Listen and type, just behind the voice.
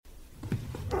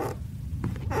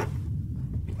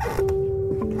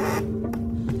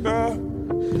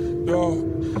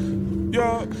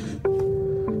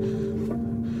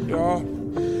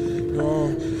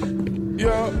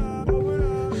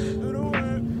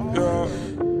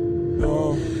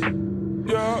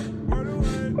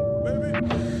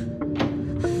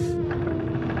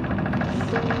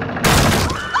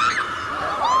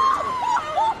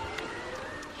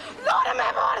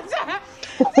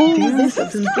This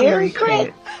is Scary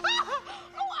Crit.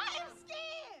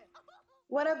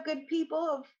 What up, good people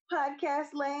of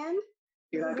podcast land?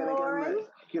 You're not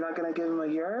gonna give him a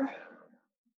year?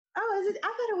 Oh, is it? I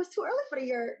thought it was too early for the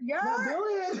year. No, do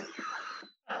it.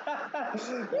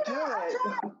 Do it.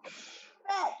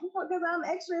 Because I'm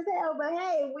extra as hell, but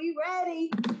hey, we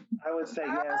ready. I would say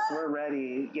yes, we're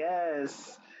ready.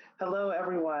 Yes. Hello,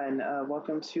 everyone.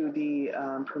 Welcome to the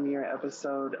premiere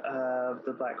episode of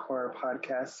the Black Horror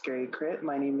Podcast, Scary Crit.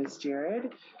 My name is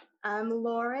Jared. I'm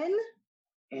Lauren.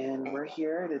 And we're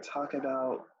here to talk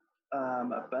about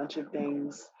a bunch of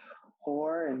things,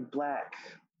 horror and black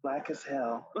as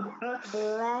hell.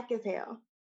 Black as hell.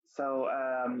 So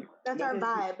that's our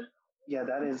vibe. Yeah,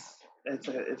 that is. It's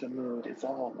a mood. It's a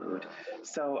whole mood.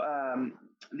 So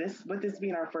with this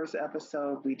being our first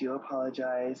episode, we do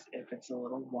apologize if it's a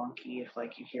little wonky, if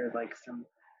like you hear like some,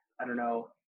 I don't know,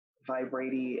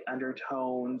 vibrating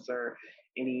undertones or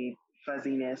any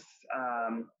fuzziness.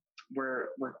 We're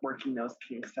working those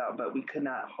kinks out, but we could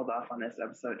not hold off on this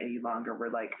episode any longer. We're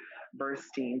like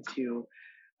bursting to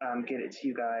get it to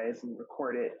you guys and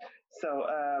record it. So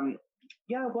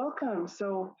yeah, welcome.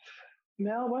 So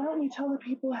Mel, why don't we tell the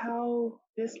people how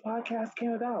this podcast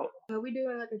came about? Are we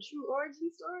doing like a true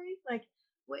origin story? Like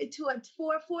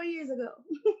four years ago.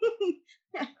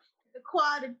 The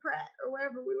Quad and Pratt or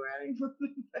wherever we were at.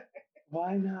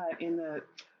 Why not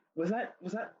was that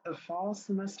a fall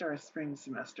semester or a spring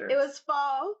semester? It was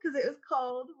fall because it was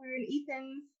cold. We were in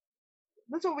Ethan's.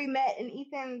 That's where we met in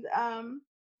Ethan's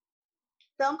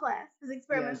film class, his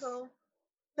experimental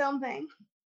film thing.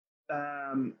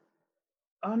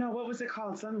 Oh no, what was it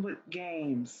called? Something with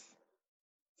games.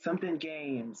 Something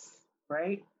games,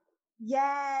 right?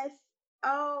 Yes.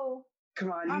 Oh.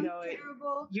 Come on, you know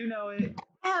terrible. it. You know it.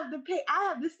 I have the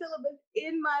syllabus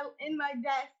in my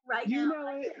desk right now. You know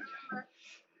it.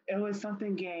 It was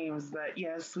something games, but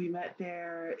yes, we met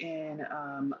there in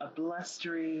a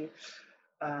blustery,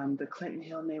 the Clinton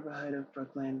Hill neighborhood of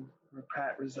Brooklyn, where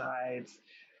Pratt resides.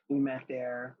 We met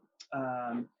there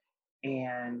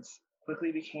and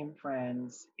quickly became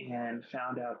friends and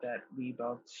found out that we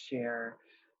both share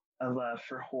a love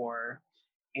for horror.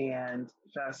 And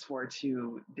fast forward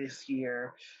to this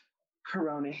year,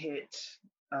 Corona hit.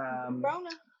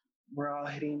 Corona. We're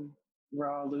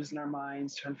all losing our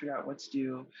minds, trying to figure out what to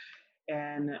do.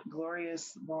 And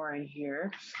glorious Lauren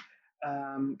here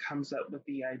comes up with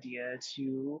the idea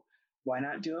to why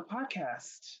not do a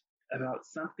podcast about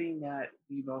something that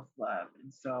we both love.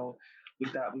 And so we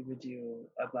thought we would do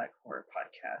a Black horror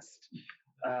podcast.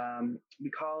 We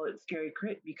call it Scary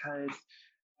Crit because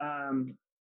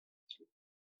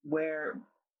where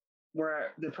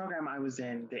the program I was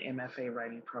in, the MFA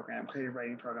writing program, creative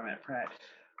writing program at Pratt,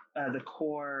 the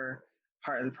core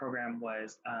part of the program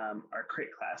was our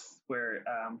crit class, where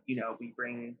we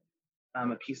bring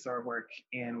a piece of our work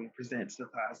and we present it to the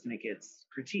class and it gets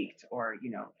critiqued or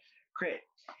crit.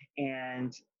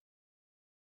 And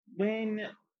when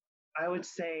I would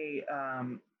say,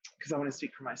 because I want to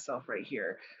speak for myself right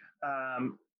here,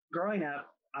 growing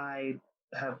up,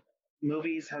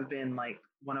 movies have been like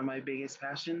one of my biggest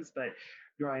passions, but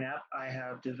growing up, I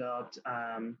have developed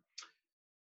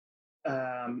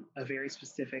a very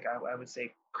specific, I would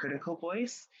say, critical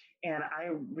voice. And I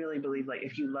really believe like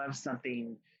if you love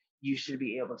something, you should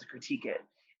be able to critique it.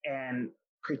 And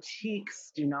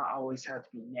critiques do not always have to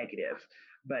be negative,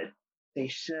 but they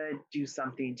should do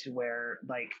something to where,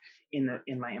 like in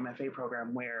my MFA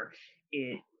program, where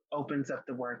it opens up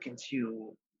the work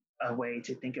into a way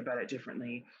to think about it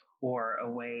differently, or a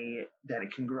way that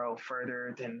it can grow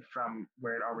further than from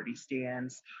where it already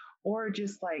stands, or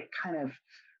just like kind of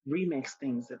remix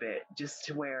things a bit, just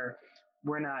to where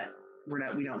we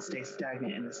don't stay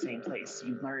stagnant in the same place.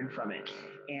 You learn from it.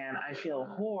 And I feel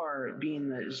horror being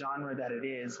the genre that it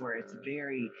is, where it's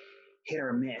very hit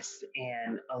or miss,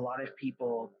 and a lot of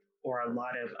people or a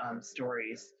lot of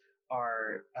stories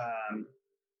are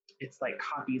it's like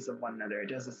copies of one another. It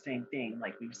does the same thing,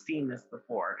 like we've seen this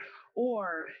before.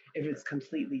 Or if it's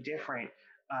completely different,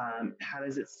 how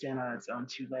does it stand on its own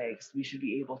two legs? We should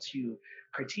be able to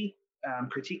critique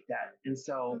that. And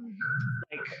so,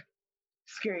 like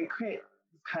Scary Crit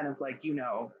is kind of like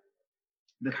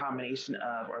the combination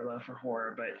of our love for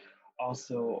horror, but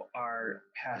also our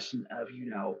passion of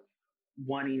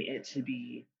wanting it to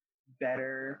be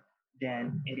better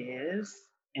than it is,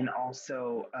 and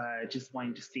also just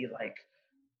wanting to see like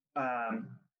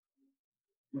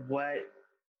what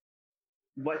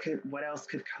else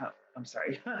could come. I'm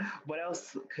sorry, what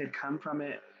else could come from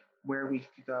it, where we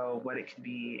could go, what it could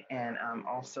be, and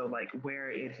also like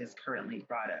where it has currently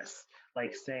brought us.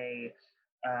 Like say,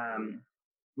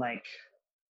 like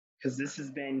because this has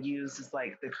been used as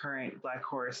like the current Black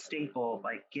horror staple,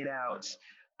 like Get Out,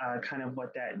 kind of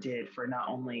what that did for not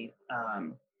only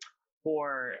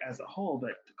horror as a whole,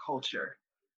 but the culture,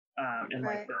 and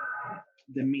like Right.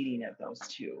 the meeting of those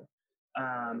two.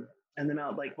 And then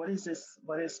like, what is this?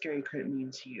 What does Scary Crit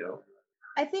mean to you?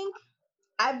 I think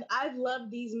I've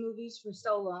loved these movies for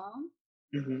so long,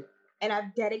 Mm-hmm. and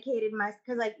I've dedicated my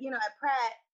because like at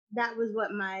Pratt, that was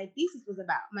what my thesis was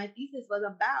about. My thesis was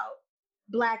about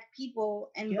Black people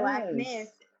and Blackness Yes.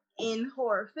 in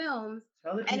horror films,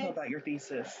 Tell the and people about your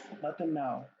thesis. Let them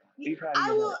know. Be proud of I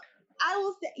your will. work. I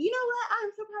will say, you know what?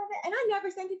 I'm so proud of it. And I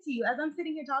never sent it to you. As I'm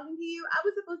sitting here talking to you, I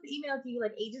was supposed to email it to you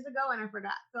like ages ago and I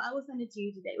forgot. So I will send it to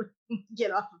you today when we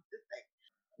get off of this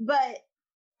thing. But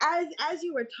as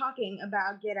you were talking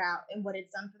about Get Out and what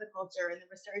it's done for the culture and the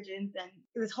resurgence and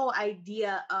this whole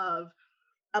idea of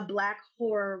a Black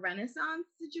horror renaissance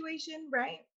situation,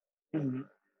 right? Mm-hmm.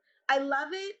 I love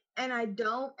it and I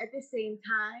don't at the same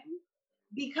time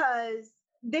because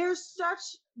there's such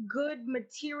good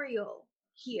material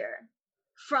here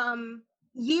from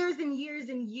years and years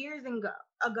and years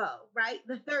ago, right?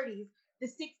 The 30s, the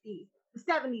 60s, the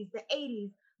 70s, the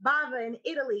 80s, Bava in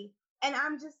Italy. And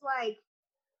I'm just like,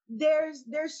 there's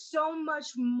so much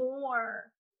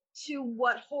more to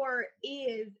what horror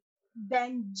is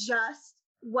than just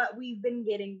what we've been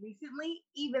getting recently,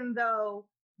 even though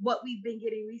what we've been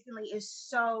getting recently is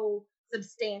so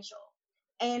substantial.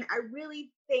 And I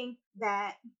really think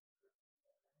that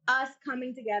us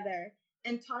coming together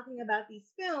and talking about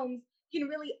these films can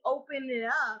really open it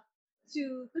up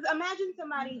to, because imagine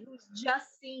somebody who's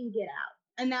just seen Get Out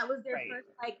and that was their Right. first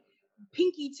like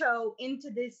pinky toe into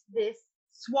this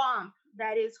swamp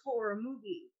that is horror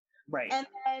movies. Right. And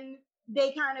then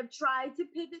they kind of try to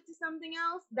pivot to something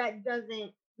else that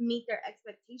doesn't meet their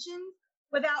expectations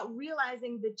without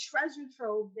realizing the treasure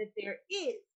trove that there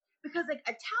is. Because like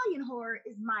Italian horror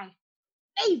is my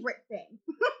favorite thing.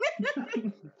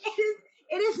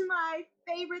 it is my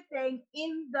favorite thing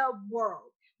in the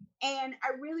world. And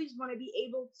I really just want to be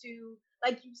able to,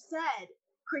 like you said,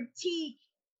 critique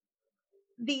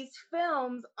these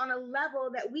films on a level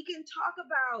that we can talk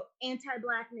about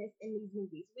anti-Blackness in these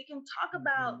movies. We can talk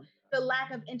about the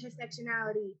lack of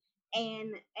intersectionality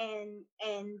and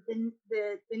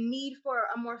the need for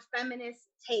a more feminist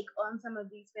take on some of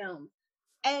these films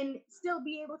and still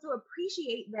be able to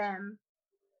appreciate them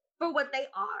for what they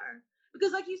are.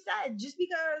 Because like you said, just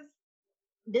because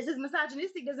this is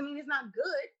misogynistic doesn't mean it's not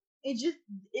good. It just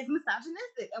is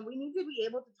misogynistic, and we need to be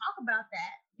able to talk about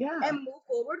that and move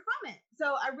forward from it.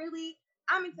 So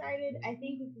I'm excited. I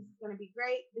think this is going to be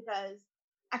great because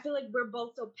I feel like we're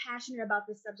both so passionate about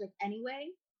this subject anyway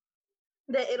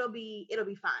that it'll be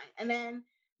fine. And then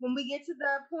when we get to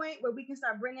the point where we can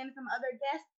start bringing some other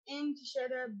guests in to share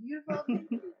their beautiful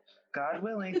opinions, God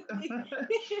willing,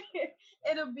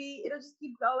 it'll just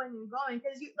keep going and going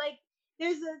because you like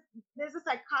there's a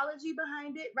psychology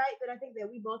behind it, right? That I think that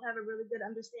we both have a really good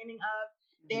understanding of.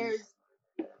 There's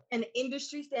an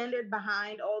industry standard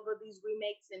behind all of these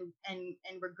remakes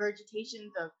and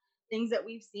regurgitations of things that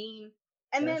we've seen,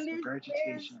 and then there's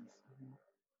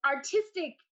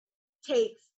artistic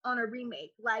takes on a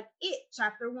remake, like It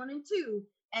Chapter 1 and 2,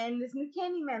 and this new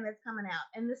Candyman that's coming out,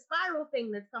 and the Spiral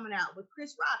thing that's coming out with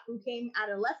Chris Rock, who came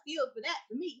out of left field for that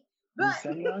for me. But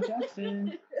Samuel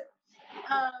Jackson.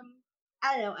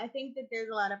 I don't know. I think that there's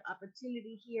a lot of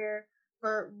opportunity here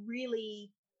for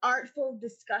really artful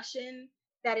discussion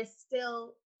that is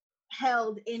still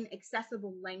held in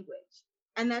accessible language.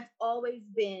 And that's always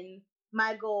been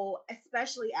my goal,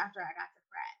 especially after I got to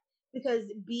Pratt.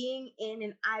 Because being in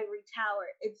an ivory tower,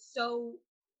 it's so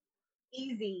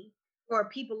easy for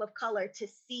people of color to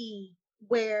see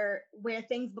where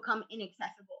things become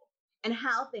inaccessible and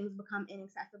how things become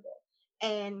inaccessible.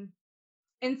 And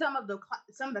in some of the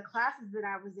classes that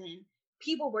I was in,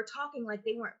 people were talking like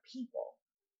they weren't people.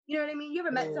 You know what I mean? You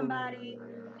ever met somebody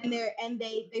and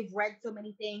they've read so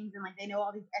many things and like they know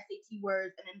all these SAT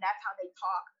words and then that's how they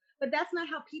talk. But that's not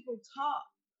how people talk.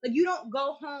 Like you don't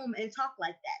go home and talk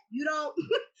like that. You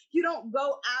don't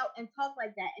go out and talk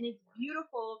like that. And it's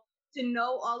beautiful to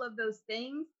know all of those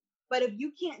things. But if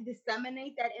you can't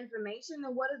disseminate that information,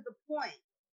 then what is the point?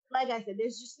 Like I said,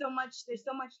 there's so much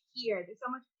here. There's so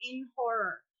much in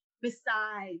horror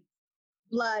besides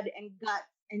blood and guts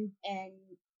and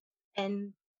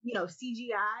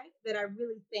CGI that I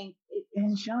really think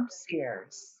and jump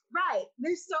scares. Right.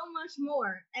 There's so much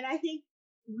more. And I think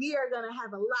we are gonna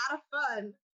have a lot of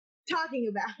fun talking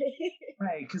about it.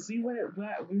 Right, because we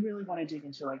really want to dig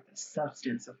into like the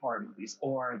substance of horror movies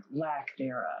or lack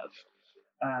thereof.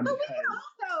 So because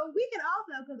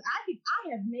because I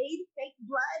have made fake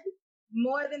blood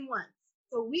more than once.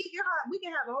 So we can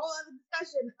have a whole other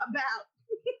discussion about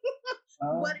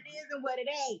what it is and what it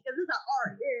ain't, because it's an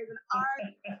art. There is an art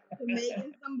to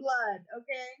making some blood.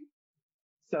 Okay.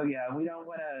 so yeah, we don't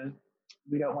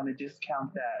want to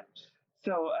discount that.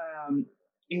 So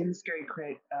in Scary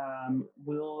Crit,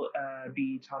 we'll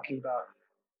be talking about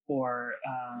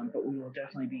but we will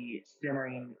definitely be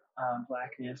centering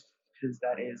Blackness because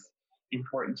that is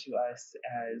important to us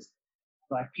as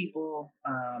Black people,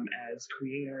 as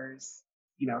creators,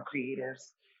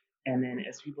 creatives, and then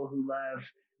as people who love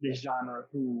this genre,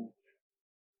 who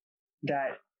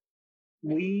that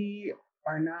we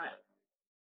are not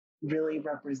really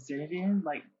represented in.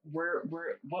 Like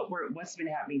what's been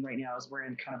happening right now is we're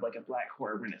in kind of like a Black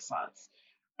horror renaissance,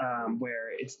 where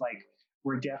it's like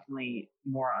we're definitely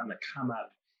more on the come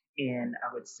up in,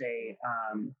 I would say,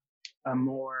 a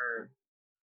more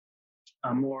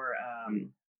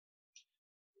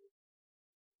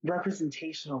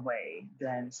representational way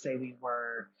than say we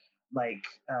were like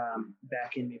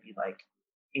back in maybe like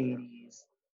 80s,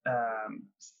 um,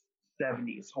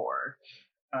 70s horror,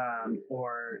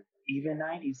 or even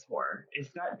 90s horror.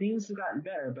 It's got things have gotten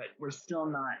better, but we're still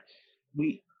not.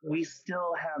 We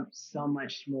still have so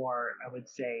much more, I would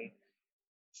say,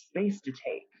 space to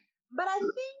take. But I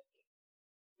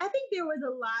think there was a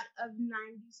lot of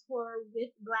 90s horror with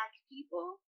Black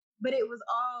people, but it was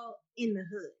all in the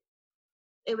hood.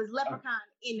 It was Leprechaun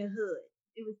in the hood.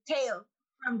 It was Tales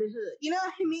from the hood. You know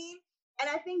what I mean? And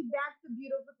I think that's the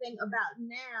beautiful thing about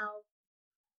now.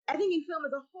 I think in film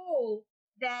as a whole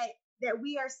that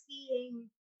we are seeing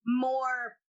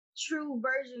more true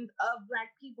versions of Black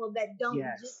people that don't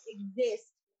just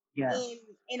exist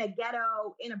in a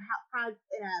ghetto, in a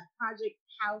project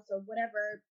house or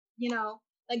whatever.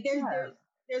 Like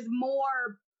there's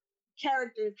more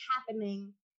characters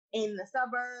happening in the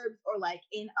suburbs or like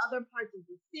in other parts of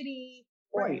the city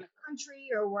or in the country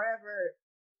or wherever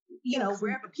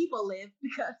wherever people live,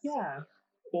 because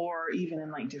or even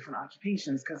in like different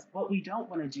occupations, because what we don't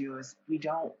want to do is we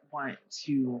don't want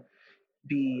to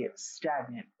be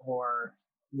stagnant or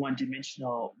one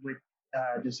dimensional with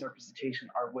this representation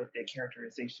or with the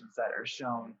characterizations that are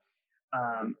shown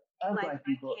of like Black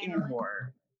people in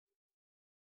horror.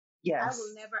 Yes.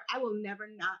 I will never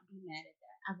not be mad at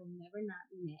that. I will never not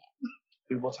be mad.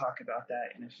 We will talk about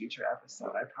that in a future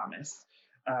episode, I promise.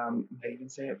 Might even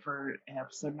say it for an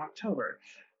episode in October.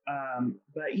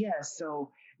 But yeah,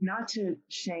 so not to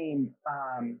shame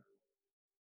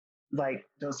like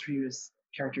those previous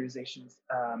characterizations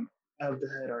of the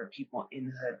hood or people in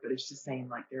the hood, but it's just saying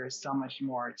like there is so much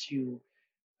more to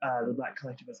the Black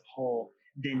collective as a whole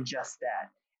than just that.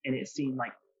 And it seemed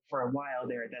like for a while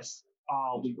there, that's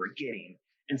all we were getting.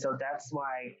 And so that's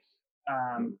why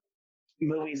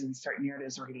movies and certain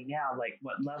narratives we're getting now, like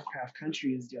what Lovecraft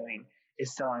Country is doing,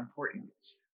 is so important.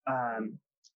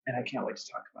 And I can't wait to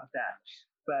talk about that.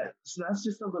 But so that's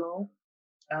just a little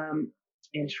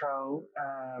intro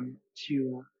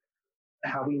to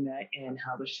how we met and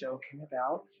how the show came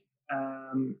about.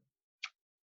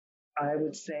 I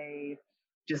would say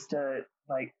just a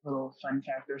like little fun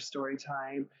fact or story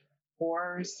time.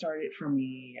 Horror started for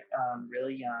me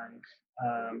really young.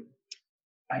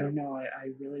 I don't know. I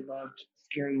really loved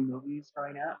scary movies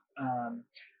growing up,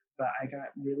 but I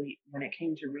got really when it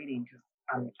came to reading because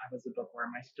I was a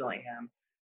bookworm. I still am.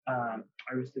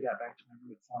 I recently got back to my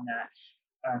roots on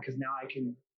that because now I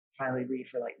can finally read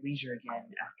for like leisure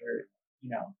again after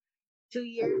 2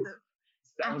 years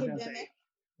of academic.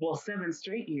 Well, 7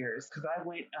 straight years because I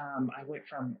went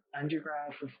from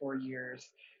undergrad for 4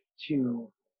 years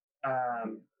to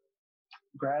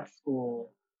grad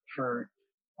school for,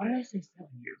 why did I say 7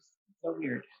 years? It's so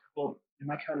weird. Well, am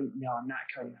I counting? No, I'm not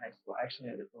counting high school. I actually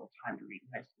had a little time to read in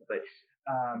high school, but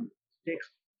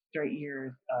 6 straight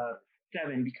years of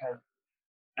 7 because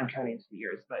I'm counting into the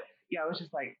years. But yeah, I was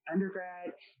just like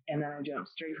undergrad, and then I jumped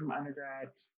straight from undergrad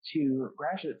to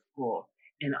graduate school,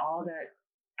 and all that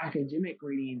academic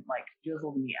reading like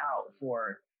fizzled me out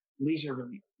for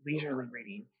leisurely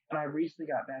reading. And I recently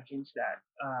got back into that.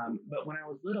 But when I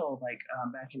was little, like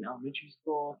back in elementary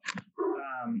school,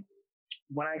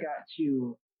 when I got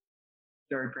to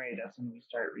 3rd grade, that's when we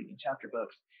started reading chapter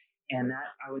books. And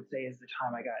that I would say is the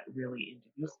time I got really into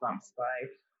Goosebumps by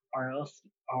R.L.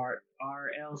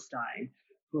 Stine,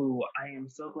 who I am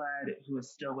so glad who is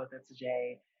still with us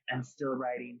today and still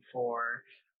writing for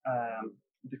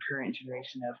the current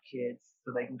generation of kids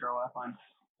so they can grow up on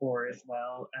horror as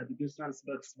well. The Goosebumps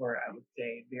books were, I would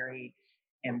say, very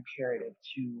imperative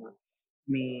to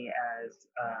me as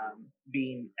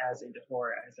being as into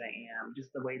horror as I am.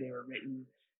 Just the way they were written,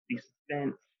 the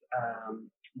suspense,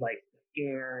 like the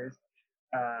scares,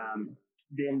 um,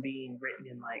 them being written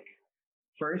in like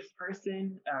first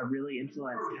person really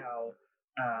influenced how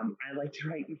I like to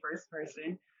write in first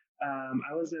person.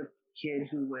 I was a kid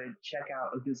who would check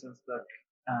out a Goosebumps book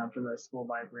from the school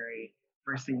library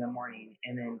first thing in the morning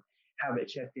and then have it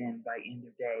checked in by end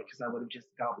of day because I would have just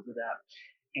gobbled it up.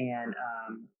 And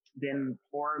then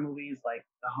horror movies like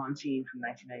The Haunting from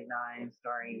 1999,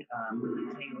 starring Lily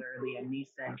Taylor, Liam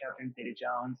Neeson, Catherine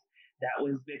Zeta-Jones. That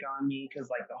was big on me because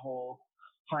like the whole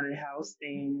haunted house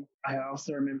thing. I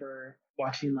also remember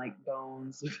watching like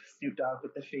Bones with Snoop Dogg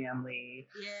with the family.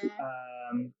 Yeah.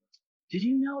 Did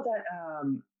you know that?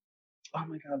 Oh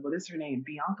my God, what is her name?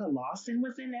 Bianca Lawson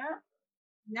was in that.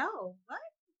 No, what?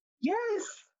 Yes,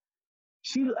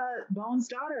 she Bones'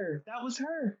 daughter. That was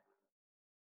her.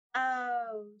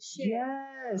 Oh shit.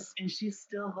 Yes, and she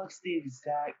still looks the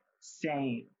exact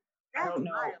same. I That's don't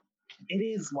know. wild. It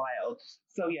is wild.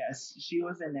 So yes, she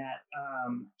was in that.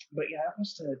 But yeah, I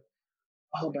watched a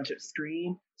whole bunch of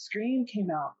Scream. Scream came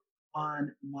out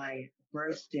on my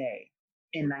birthday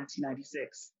in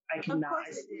 1996. I Of cannot.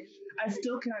 course it did. I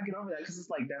still cannot get over that because it's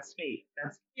like that's fate.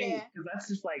 That's fate Yeah. because that's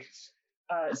just like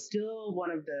still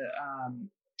one of the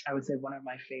I would say one of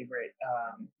my favorite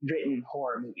written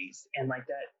horror movies. And like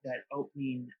that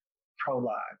opening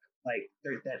prologue, like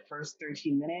that first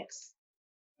 13 minutes.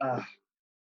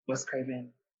 Wes Craven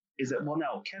is it? Well,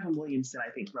 no, Kevin Williamson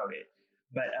I think wrote it,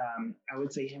 but I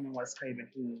would say him and Wes Craven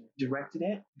who directed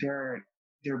it. They're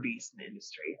beasts in the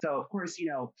industry. So of course, you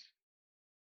know,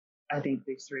 I think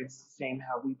the experience is the same.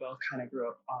 How we both kind of grew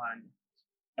up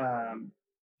on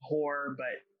horror,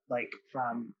 but like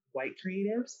from white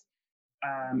creatives.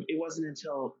 It wasn't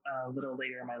until a little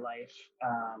later in my life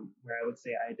where I would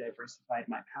say I diversified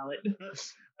my palette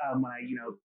when I, you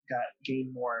know,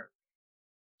 gained more,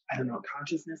 I don't know,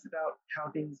 consciousness about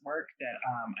how things work that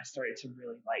I started to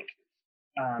really like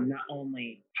not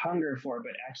only hunger for,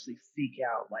 but actually seek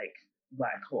out like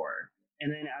black horror.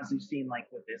 And then as we've seen like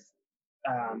with this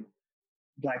um,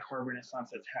 black horror renaissance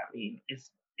that's happening,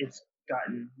 it's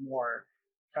gotten more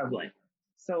prevalent.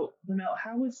 So, Lamel,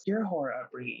 how was your horror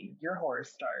upbringing, your horror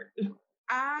start?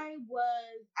 I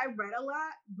read a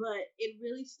lot, but it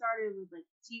really started with like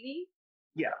TV.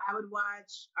 Yeah. I would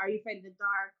watch Are You Afraid of the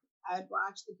Dark? I would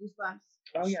watch the Goosebumps.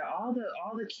 Oh yeah, all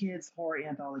the kids horror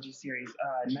anthology series,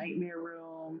 Nightmare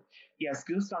Room. Yes,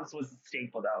 Goosebumps was a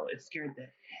staple though. It scared the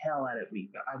hell out of me,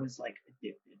 but I was like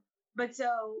addicted. But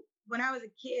so when I was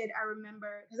a kid, I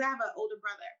remember because I have an older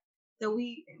brother. So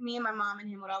me and my mom and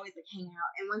him would always like hang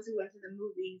out. And once we went to the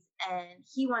movies, and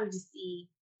he wanted to see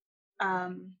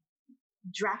um,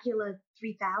 Dracula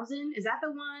 3000. Is that the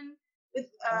one with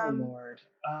Oh Lord,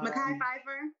 Mekhi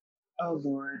Phifer? oh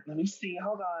Lord, let me see.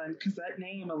 Hold on, because that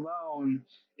name alone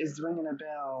is ringing a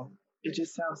bell. It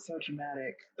just sounds so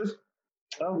dramatic.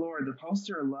 Oh Lord, the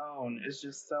poster alone is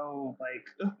just so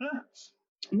like.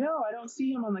 No, I don't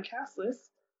see him on the cast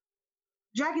list.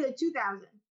 Dracula 2000.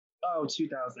 Oh,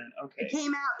 2000. Okay. It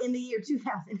came out in the year 2000.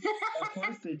 Of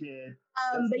course they did.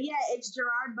 But yeah, it's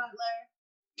Gerard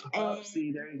Butler. Oh,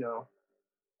 see, there you go.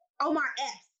 Omar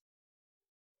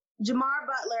Epps. Jamar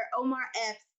Butler, Omar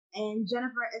Epps, and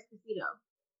Jennifer Esposito.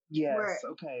 Yes,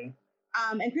 okay.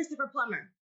 And Christopher Plummer.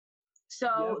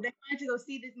 So they wanted to go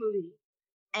see this movie.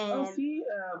 And see,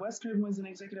 Wes Craven was an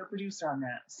executive producer on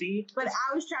that. See? But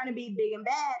I was trying to be big and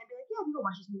bad and be like, yeah, we can go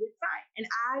watch this movie, it's fine. And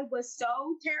I was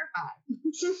so terrified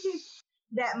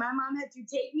that my mom had to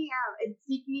take me out and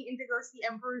sneak me in to go see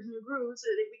Emperor's New Groove so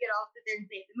that we could all sit there and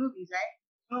save the movies, right?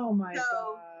 Oh my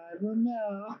God,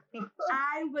 no.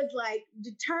 I was like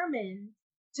determined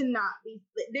to not be.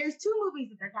 There's two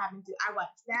movies that they're happening to. I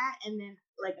watched that, and then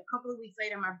like a couple of weeks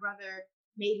later, my brother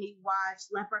made me watch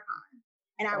Leprechaun,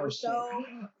 and I was so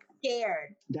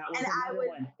scared. That was another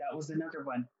one. That was another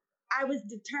one. I was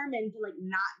determined to like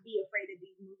not be afraid of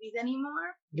these movies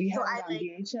anymore. We had it on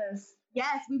VHS.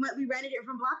 Yes, we rented it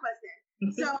from Blockbuster.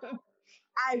 So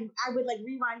I would like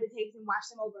rewind the tapes and watch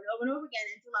them over and over and over again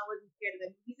until I wasn't scared of the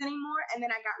movies anymore. And then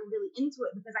I got really into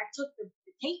it because I took the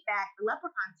tape back, the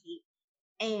Leprechaun tape,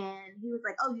 and he was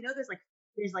like, "Oh, you know, there's like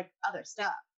other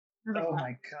stuff." Like, oh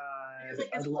my God, there's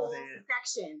like this whole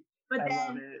section. But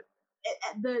then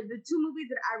the two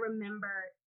movies that I remember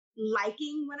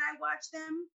liking when I watched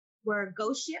them were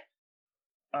Ghost Ship.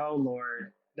 Oh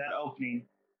Lord, that opening.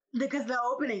 Because the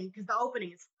opening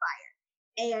is fire.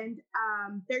 And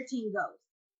 13 Ghosts.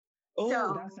 Oh,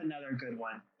 so, that's another good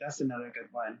one.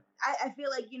 I feel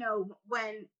like, you know,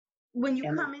 when you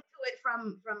come into it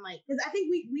from like, because I think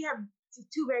we have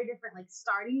two very different like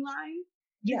starting lines.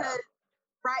 Yeah. Because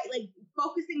right, like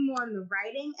focusing more on the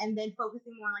writing and then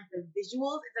focusing more on like the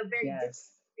visuals, it's a very different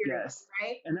Yes. experience, Yes.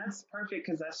 right? And that's perfect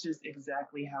because that's just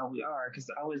exactly how we are. Because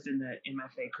I was in the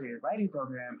MFA creative writing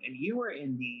program and you were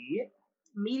in the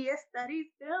Media studies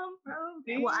film program.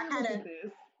 See, Well, I kind look of at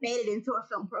this. made it into a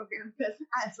film program because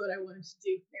that's what I wanted to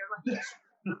do. They were like, yes.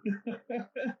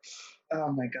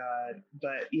 Oh my god.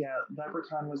 But yeah,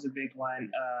 Leprechaun was a big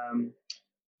one.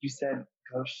 You said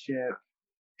Ghost Ship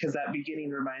because that beginning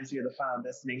reminds me of the Final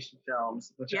Destination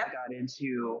films, which I Yep. got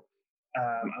into.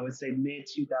 I would say mid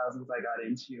 2000s. I got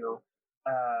into,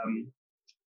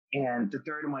 and the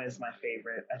third one is my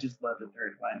favorite. I just love the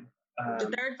third one.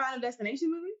 The third Final Destination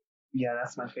movie? Yeah,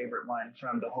 that's my favorite one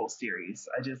from the whole series.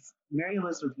 Mary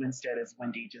Elizabeth Winstead as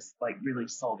Wendy just like really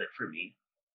sold it for me.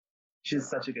 She did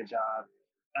such a good job.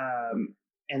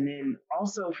 And then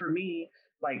also for me,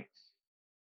 like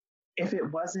if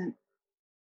it wasn't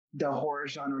the horror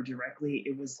genre directly,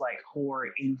 it was like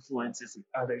horror influences in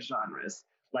other genres.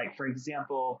 Like for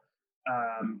example,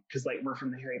 because like we're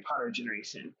from the Harry Potter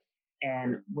generation,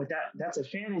 and with that, that's a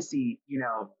fantasy,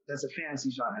 that's a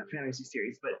fantasy genre, fantasy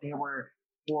series. But there were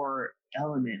horror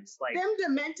elements like them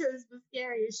Dementors was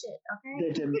scary as shit.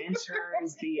 Okay, the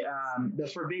Dementors, the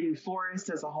Forbidden Forest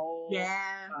as a whole,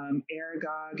 yeah,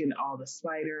 Aragog and all the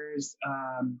spiders.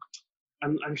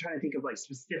 I'm trying to think of like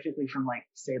specifically from like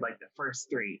say like the first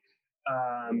three,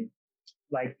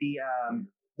 like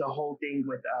the whole thing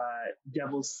with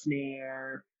Devil's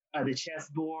Snare, the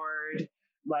chessboard.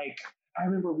 Like I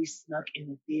remember we snuck in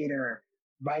the theater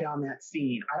right on that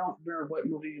scene. I don't remember what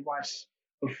movie we watched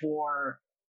before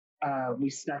we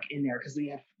snuck in there because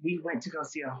we went to go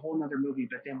see a whole nother movie,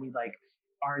 but then we like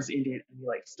ours ended and we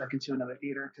like stuck into another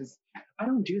theater because I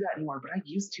don't do that anymore, but I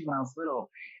used to when I was little.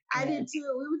 I did too.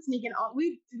 We would sneak in all.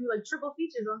 We do like triple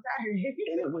features on Saturday.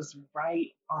 And it was right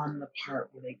on the part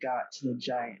where they got to the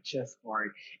giant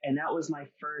chessboard, and that was my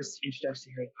first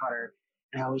introduction to Harry Potter,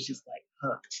 and I was just like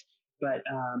hooked. But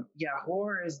yeah,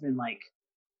 horror has been like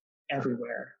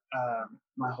everywhere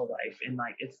my whole life, and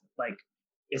like it's like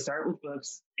it started with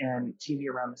books and TV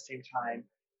around the same time,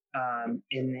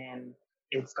 and then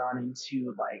it's gone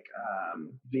into like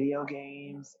video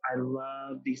games. I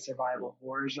love the survival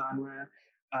horror genre.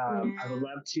 I would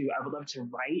love to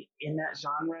write in that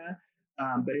genre.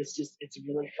 But it's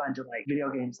really fun to like video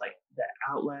games like the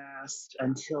Outlast,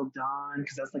 Until Dawn,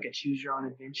 because that's like a choose your own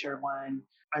adventure one.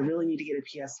 I really need to get a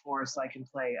PS4 so I can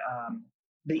play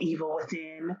The Evil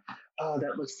Within. Oh,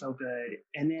 that looks so good.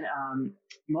 And then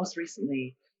most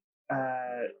recently,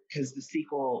 because the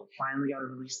sequel finally got a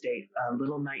release date,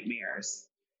 Little Nightmares.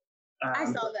 I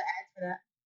saw the ad for that.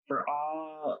 For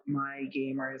all my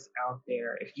gamers out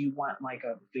there, if you want like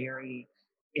a very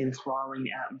enthralling,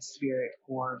 atmospheric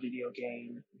horror video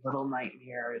game, Little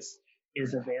Nightmares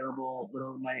is available.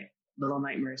 Little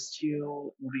Nightmares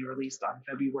 2 will be released on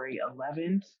February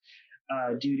 11th,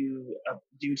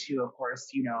 due to of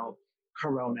course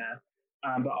Corona,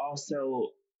 but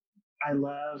also I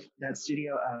love that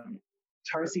studio,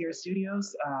 Tarsier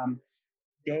Studios.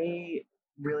 They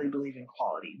really believe in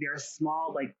quality. They're a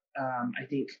small, like I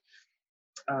think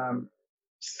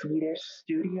Swedish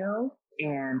studio,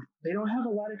 and they don't have a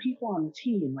lot of people on the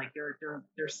team. Like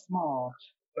they're small,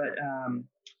 but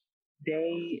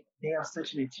they have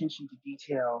such an attention to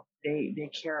detail. They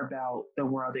care about the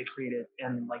world they created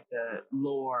and like the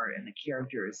lore and the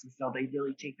characters, and so they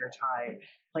really take their time.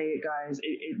 Play it, guys.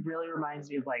 It really reminds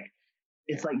me of like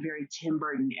it's like very Tim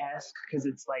Burton esque because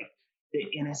it's like the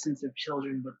innocence of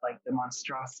children with like the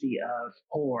monstrosity of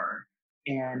horror.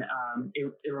 And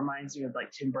it reminds me of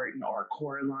like Tim Burton or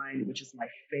Coraline, which is my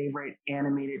favorite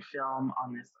animated film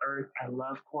on this earth. I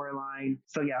love Coraline.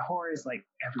 So yeah, horror is like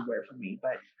everywhere for me.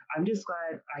 But I'm just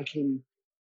glad I can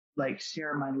like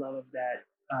share my love of that,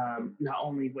 not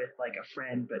only with like a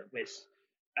friend, but with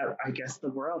I guess the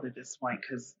world at this point,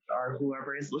 because or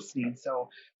whoever is listening. So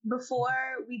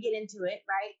before we get into it,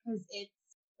 right?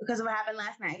 Because of what happened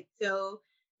last night. So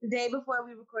the day before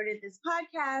we recorded this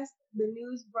podcast, the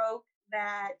news broke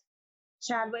that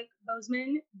Chadwick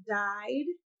Boseman died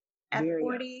at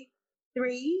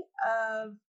 43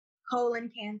 of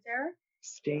colon cancer.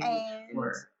 Stage and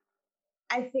 4.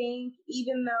 I think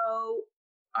even though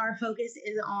our focus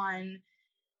is on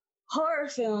horror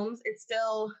films, it's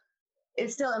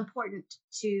still important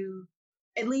to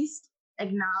at least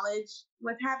acknowledge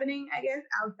what's happening, I guess,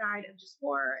 outside of just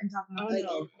horror and talking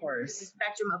about of course the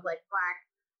spectrum of like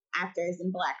Black actors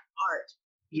and Black art.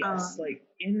 Yes, like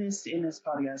in this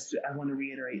podcast, I want to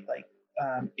reiterate, like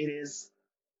it is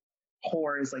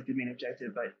horror is like the main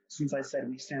objective, but since I said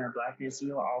we stand our Blackness,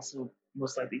 we will also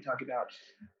most likely talk about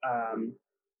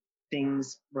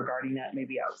things regarding that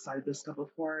maybe outside of the scope of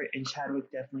horror, and Chadwick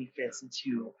definitely fits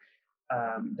into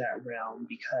that realm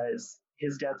because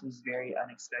his death was very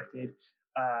unexpected.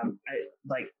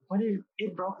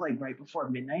 It broke like right before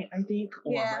midnight, I think,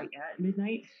 or right at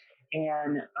midnight,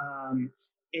 and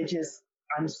it just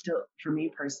I'm still for me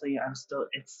personally, I'm still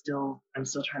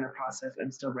trying to process.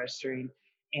 I'm still registering,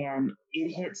 and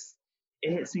it hits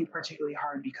me particularly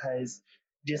hard because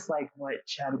just like what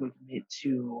Chadwick meant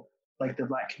to like the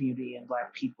black community and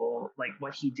black people, like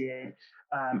what he did,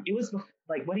 it was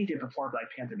like what he did before Black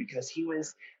Panther because he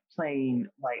was playing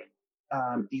like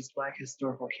these black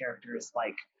historical characters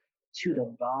like to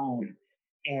the bone,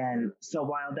 and so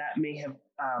while that may have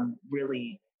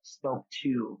really spoke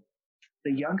to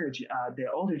the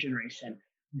older generation,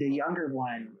 the younger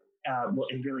one, well,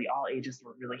 and really all ages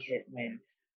were really hit when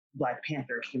Black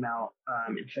Panther came out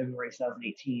in February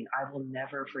 2018. I will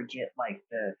never forget like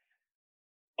the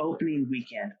opening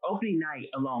weekend, opening night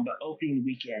alone, but opening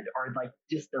weekend, or like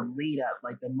just the lead up,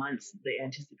 like the months, the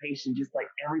anticipation, just like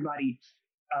everybody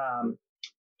um,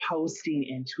 posting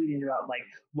and tweeting about like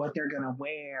what they're gonna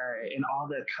wear and all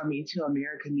the coming to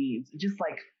America memes. Just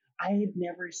like I had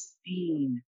never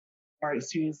seen or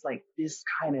experienced like this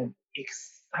kind of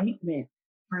excitement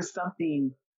for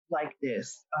something like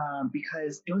this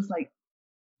because it was like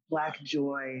Black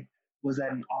Joy was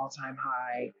at an all time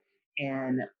high.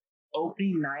 And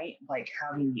opening night, like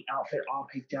having the outfit all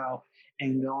picked out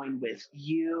and going with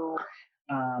you,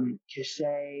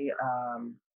 Cachet,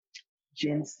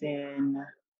 Jensen,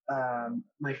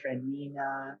 my friend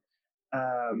Nina,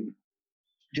 um,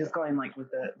 just going like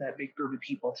with that big group of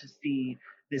people to see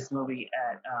this movie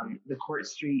at the Court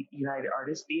Street United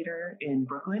Artists Theater in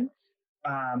Brooklyn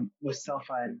was so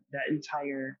fun. That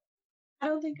entire. I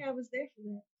don't think I was there for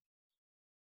that.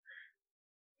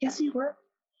 Yes, you were.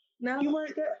 No, you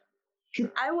weren't there.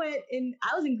 I was in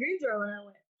Greensboro when I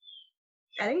went.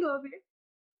 I didn't go over here.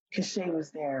 Cachet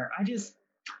was there. I was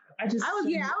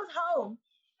home.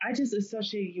 I just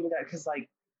associated you with that because like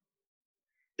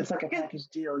it's like a package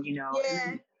deal, you know.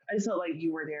 Yeah. I just felt like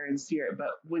you were there in spirit. But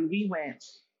when we went,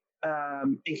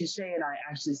 and Cachet and I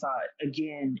actually saw it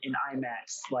again in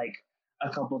IMAX like a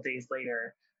couple days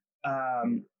later.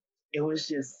 It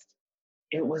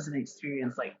was an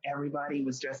experience. Like everybody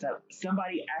was dressed up.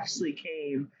 Somebody actually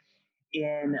came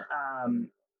in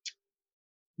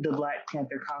the Black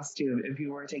Panther costume. If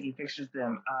you were taking pictures of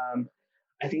them,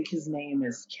 I think his name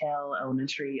is Kel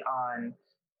Elementary on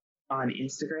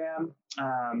Instagram.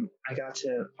 I got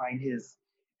to find his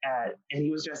ad, and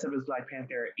he was dressed up as Black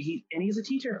Panther. He's a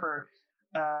teacher for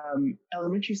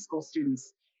elementary school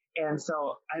students, and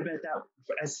so I bet that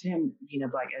as him being a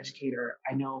Black educator,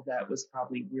 I know that was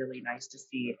probably really nice to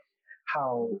see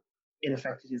how it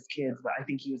affected his kids. But I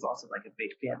think he was also like a big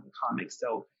fan of the comics,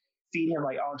 so seeing him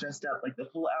like all dressed up, like the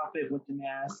full outfit with the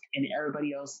mask, and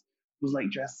everybody else was like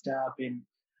dressed up and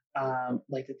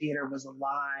like the theater was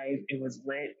alive, it was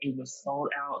lit, it was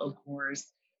sold out, of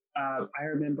course. I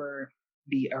remember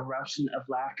the eruption of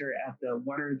laughter at the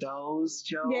 "What are those"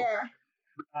 joke,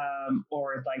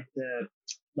 or like the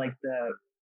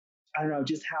I don't know,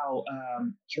 just how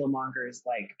Killmonger's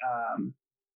like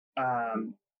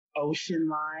ocean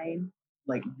line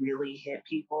like really hit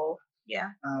people. Yeah.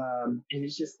 And it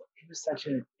was such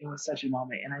a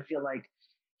moment, and I feel like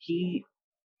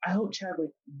I hope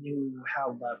Chadwick knew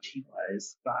how loved he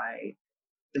was by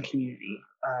the community.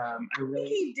 I think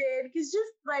he did, because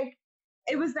just like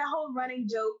it was that whole running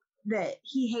joke that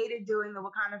he hated doing the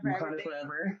Wakanda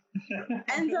Forever.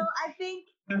 And so I think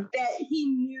that he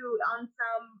knew on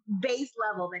some base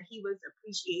level that he was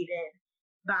appreciated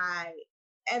by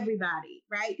everybody,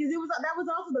 right? Because that was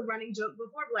also the running joke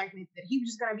before Black Panther, that he was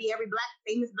just gonna be every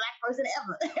famous black person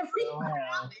ever.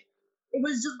 It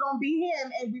was just gonna be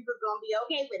him, and we were gonna be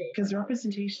okay with it. Because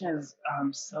representation is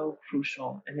so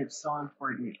crucial and it's so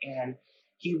important, and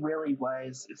he really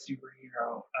was a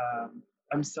superhero.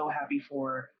 I'm so happy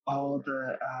for all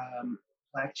the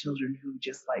Black children who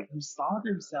just like who saw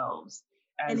themselves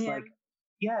as like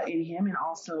in him, and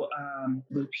also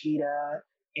Lupita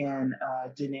and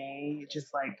Danae.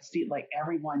 Just like see, like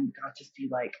everyone got to see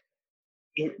like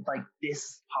it, like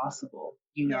this possible,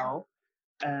 you know,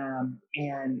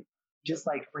 and just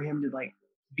like for him to like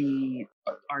be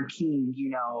our king, you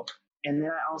know. And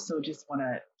then I also just want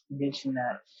to mention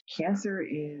that cancer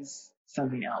is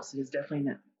something else. It is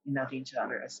definitely nothing to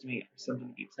underestimate, or something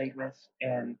to be played with.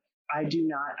 And I want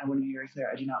to be very clear,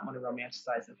 I do not want to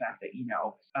romanticize the fact that, you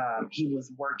know, he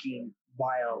was working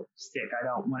while sick. I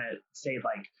don't want to say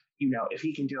like, you know, if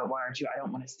he can do it, why aren't you? I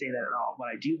don't want to say that at all. What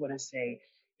I do want to say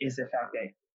is the fact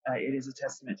that it is a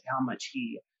testament to how much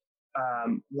he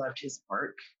loved his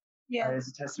work, Yeah. is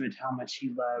a testament to how much he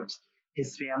loved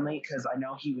his family, because I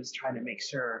know he was trying to make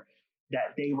sure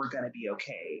that they were going to be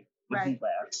okay when he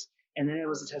left. And then it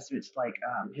was a testament to like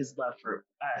his love for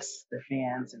us, the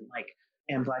fans, and like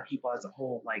and Black people as a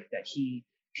whole, like that he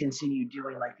continued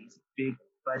doing like these big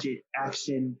budget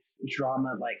action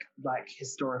drama like Black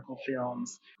historical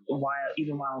films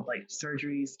while like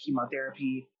surgeries,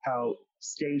 chemotherapy, how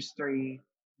stage 3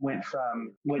 went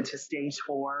to stage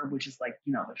 4, which is like,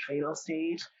 you know, the fatal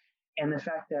stage. And the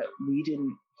fact that we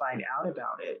didn't find out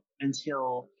about it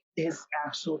until his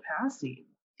actual passing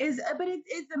but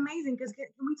it's amazing because can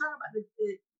we talk about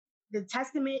the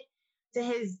testament to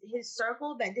his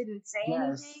circle that didn't say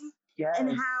anything,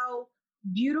 and how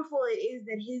beautiful it is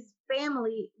that his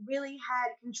family really had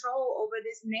control over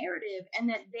this narrative, and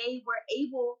that they were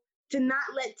able to not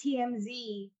let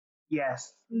TMZ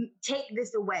take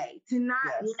this away, to not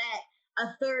let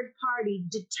a third party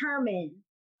determine,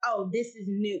 oh, this is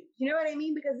news. You know what I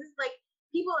mean? Because it's like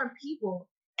people are people,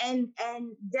 and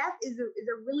death is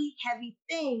a really heavy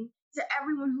thing to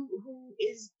everyone who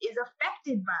is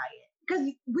affected by it, because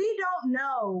we don't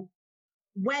know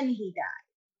when he died.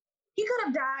 He could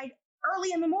have died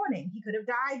early in the morning. He could have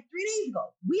died 3 days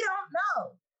ago. We don't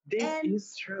know. This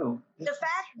is true. The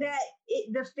fact that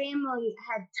the family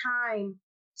had time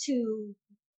to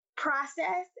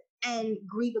process and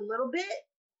grieve a little bit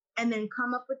and then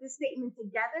come up with a statement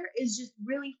together is just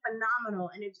really phenomenal.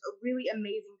 And it's a really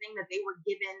amazing thing that they were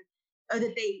given, or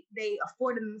that they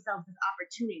afforded themselves this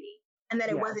opportunity, and that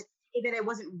it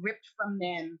wasn't ripped from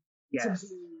them to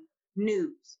be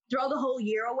news. Throw the whole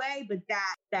year away, but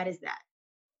that is that.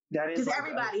 Because like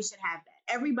everybody should have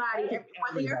that. Everybody,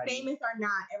 whether you're famous or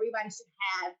not, everybody should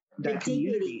have the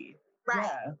dignity. Right.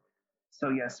 Yeah. So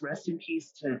yes, rest in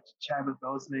peace to Chadwick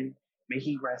Boseman. May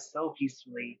he rest so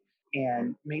peacefully,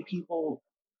 and may people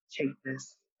take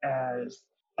this as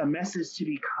a message to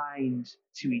be kind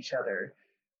to each other,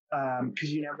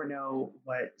 because you never know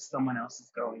what someone else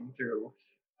is going through,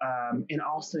 and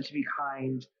also to be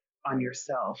kind on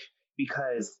yourself,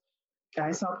 because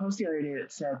I saw a post the other day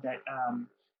that said that,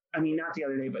 not the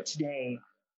other day, but today,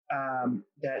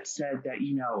 that said that,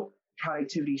 you know,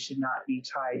 productivity should not be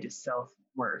tied to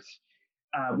self-worth.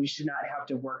 We should not have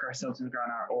to work ourselves to the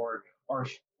ground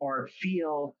or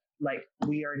feel like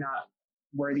we are not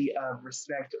worthy of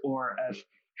respect or of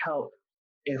help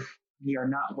if we are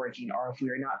not working, or if we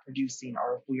are not producing,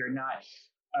 or if we are not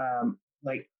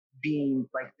like being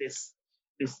like this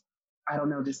this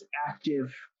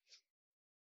active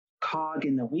cog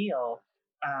in the wheel,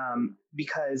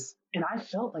 because and I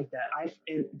felt like that.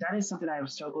 That is something I have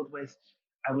struggled with,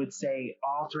 I would say,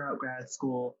 all throughout grad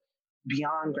school,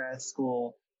 beyond grad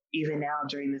school, even now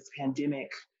during this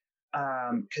pandemic,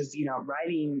 because you know,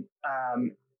 writing, I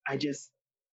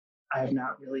have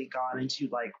not really gone into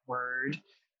like Word.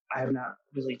 I have not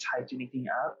really typed anything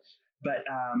up, but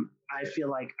I feel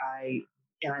like I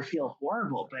feel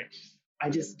horrible, but I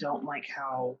just don't like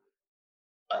how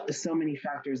so many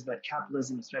factors, but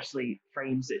capitalism especially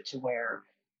frames it to where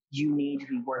you need to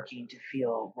be working to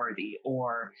feel worthy,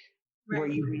 or where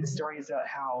you read stories about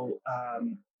how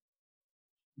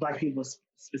Black people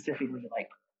specifically like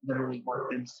literally work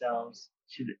themselves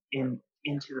into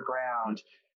the ground.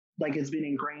 Like it's been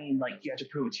ingrained, like you have to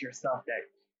prove it to yourself that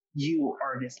you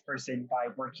are this person by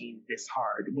working this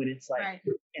hard. When it's like,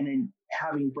 and then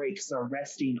having breaks or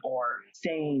resting or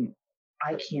saying,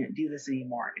 I can't do this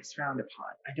anymore, it's frowned upon.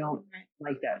 I don't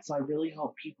like that. So I really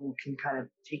hope people can kind of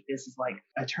take this as like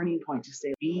a turning point to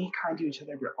say, be kind to each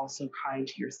other, but also kind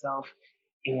to yourself.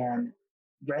 And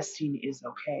resting is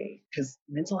okay, because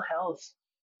mental health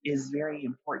is very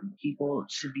important. People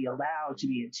should be allowed to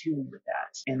be in tune with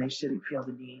that, and they shouldn't feel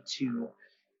the need to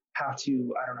have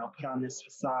to, I don't know, put on this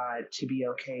facade to be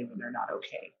okay when they're not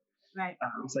okay. Right.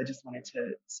 So I just wanted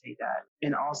to say that.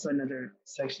 And also another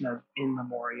section of In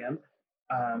Memoriam,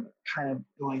 kind of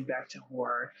going back to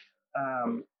horror.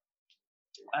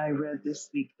 I read this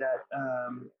week that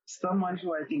someone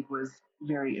who I think was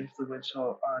very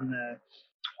influential on the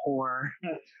horror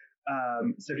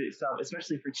subject itself,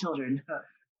 especially for children,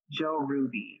 Joe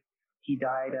Ruby. He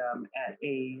died at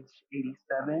age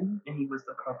 87, and he was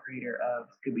the co-creator of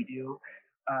Scooby-Doo.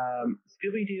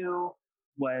 Scooby-Doo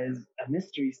was a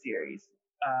mystery series,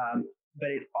 but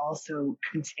it also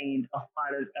contained a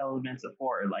lot of elements of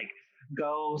horror, like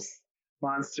ghosts,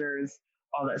 monsters,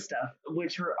 all that stuff,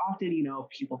 which were often, you know,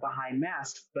 people behind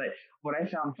masks. But what I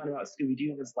found fun about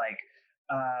Scooby-Doo was like,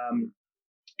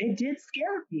 it did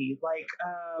scare me. Like,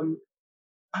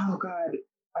 oh God,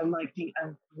 I'm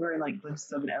wearing like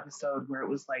glimpses of an episode where it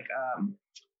was like,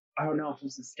 I don't know if it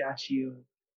was a statue.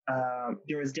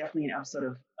 There was definitely an episode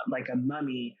of like a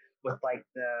mummy with like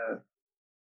the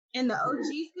And the OG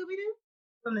Scooby Doo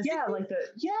from the yeah, 60s? like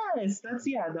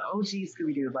the OG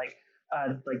Scooby Doo, like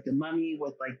the mummy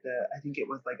with like I think it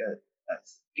was like a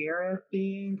scarab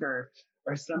thing or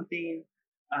something.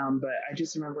 But I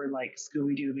just remember like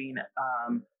Scooby Doo being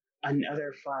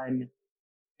another fun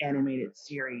animated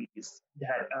series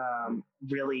that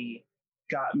really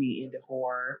got me into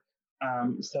horror.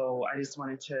 So I just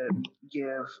wanted to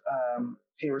give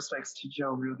pay respects to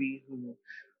Joe Ruby, who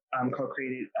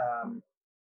co-created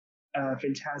a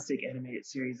fantastic animated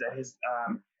series that has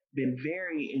been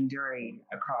very enduring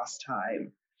across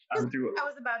time. Through I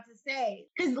was about to say,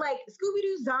 because like Scooby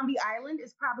Doo Zombie Island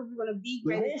is probably one of the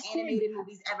greatest animated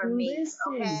movies ever made.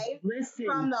 Okay,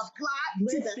 from the plot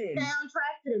to the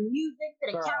soundtrack to the music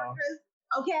to the characters.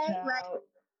 Okay,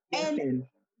 and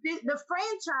the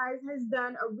franchise has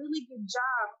done a really good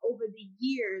job over the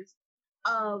years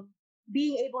of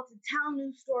being able to tell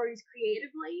new stories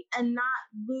creatively and not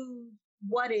lose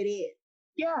what it is.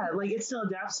 Yeah, like it still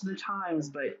adapts to the times,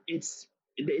 but its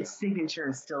signature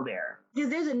is still there. Because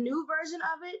there's a new version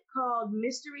of it called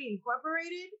Mystery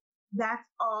Incorporated that's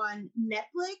on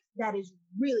Netflix that is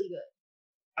really good.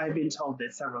 I've been told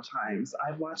this several times.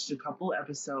 I've watched a couple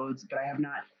episodes, but I have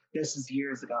not. This is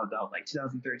years ago, though, like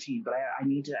 2013. But I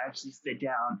need to actually sit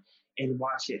down and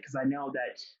watch it because I know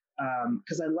that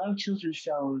because I love children's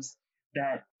shows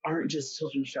that aren't just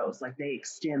children's shows. Like they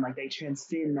extend, like they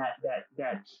transcend that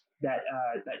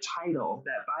title,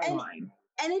 that byline.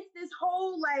 And it's this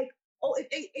whole like,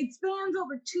 it spans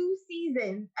over 2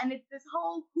 seasons, and it's this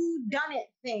whole who done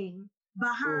it thing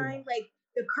behind like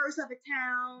the curse of a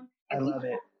town. I love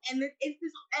it. And it's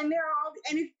this, and they're all,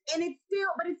 and it's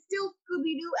still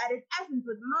Scooby Doo at its essence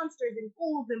with monsters and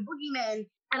ghouls and boogeymen.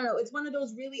 I don't know. It's one of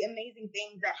those really amazing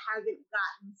things that hasn't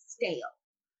gotten stale,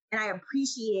 and I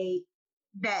appreciate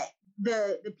that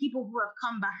the people who have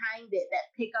come behind it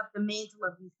that pick up the mantle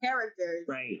of these characters,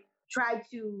 right, try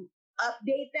to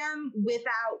update them with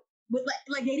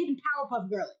like they didn't Powerpuff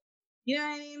Girl it. You know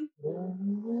what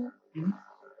I mean?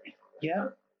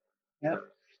 Yep.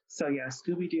 So yeah,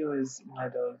 Scooby Doo is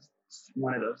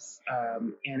one of those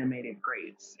animated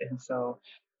greats, and so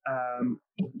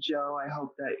Joe, I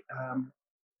hope that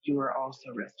you are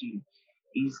also resting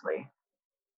easily.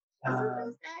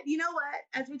 You know what?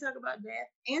 As we talk about death,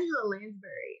 Angela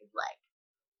Lansbury is like,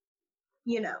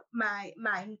 my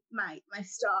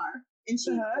star, and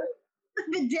she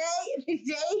the day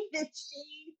that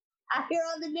I hear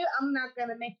on the news, I'm not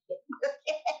gonna make it.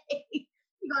 Okay,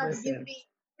 you're gonna have to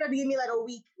give me like a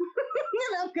week.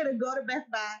 And I'm gonna go to Best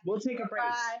Buy. We'll take a break.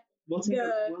 I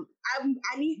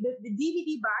need the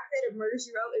DVD box set of Murder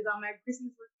She Wrote is on my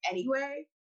Christmas list anyway.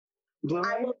 Blu-ray?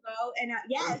 I will go and I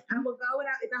will go and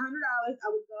it's $100. I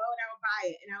will go and I will buy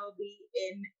it, and I will be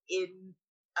in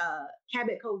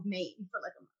Cabot Cove, Maine for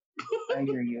like a month. I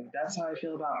hear you. That's how I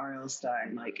feel about R.L.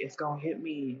 Stine. Like it's gonna hit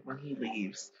me when he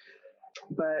leaves.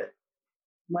 But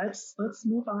let's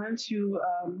move on to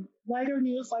lighter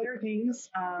news, lighter things.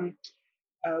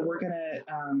 We're gonna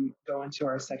go into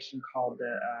our section called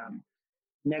the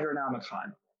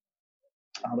Negronomicon.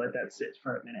 I'll let that sit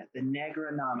for a minute. The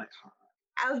Negronomicon.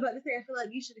 I was about to say, I feel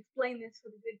like you should explain this for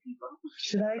the good people.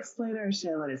 Should I explain it or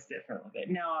should I let it sit for a little bit?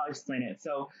 No, I'll explain it.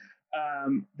 So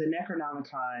the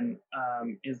Necronomicon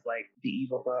is like the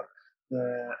evil book,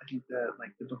 the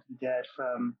Book of the Dead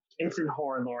from, it's in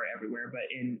horror lore everywhere, but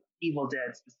in Evil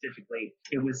Dead specifically,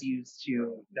 it was used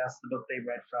that's the book they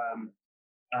read from,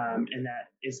 and that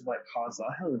is what caused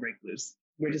all hell to break loose.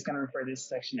 We're just going to refer to this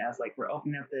section as like we're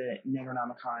opening up the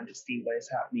Necronomicon to see what is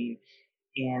happening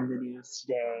in the news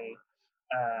today,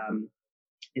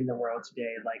 in the world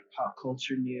today, like pop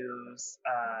culture news,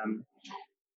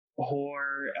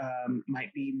 horror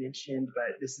might be mentioned,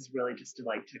 but this is really just to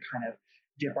kind of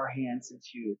dip our hands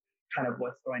into kind of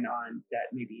what's going on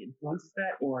that maybe influences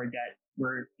that or that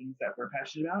were things that we're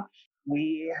passionate about.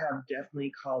 We have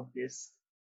definitely called this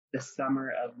the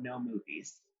summer of no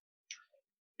movies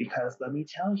because let me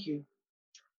tell you,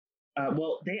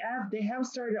 well, they have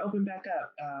started to open back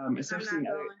up, especially in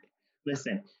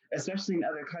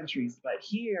other countries, but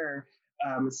here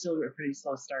it's still a pretty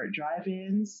slow start.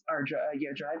 Drive-in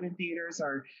theaters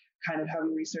are kind of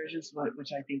having resurgence,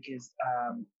 which I think is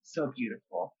so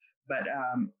beautiful. But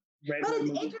it's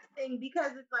interesting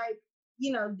because it's like,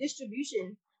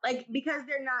 distribution, like because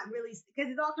they're not really,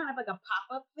 because it's all kind of like a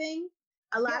pop-up thing.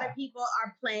 A lot of people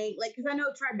are playing, like, because I know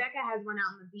Tribeca has one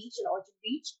out on the beach in Orchard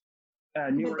Beach.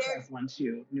 Newark has one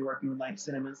too. Newark Moonlight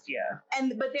Cinemas, yeah.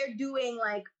 But they're doing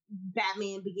like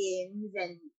Batman Begins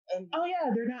and Oh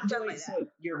yeah, they're not stuff doing. like that. So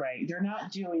you're right. They're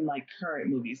not doing like current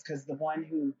movies because the one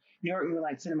who New York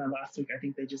Moonlight Cinema last week, I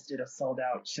think they just did a sold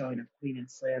out showing of Queen and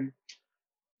Slim.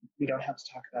 We don't have to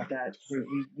talk about that.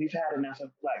 We've had enough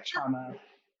of black trauma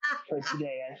for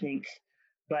today, I think.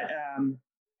 But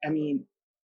I mean,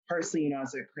 personally,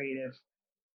 as a creative,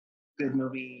 good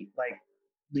movie, like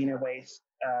Lena Waithe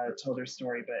told her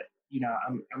story, but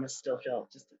I'm gonna still feel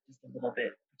just a little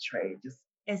bit betrayed,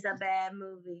 It's a bad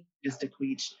movie. just a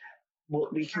queech. Well,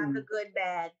 we Not can the good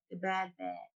bad, the bad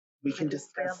bad. we can Like,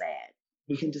 it's real discuss bad.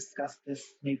 we can discuss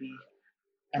this maybe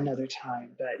another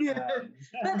time, but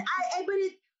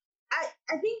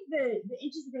I think the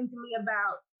interesting thing to me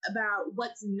about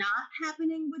what's not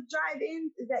happening with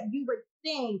drive-ins is that you would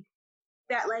think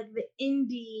that like the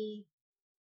indie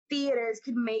theaters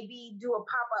could maybe do a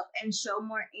pop-up and show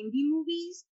more indie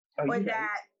movies, or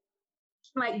that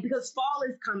like, because fall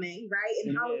is coming, right?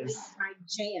 And Halloween is my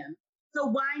jam. So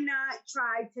why not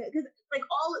try to, because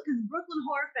Brooklyn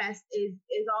Horror Fest is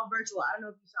all virtual. I don't know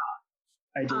if you saw.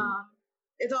 I do.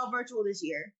 It's all virtual this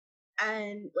year.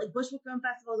 And like Bushwick Film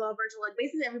Festival is all virtual. Like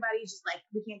basically everybody's just like,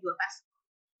 we can't do a festival.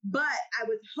 But I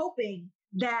was hoping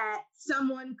that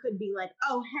someone could be like,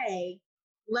 oh, hey,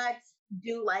 let's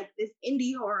do like this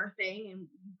indie horror thing and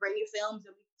bring your films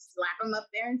and we slap them up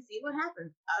there and see what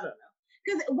happens. I don't know.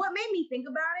 Because what made me think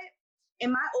about it,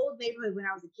 in my old neighborhood when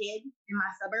I was a kid, in my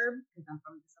suburb, because I'm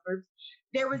from the suburbs,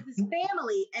 there was this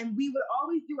family and we would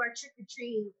always do our trick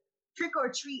or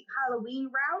treat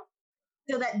Halloween route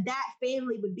so that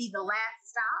family would be the last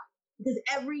stop, because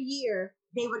every year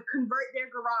they would convert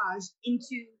their garage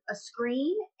into a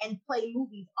screen and play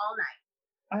movies all night.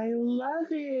 I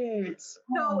love it.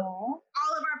 So all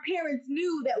of our parents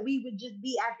knew that we would just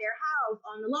be at their house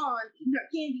on the lawn eating our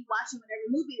candy, watching whatever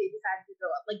movie they decided to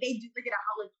throw up. Like they did a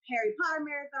Harry Potter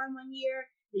marathon one year.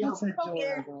 That's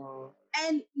adorable.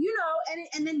 And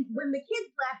and then when the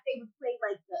kids left, they would play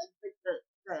like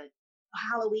the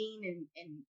Halloween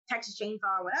and Texas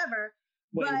Chainsaw or whatever.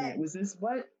 Wait a minute, was this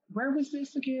what? Where was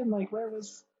this again? Like where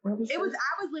was it? I was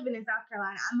living in South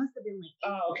Carolina. I must have been like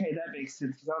 8. Oh, okay, that makes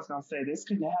sense. Because I was gonna say this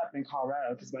couldn't happen in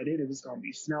Colorado because by then it was gonna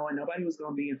be snowing. Nobody was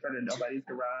gonna be in front of nobody's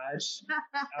garage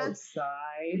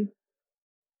outside.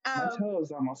 My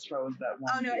toes almost froze that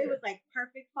one. Oh no, it was like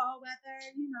perfect fall weather.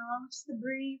 Just to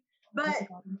breathe. But I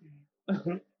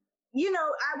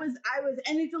was,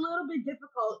 and it's a little bit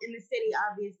difficult in the city,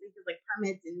 obviously, because like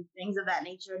permits and things of that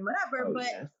nature and whatever. But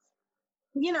yes.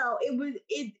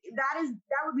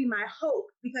 That would be my hope,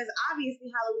 because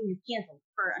obviously Halloween is canceled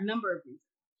for a number of reasons.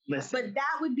 Listen. But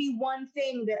that would be one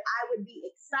thing that I would be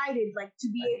excited, like, to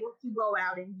be able to go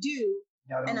out and do.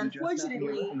 And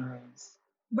unfortunately,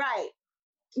 right,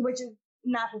 which is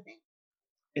not the thing.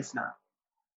 It's not.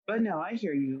 But no, I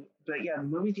hear you. But yeah, the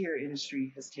movie theater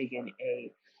industry has taken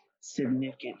a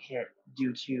significant hit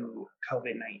due to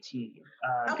COVID-19.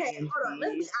 Okay, hold on.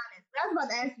 Let's be honest. I was about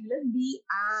to ask you. Let's be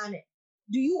honest.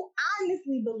 Do you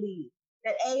honestly believe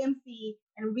that AMC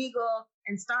and Regal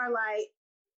and Starlight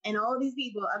and all these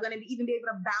people are going to even be able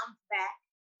to bounce back?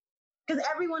 Because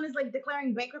everyone is like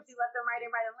declaring bankruptcy left and right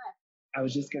and left. I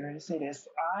was just going to say this.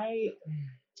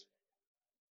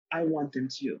 I want them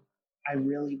to. I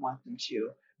really want them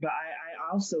to. But I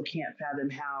also can't fathom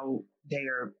how they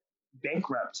are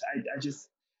bankrupt.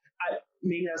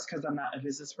 Maybe that's because I'm not a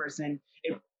business person.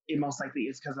 It most likely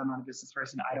is because I'm not a business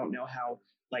person. I don't know how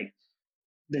like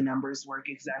the numbers work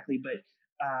exactly, but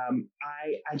I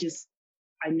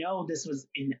know this was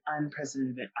an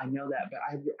unprecedented event. I know that, but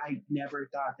I never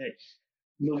thought that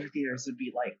movie theaters would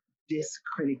be like this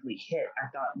critically hit. I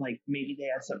thought like maybe they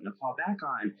had something to fall back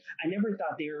on. I never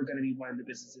thought they were going to be one of the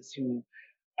businesses who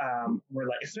were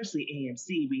like, especially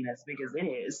AMC being as big as it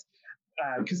is,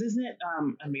 because isn't it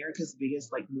America's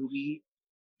biggest like movie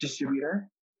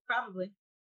distributor? Probably.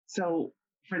 So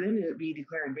for them to be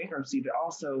declaring bankruptcy, but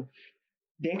also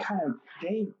they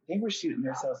were shooting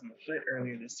themselves in the foot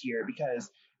earlier this year,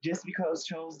 because just because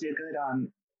Trolls did good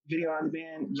on video on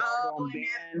demand, Yard on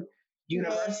Demand,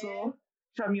 Universal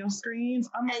from your screens.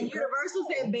 Universal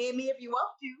said, "Ban me if you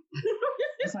want to."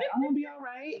 It's like, I'm gonna be all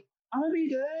right. I'm gonna be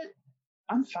good.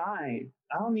 I'm fine.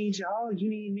 I don't need y'all. You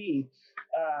need me.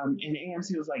 And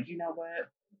AMC was like, you know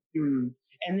what? And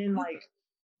then like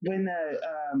when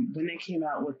they came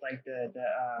out with like the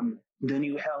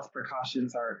new health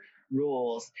precautions or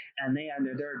rules, and they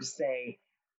under there to say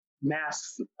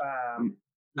masks are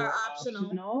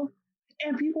optional.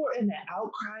 And people were in the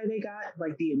outcry they got,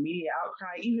 like the immediate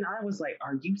outcry. Even I was like,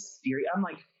 are you serious? I'm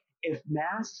like, if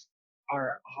masks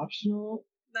are optional,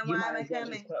 then why am I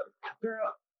coming?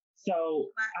 Girl,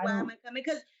 so why am I coming?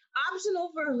 Because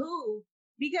optional for who?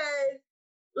 because,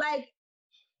 like,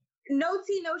 no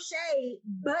tea, no shade,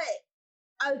 but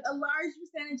a large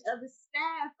percentage of the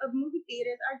staff of movie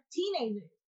theaters are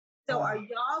teenagers. So are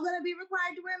y'all gonna be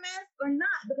required to wear masks or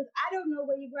not? Because I don't know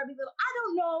where your grubby little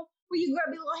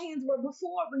hands were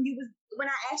before when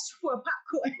I asked you for a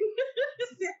popcorn.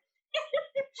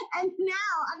 And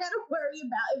now I gotta worry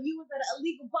about if you was at a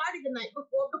legal party the night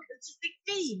before because you're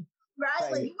 16, right?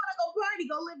 Like, you wanna go party,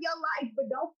 go live your life, but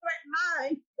don't threaten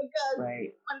mine because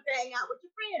you want to hang out with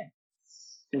your friends.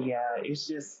 Yeah, it's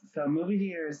just so movie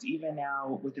theaters, even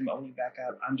now with them opening back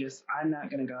up, I'm not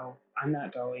gonna go. I'm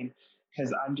not going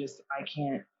because I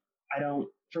can't, I don't,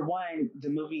 for one, the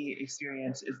movie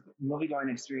going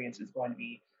experience is going to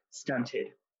be stunted.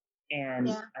 And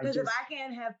yeah, because if I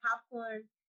can't have popcorn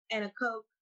and a Coke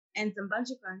and some Bunch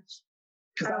of Crunch,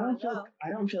 because I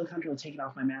don't feel comfortable taking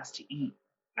off my mask to eat.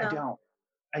 No.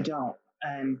 I don't.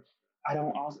 And I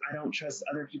don't trust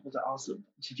other people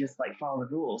to just like follow the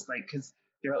rules. Like, because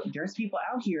there's people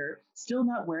out here still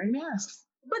not wearing masks.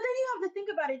 But then you have to think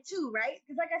about it too, right?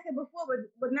 Because like I said before,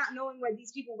 with not knowing where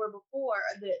these people were before,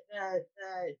 the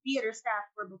theater staff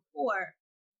were before,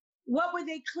 what were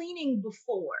they cleaning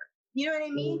before? You know what I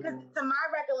mean? Because to my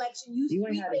recollection, you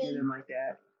ain't had to do them like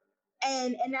that.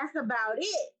 And that's about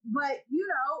it. But you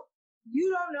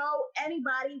don't know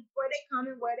anybody where they come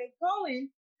and where they going.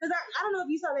 Because I don't know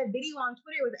if you saw that video on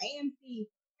Twitter with AMC,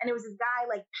 and it was this guy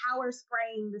like power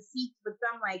spraying the seats with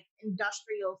some like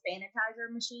industrial sanitizer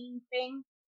machine thing.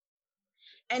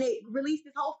 And it released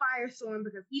this whole firestorm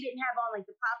because he didn't have on like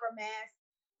the proper mask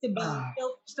to be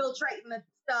filtrating the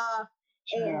stuff.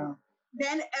 Yeah. And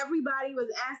then everybody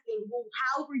was asking, well,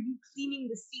 how were you cleaning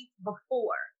the seats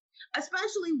before?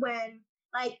 Especially when,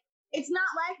 like, it's not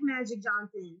like Magic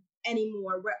Johnson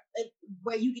anymore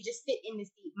where you could just sit in the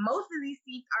seat. Most of these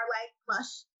seats are like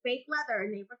plush fake leather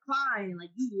and they recline, and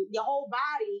like your whole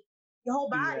body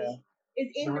is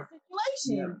in the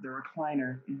situation. Yeah, the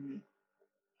recliner. Mm-hmm.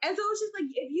 And so it's just like,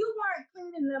 if you weren't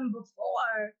cleaning them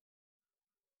before,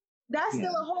 that's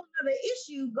still a whole other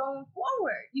issue going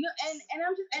forward, you know. And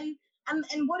I'm just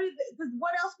and what is it? Because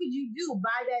what else could you do?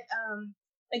 Buy that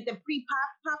like the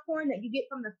popcorn that you get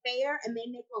from the fair, and they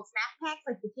make little snack packs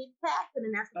like the kids packs, and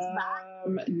then that's what you buy.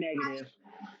 Negative.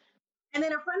 And then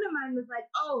a friend of mine was like,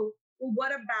 "Oh, well, what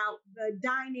about the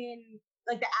dine-in,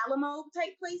 like the Alamo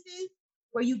type places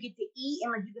where you get to eat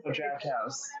and like you get to Draft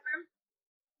House,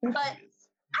 whatever?" But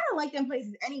I don't like them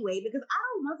places anyway, because I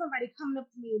don't want somebody coming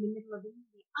up to me in the middle of the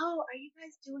movie. Oh, are you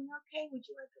guys doing okay? Would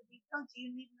you like a refill? Do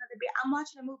you need another beer? I'm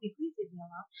watching a movie. Please leave me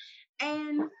alone.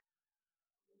 And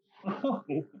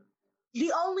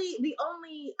the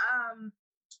only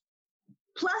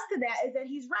plus to that is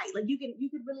that he's right. Like, you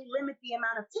could really limit the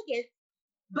amount of tickets,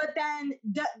 but then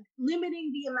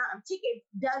limiting the amount of tickets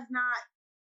does not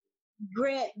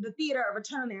grant the theater a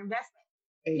return on their investment.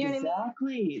 You know what I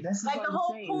mean? That's like the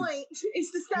whole point is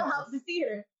to sell out the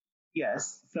theater.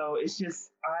 Yes. So it's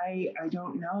just I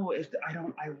don't know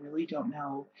I really don't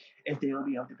know if they will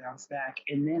be able to bounce back.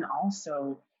 And then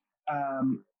also,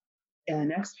 in the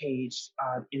next page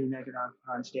in the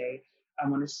Negadoncon today, I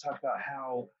wanted to talk about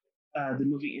how the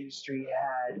movie industry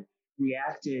had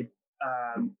reacted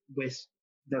with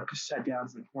the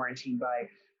shutdowns and quarantine by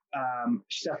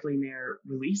shuffling their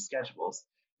release schedules,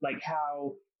 like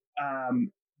how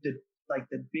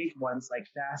the big ones like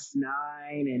Fast 9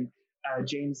 and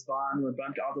James Bond were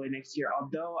bumped all the way next year.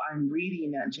 Although I'm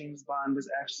reading that James Bond was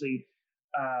actually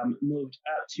moved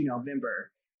up to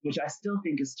November, which I still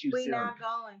think is too soon. We're not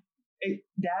going.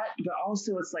 But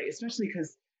also it's like, especially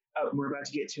because we're about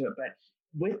to get to it, but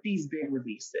with these big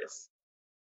releases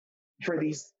for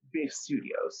these big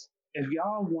studios, if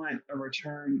y'all want a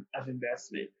return of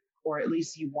investment, or at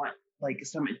least you want like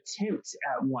some attempt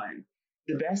at one,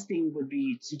 the best thing would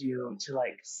be to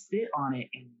like sit on it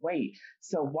and wait.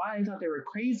 So while I thought they were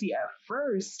crazy at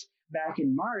first back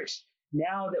in March,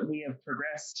 now that we have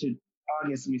progressed to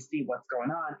August and we see what's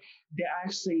going on, they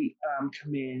actually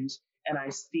come in, and I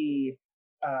see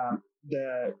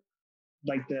the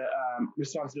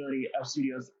responsibility of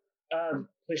studios of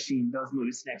pushing those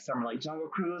movies next summer. Like Jungle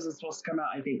Cruise is supposed to come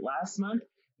out, I think, last month.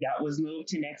 That was moved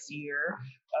to next year.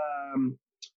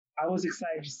 I was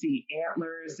excited to see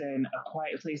Antlers and A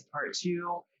Quiet Place Part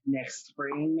 2 next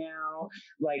spring now.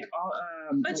 Like all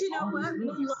but you know what?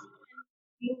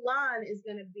 Mulan is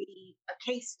going to be a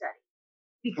case study,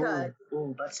 because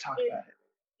let's talk about it.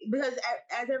 Because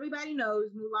as everybody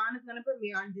knows, Mulan is going to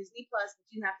premiere on Disney Plus,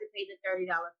 but you have to pay the $30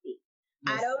 fee.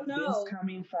 I don't know. This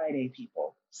coming Friday,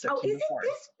 people. September is it 4th.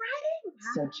 this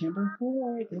Friday? September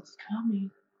 4th. It's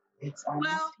coming. It's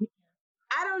almost here.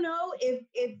 I don't know if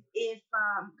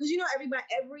because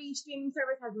every streaming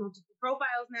service has multiple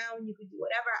profiles now and you can do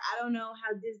whatever. I don't know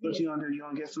how Disney. What you gonna do? You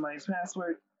gonna get somebody's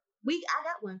password? I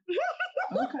got one.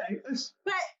 Okay.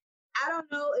 But I don't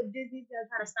know if Disney knows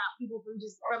how to stop people from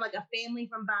like a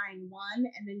family from buying one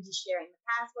and then just sharing the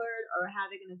password, or how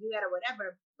they're gonna do that or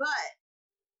whatever. But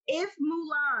if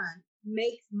Mulan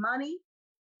makes money,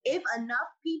 if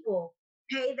enough people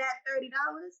pay that $30,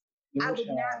 I would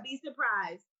not be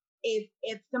surprised if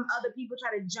some other people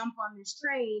try to jump on this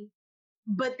train.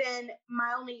 But then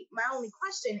my only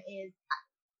question is,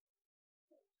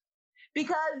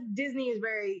 because Disney is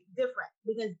very different,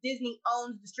 because Disney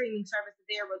owns the streaming service that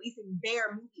they're releasing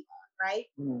their movie on, right?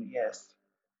 Yes.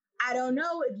 I don't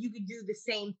know if you could do the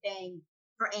same thing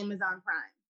for Amazon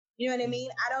Prime. You know what I mean?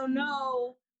 I don't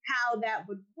know how that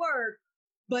would work,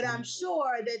 but I'm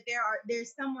sure that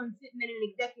there's someone sitting in an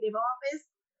executive office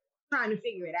trying to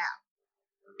figure it out.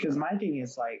 Because my thing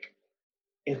is, like,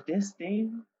 if this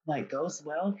thing like goes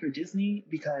well for Disney,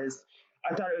 because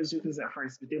I thought it was Lucas at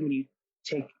first, but then when you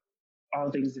take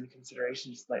all things into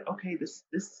consideration, it's like, okay, this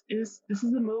is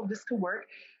a move, this could work.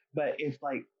 But if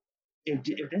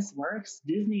this works,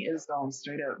 Disney is going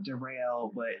straight up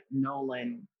derail what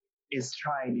Nolan is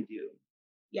trying to do,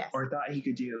 yes, or thought he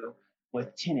could do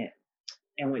with Tenet.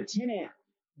 And with Tenet,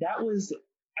 that was,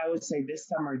 I would say, this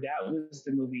summer, that was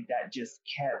the movie that just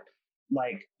kept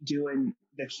like doing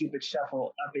the Cupid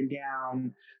shuffle up and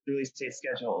down the release date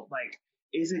schedule. Like,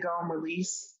 is it going to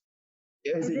release?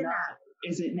 Is it not?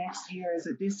 Is it next year? Is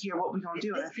it this year? What we gonna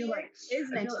do? And I feel like next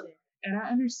year. And I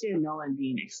understand Nolan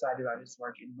being excited about his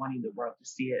work and wanting the world to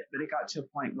see it, but it got to a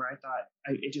point where I thought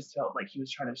it just felt like he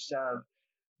was trying to shove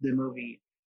the movie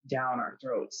down our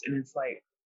throats. And it's like,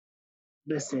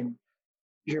 listen,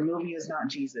 your movie is not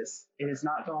Jesus. It is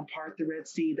not going to part the Red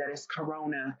Sea that is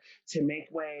Corona to make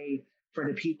way for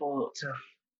the people to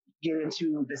get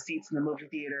into the seats in the movie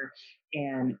theater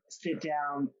and sit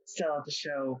down, sell out the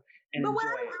show, and but enjoy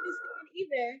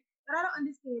what I don't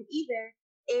understand either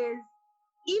is,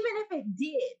 even if it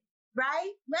did,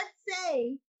 right? Let's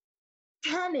say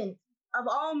Tenet, of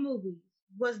all movies,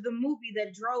 was the movie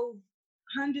that drove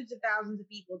hundreds of thousands of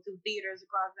people to theaters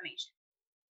across the nation.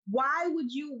 Why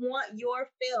would you want your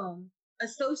film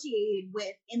associated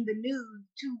with, in the news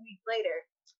 2 weeks later?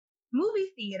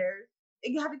 Movie theaters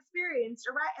have experienced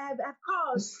have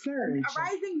caused a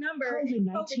rising number of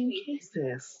COVID-19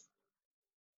 cases.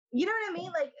 You know what I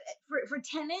mean? Like for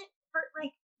Tenet, for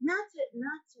like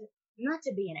not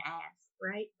to be an ass,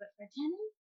 right? But for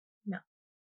Tenet, no.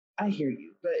 I hear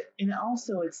you, but and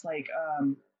also it's like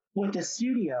with the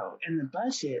studio and the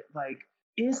budget, like,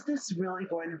 is this really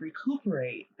going to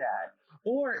recuperate that,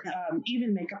 or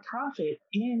even make a profit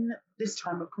in this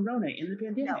time of Corona, in the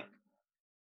pandemic?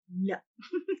 No.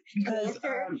 Because the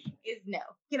answer is no.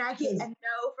 Can I get a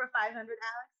no for $500,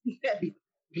 Alex?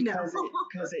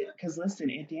 Because listen,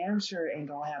 it damn sure ain't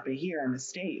gonna happen here in the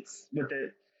States with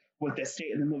the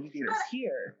state and the movie theaters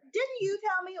here. Didn't you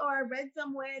tell me, or I read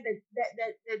somewhere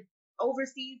that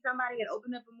overseas somebody had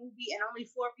opened up a movie and only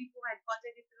 4 people had bought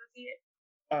tickets to go see it?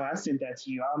 Oh, I sent that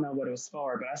to you. I don't know what it was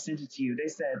for, but I sent it to you. They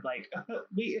said like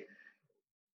they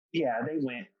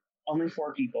went. Only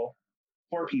 4 people.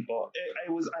 4 people.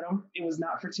 It was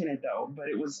not for Tenet though, but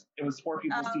it was 4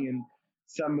 people seeing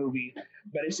some movie.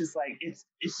 But it's just like it's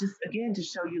just, again, to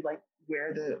show you like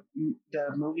where the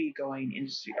movie going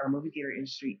industry or movie theater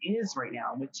industry is right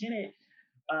now. With Tenet,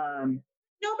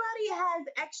 nobody has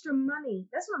extra money.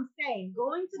 That's what I'm saying.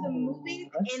 Going to the movies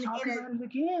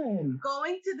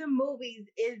going to the movies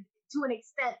is, to an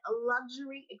extent, a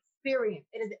luxury experience.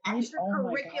 It is an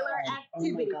extracurricular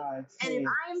activity. And if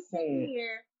I am sitting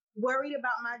here worried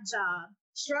about my job,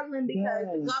 struggling because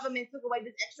the government took away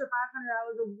this extra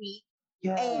 $500 a week,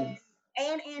 and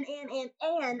I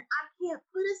can't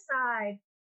put aside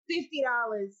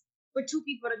 $50 for 2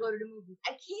 people to go to the movies.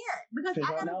 I can't, because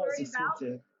I gotta worry about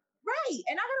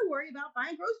and I gotta worry about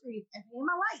buying groceries and paying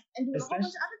my light and doing a whole bunch of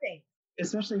other things.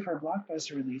 Especially for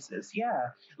blockbuster releases,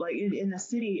 like in the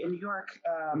city in New York,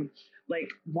 like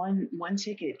one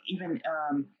ticket, even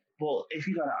well, if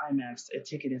you go to IMAX, a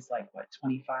ticket is like what,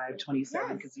 25,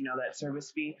 27, because that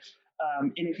service fee.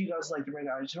 And if you go to like the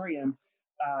regular auditorium,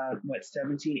 what,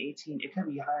 17, 18, it could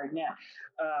be higher than that.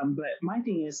 But my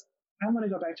thing is, I want to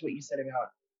go back to what you said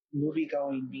about movie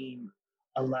going being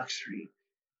a luxury.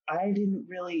 I didn't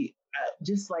really,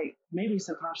 just like maybe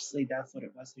subconsciously that's what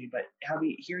it was to me, but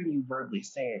hearing you verbally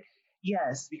say it,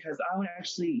 yes, because I would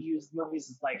actually use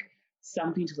movies as like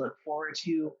something to look forward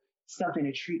to, something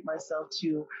to treat myself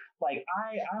to. Like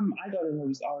I go to the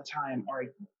movies all the time, or I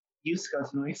used to go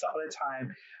to the movies all the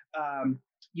time,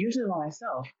 usually by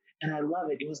myself. and I love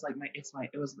it. It was like it's my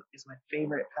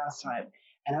favorite pastime.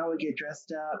 And I would get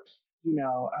dressed up,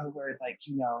 I would wear like,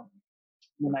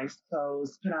 the nice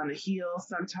clothes, put on the heels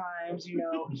sometimes,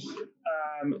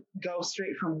 go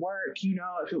straight from work,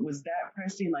 if it was that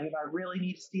pressing, like if I really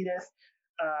need to see this.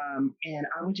 And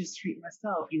I would just treat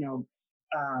myself,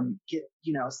 get,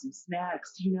 some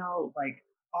snacks, like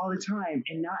all the time.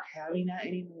 And not having that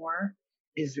anymore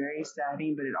is very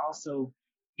saddening, but it also,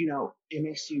 it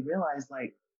makes you realize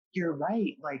like, you're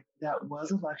right, like that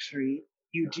was a luxury.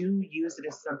 You do use it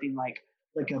as something like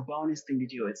a bonus thing to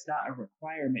do. It's not a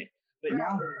requirement. But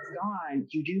now that it's gone,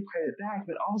 you do credit back.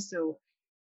 But also,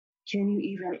 can you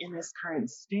even in this current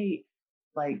state,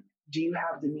 like, do you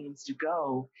have the means to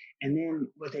go? And then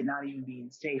with it not even being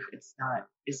safe, it's not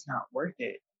worth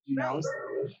it. Right. So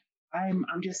I'm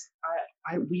just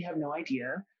we have no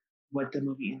idea what the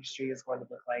movie industry is going to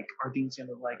look like or things going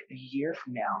to look like a year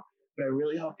from now. But I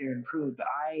really hope they're improved. But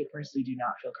I personally do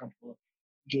not feel comfortable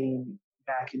getting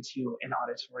back into an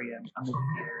auditorium, a movie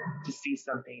theater to see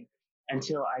something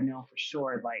until I know for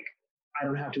sure, like, I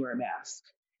don't have to wear a mask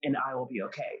and I will be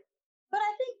okay. But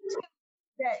I think too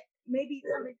that maybe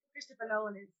something Christopher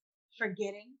Nolan is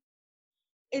forgetting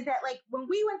is that like when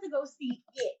we went to go see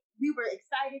it, we were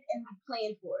excited and we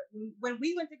planned for it. When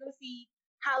we went to go see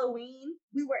Halloween,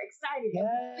 we were excited and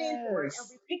we planned for it and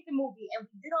we picked the movie and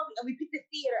we did and we picked the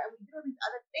theater and we did all these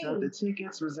other things. The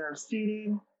tickets, reserved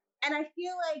seating. And I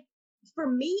feel like for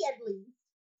me at least,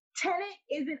 Tenet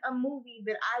isn't a movie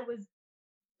that I was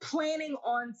planning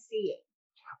on seeing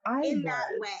that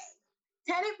way.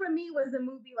 Tenet for me was a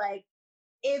movie like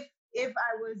if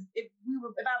I was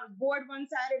bored one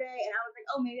Saturday and I was like,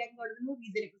 oh, maybe I can go to the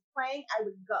movies and it was playing, I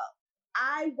would go.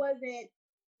 I wasn't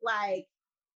like,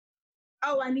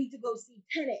 oh, I need to go see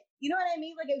Tenet. You know what I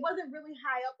mean? Like it wasn't really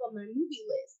high up on my movie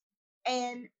list.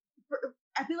 And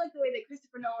I feel like the way that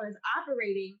Christopher Nolan is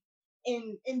operating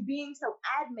in being so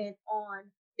adamant on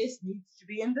this needs to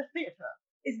be in the theater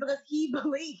is because he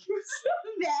believes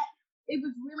that it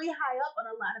was really high up on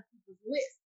a lot of people's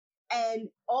lists. And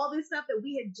all this stuff that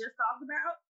we had just talked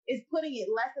about is putting it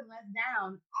less and less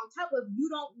down on top of you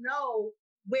don't know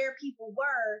where people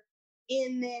were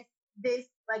in this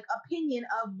like opinion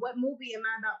of what movie am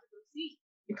I about to go see.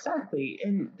 Exactly.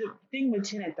 And the thing with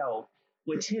Tenet though,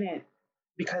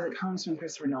 because it comes from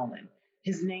Christopher Nolan,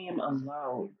 his name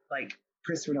alone, like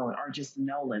Christopher Nolan, or just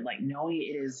Nolan, like knowing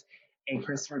it is a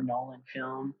Christopher Nolan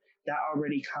film, that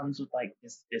already comes with like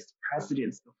this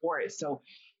precedence before it. So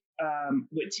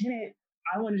with Tenet,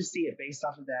 I wanted to see it based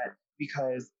off of that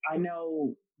because I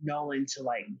know Nolan to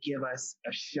like give us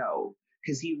a show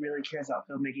because he really cares about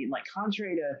filmmaking. Like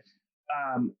contrary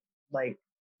to like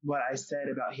what I said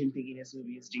about him thinking his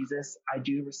movie is Jesus, I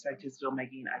do respect his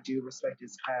filmmaking. I do respect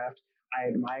his craft. I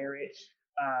admire it.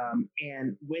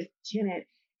 And with Tenet,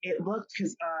 it looked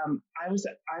because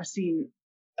I've seen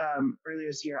earlier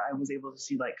this year I was able to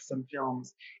see like some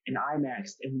films in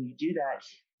IMAX, and when you do that,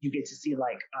 you get to see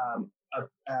like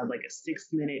a 6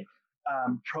 minute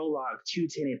prologue to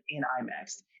Tenet in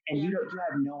IMAX, and you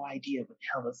have no idea what the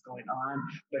hell is going on,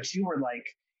 but you were like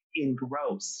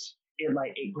engrossed.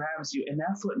 It grabs you, and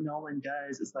that's what Nolan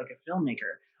does as like a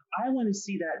filmmaker. I want to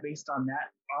see that based on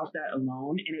that, off that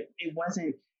alone, and it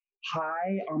wasn't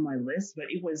high on my list, but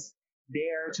it was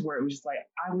there to where it was just like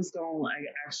I was going to like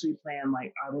actually plan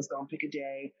like I was going to pick a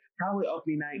day, probably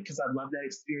opening night because I love that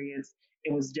experience.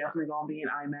 It was definitely going to be in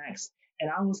IMAX, and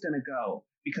I was going to go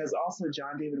because also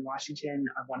John David Washington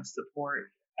I want to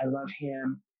support. I love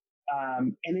him,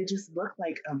 and it just looked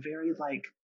like a very like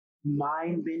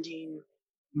mind-bending,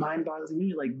 mind-boggling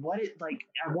movie. Like what it like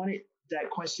I wanted that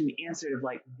question answered of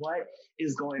like what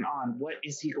is going on, what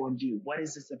is he going to do, what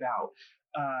is this about?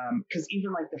 Because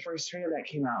even like the first trailer that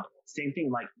came out, same thing,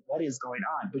 like what is going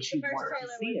on, but you want to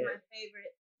see it. My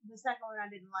favorite. The second one I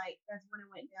didn't like. That's when it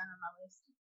went down on my list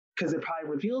because it probably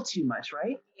revealed too much,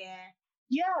 right?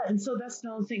 Yeah, and so that's the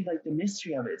only thing, like the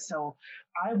mystery of it. So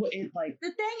I would like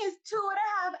the thing is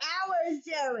 2.5 hours,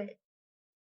 Jared.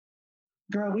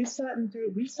 Girl, we sat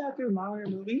through longer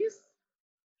movies.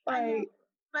 Like,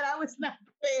 but I was not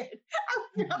prepared. I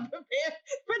was not prepared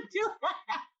for 2.5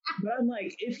 hours. But I'm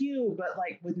like, but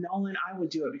like with Nolan, I would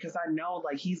do it because I know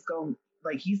like he's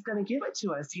gonna give it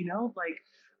to us, Like,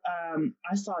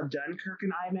 I saw Dunkirk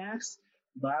in IMAX,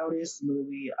 loudest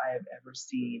movie I have ever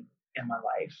seen in my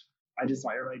life. I just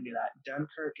want everybody to do that.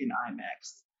 Dunkirk in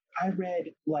IMAX. I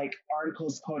read like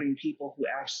articles quoting people who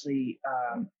actually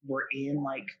were in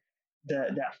like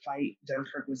that fight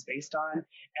Dunkirk was based on,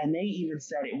 and they even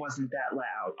said it wasn't that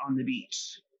loud on the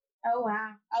beach. Oh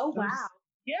wow! Oh wow!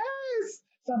 Yes.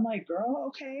 So I'm like, girl,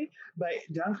 okay. But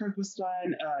Dunkirk was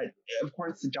fun. Of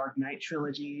course, the Dark Knight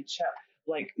trilogy.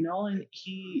 Like Nolan,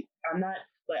 I'm not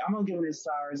like I'm gonna give him his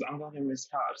stars. I'm gonna give him his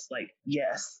props. Like,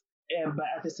 yes, and but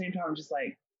at the same time, I'm just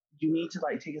like, you need to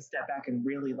like take a step back and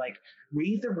really like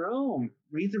read the room,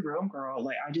 girl.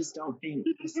 Like, I just don't think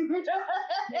this, I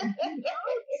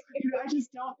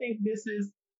just don't think this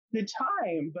is the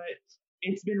time. But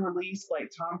it's been released. Like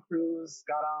Tom Cruise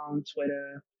got on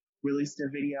Twitter, released a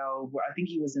video where I think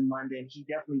he was in London. He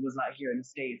definitely was not here in the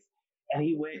States. And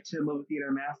he went to a movie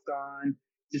theater, mask on,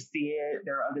 to see it.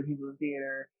 There are other people in the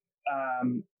theater.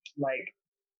 Um, like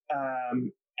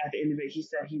at the end of it, he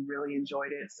said he really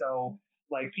enjoyed it. So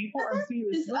like people are seeing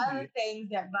this There's other things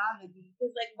that bother me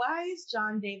because like, why is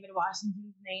John David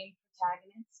Washington's name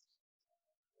protagonist?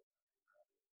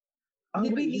 Oh,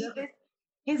 Did we need this?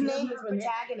 His name is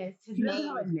protagonist. His name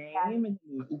have a name in the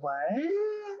movie. What?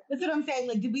 That's what I'm saying.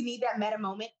 Like, did we need that meta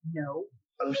moment? No.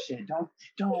 Oh shit! Don't,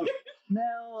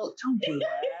 Mel, don't do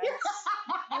that.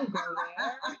 Don't go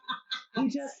there. We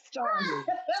just started.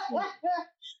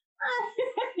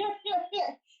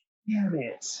 Damn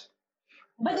it.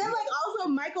 But then, like, also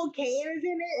Michael Caine is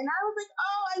in it, and I was like,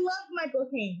 oh, I love Michael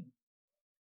Caine.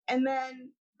 And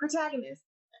then protagonist.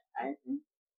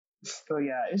 So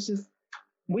yeah, it's just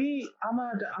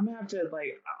I'm gonna have to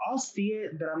like I'll see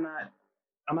it, but I'm gonna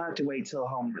have to wait till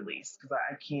home release because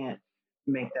I can't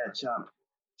make that jump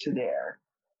to there.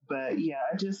 But yeah,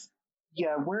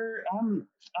 I'm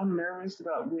nervous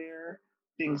about where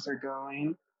things are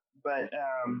going, but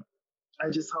I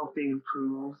just hope they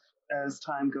improve as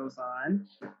time goes on.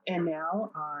 And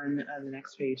now on the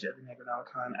next page of the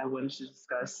Necronomicon, I wanted to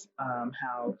discuss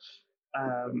how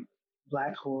um,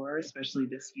 Black horror, especially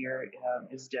this year,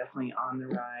 is definitely on the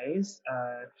rise.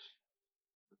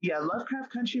 Yeah,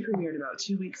 Lovecraft Country premiered about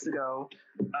 2 weeks ago,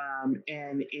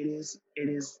 and it is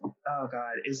oh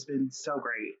god, it's been so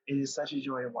great. It is such a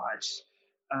joy to watch.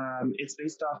 It's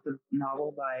based off the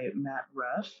novel by Matt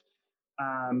Ruff,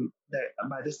 that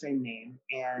by the same name,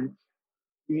 and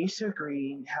Misha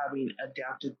Green, having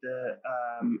adapted the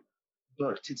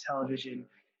book to television,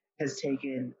 has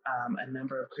taken a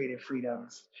number of creative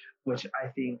freedoms, which I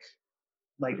think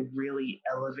like really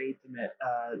elevate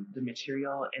the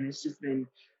material, and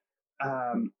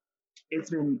um, it's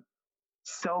been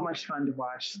so much fun to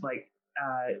watch. Like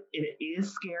it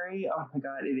is scary. Oh my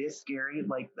god, it is scary.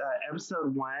 Like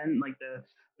episode one, like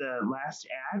the last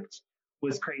act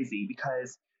was crazy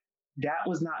because that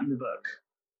was not in the book.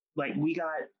 Like we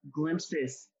got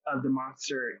glimpses of the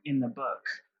monster in the book.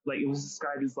 Like it was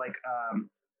described as like a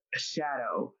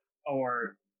shadow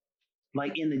or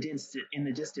like in the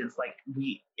distance. Like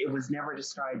it was never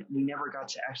described. We never got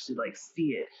to actually like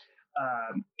see it,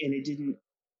 and it didn't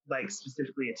like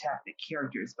specifically attack the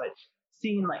characters. But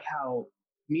seeing like how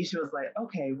Misha was like,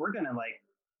 okay, we're gonna like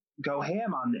go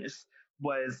ham on this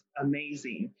was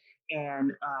amazing.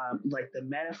 And like the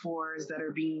metaphors that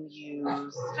are being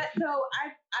used. So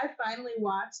I finally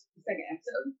watched the second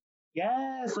episode.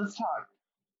 Yes, let's talk.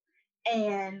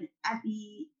 And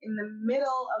in the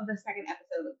middle of the second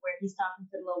episode, where he's talking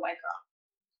to the little white girl,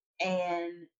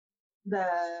 and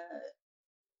the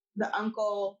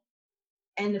uncle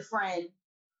and the friend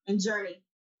and Journey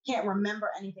can't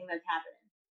remember anything that's happening.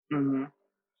 Mm-hmm.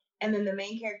 And then the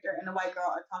main character and the white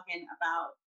girl are talking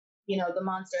about, the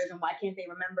monsters and why can't they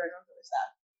remember and all sort of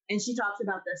stuff. And she talks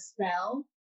about the spell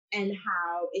and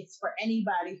how it's for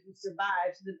anybody who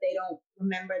survives so that they don't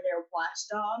remember their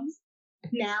watchdogs.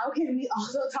 Now, can we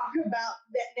also talk about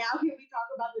that? Now, can we talk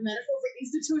about the metaphor for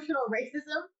institutional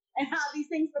racism and how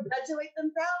these things perpetuate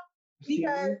themselves?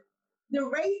 Because the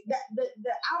race,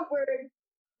 the outward,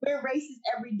 we're racist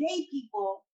everyday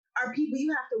people are people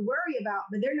you have to worry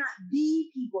about, but they're not the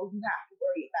people you have to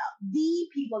worry about. The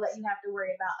people that you have to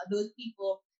worry about are those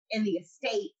people in the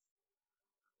estate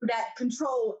that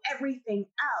control everything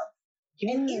else.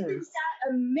 Yes. And isn't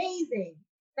that amazing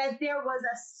that there was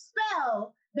a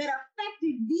spell that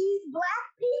affected these Black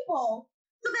people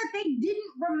so that they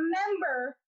didn't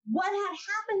remember what had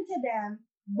happened to them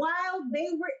while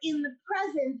they were in the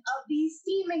presence of these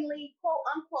seemingly quote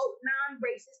unquote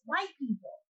non-racist white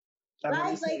people?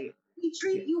 Right? Like, we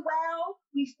treat you well,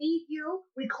 we feed you,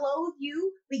 we clothe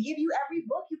you, we give you every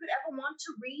book you could ever want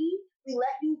to read, we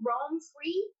let you roam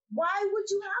free. Why would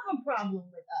you have a problem with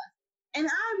us? And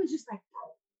I was just like,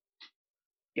 oh.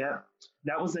 Yep.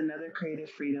 That was another creative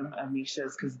freedom of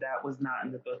Misha's because that was not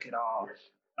in the book at all.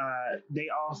 They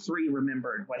all three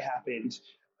remembered what happened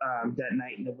that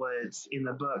night in the woods in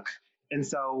the book. And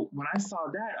so when I saw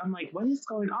that, I'm like, what is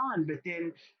going on? But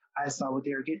then I saw what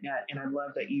they were getting at, and I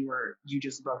love that you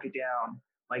just broke it down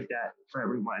like that for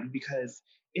everyone because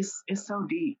it's so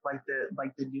deep. Like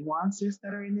the nuances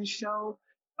that are in this show.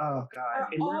 Oh God, are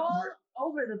and all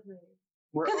over the place.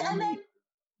 we're Because and only then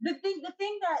the thing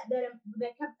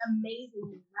that kept amazing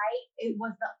me, right? It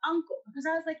was the uncle because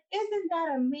I was like, isn't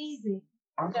that amazing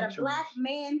Uncle that a George. black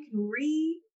man can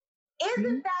read? Mhm.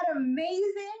 Isn't that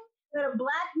amazing that a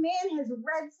black man has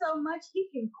read so much he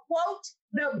can quote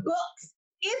the books?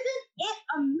 Isn't it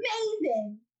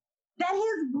amazing that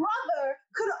his brother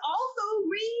could also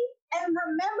read and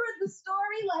remember the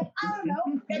story, like, I don't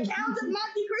know, the Count of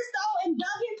Monte Cristo and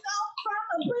dug himself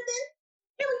from a prison?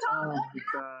 Can we talk Oh about my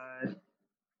God.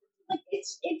 like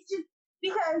it's just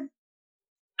because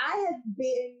I have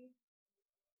been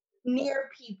near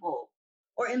people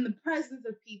or in the presence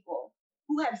of people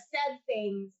who have said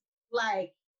things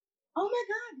like, "Oh my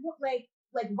God,"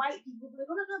 like white people be like,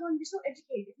 "Oh my God, you're so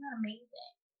educated. It's not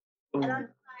amazing." And I'm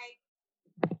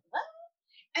Ooh. like, "What?"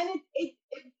 And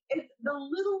it's the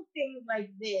little things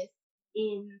like this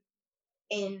in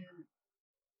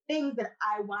things that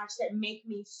I watch that make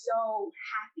me so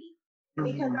happy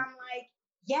because Mhm. I'm like,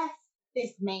 yes,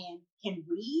 this man can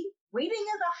read. Reading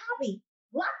is a hobby.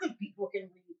 Lots of people can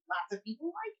read. Lots of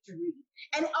people like to read.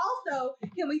 And also,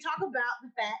 can we talk about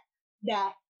the fact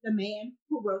that the man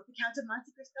who wrote The Count of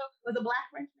Monte Cristo was a black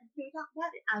Frenchman? Can we talk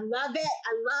about it? I love it.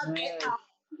 I love Yes.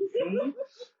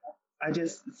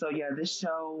 it. So yeah, this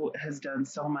show has done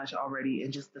so much already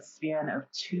in just the span of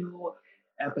 2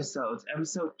 episodes.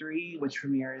 Episode 3, which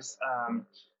premieres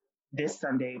this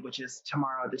Sunday, which is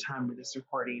tomorrow at the time of this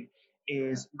recording,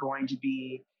 is going to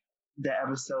be the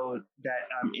episode that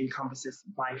encompasses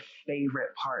my favorite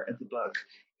part of the book.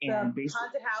 And The basically,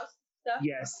 haunted house stuff.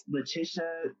 yes,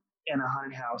 Letitia and a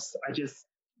haunted house.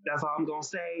 That's all I'm gonna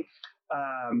say.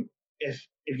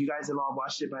 If you guys have all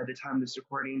watched it by the time of this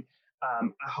recording, I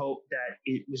hope that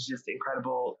it was just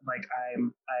incredible. Like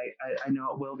I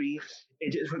know it will be.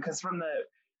 It just because from the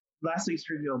last week's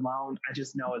preview alone, I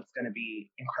just know it's going to be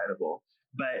incredible.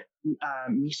 But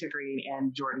Misha Green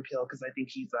and Jordan Peele, because I think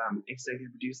he's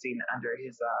executive producing under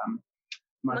his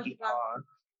Monkey Paw.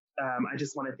 I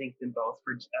just want to thank them both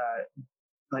for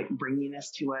like bringing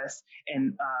this to us.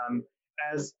 And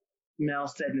as Mel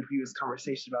said in a previous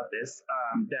conversation about this,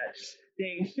 that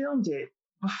they filmed it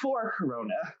before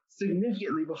Corona,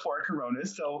 significantly before Corona,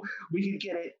 so we could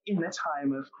get it in the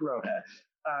time of Corona.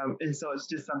 And so it's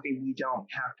just something we don't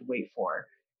have to wait for.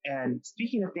 And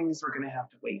speaking of things we're going to have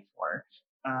to wait for,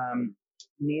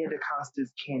 Nia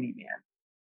DaCosta's Candyman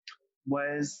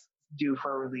was due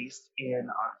for release in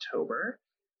October.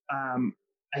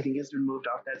 I think it's been moved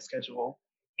off that schedule.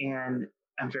 And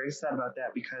I'm very sad about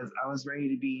that because I was ready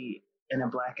to be in a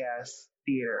black ass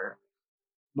theater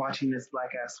watching this black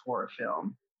ass horror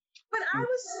film. But I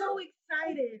was so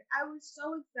excited. I was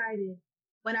so excited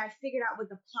when I figured out what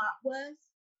the plot was.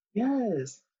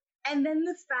 Yes. And then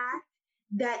the fact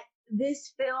that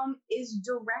this film is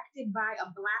directed by a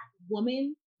black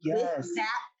woman Yes. with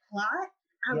that plot,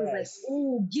 I was like, Yes.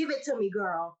 ooh, give it to me,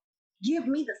 girl. Give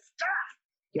me the stuff.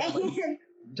 Yeah, And,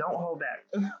 don't hold back.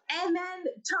 and then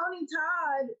Tony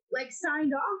Todd like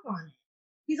signed off on it.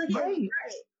 He's like, yeah, Right.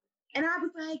 right. And I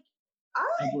was like, all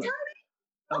right, Tony.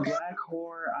 A black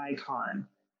horror icon.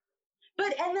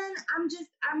 But and then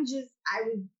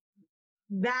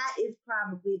that is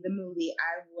probably the movie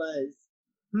I was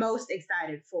most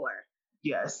excited for.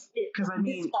 Yes, because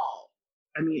this fall.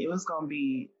 I mean, it was gonna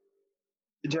be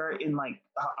during in like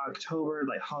October,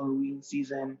 like Halloween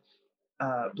season,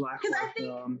 black horror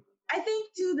film. I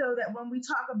think too, though, that when we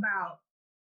talk about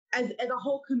as a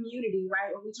whole community,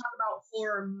 right? When we talk about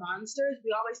horror monsters,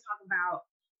 we always talk about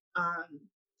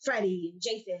Freddy and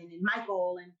Jason and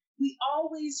Michael, and we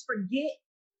always forget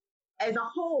as a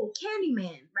whole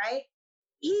Candyman, right?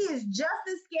 He is just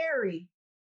as scary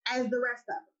as the rest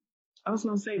of them. I was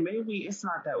gonna say maybe it's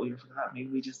not that we forgot. Maybe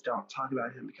we just don't talk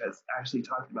about him because actually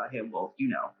talking about him, well,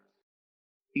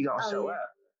 he gonna show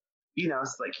up.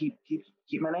 It's like keep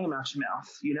my name out your mouth.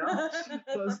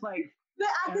 So it's like.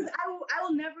 Because I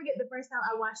will never get the first time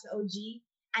I watched the OG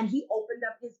and he opened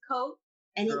up his coat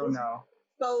and it was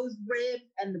exposed ribs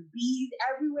and the bees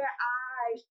everywhere.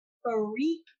 I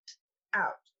freaked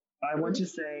out. I want to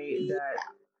say that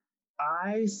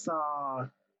I saw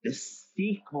the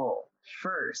sequel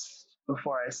first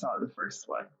before I saw the first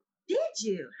one. Did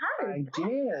you? How did I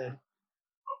did.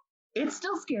 It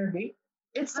still scared me.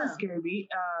 And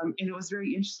it was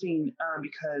very interesting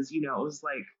because, it was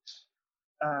like,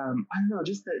 I don't know,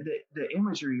 just the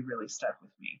imagery really stuck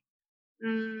with me.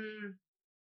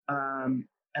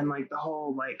 And like the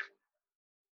whole, like,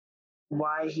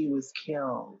 why he was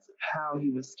killed, how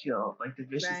he was killed, like the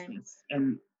viciousness. Right.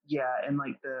 And yeah, and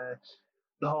like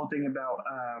the whole thing about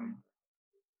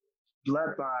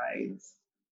bloodlines.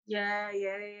 Yeah.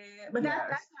 But that's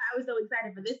Yes. why I was so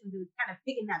excited for this one, because it's kind of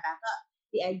picking that back up.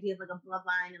 The idea of like a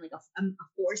bloodline and like a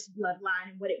forced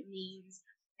bloodline and what it means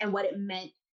and what it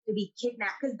meant to be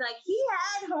kidnapped. Because like he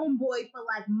had homeboy for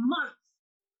like months.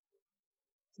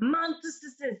 And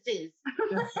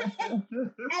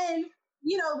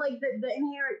you know, like the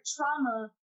inherent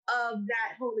trauma of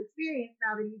that whole experience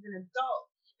now that he's an adult.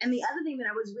 And the other thing that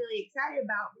I was really excited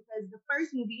about, because the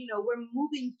first movie, you know, we're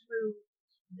moving through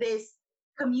this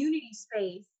community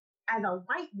space as a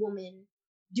white woman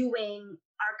doing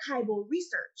archival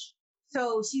research.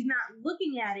 So she's not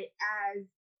looking at it as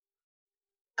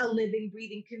a living,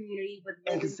 breathing community with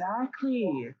exactly.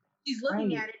 People. She's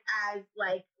looking at it as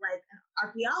like an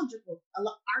archaeological.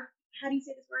 How do you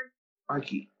say this word?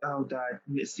 Oh God!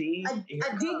 See, a dig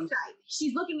site.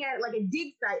 She's looking at it like a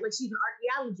dig site, like she's an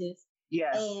archaeologist.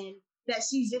 Yes. And that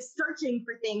she's just searching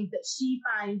for things that she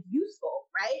finds useful,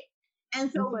 right?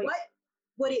 And so, like, what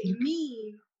would it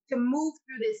mean to move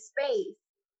through this space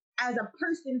as a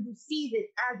person who sees it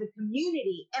as a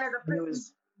community and as a person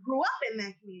who grew up in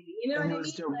that community? You know what I mean? And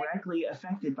was directly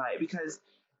affected by it, because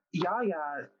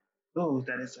Yahya, oh,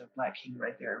 that is a Black king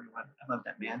right there, everyone. I love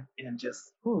that man. And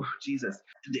just, oh, Jesus.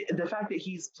 The fact that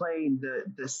he's playing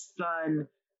the son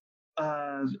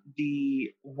of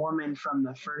the woman from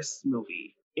the first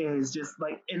movie is just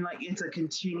like, and like it's a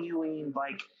continuing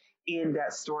like in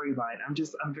that storyline. I'm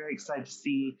very excited to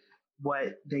see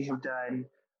what they have done.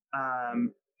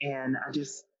 And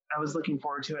I was looking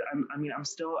forward to it. I'm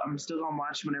still gonna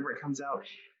watch whenever it comes out.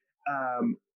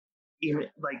 Even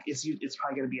like it's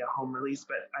probably going to be a home release,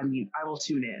 but I mean, I will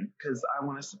tune in because I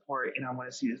want to support and I want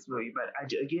to see this movie. But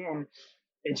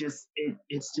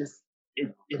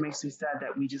it makes me sad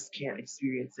that we just can't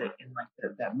experience it in like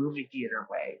that movie theater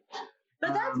way.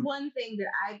 But that's one thing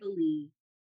that I believe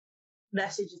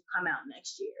that should just come out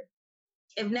next year.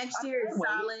 If next year is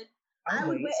solid, I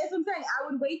would wait. As I'm saying, I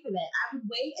would wait for that. I would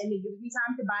wait, and it gives me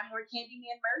time to buy more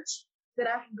Candyman merch that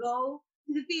I can go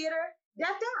to the theater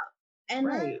decked out, and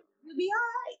then you'll be all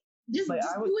right. Just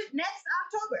do it next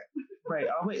October. Right.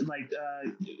 I'll wait. Like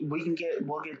we'll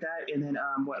get that, and then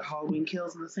Halloween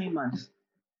Kills in the same month.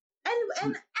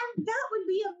 And that would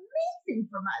be amazing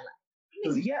for my life.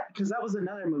 Because that was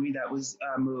another movie that was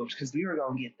moved, because we were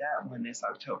going to get that one this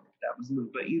October. That was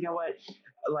moved. But you know what?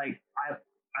 Like,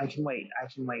 I can wait.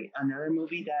 Another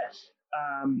movie that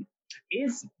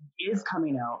is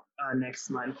coming out next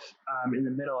month, in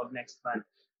the middle of next month,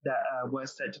 that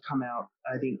was set to come out,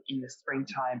 I think, in the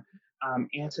springtime.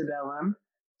 Antebellum,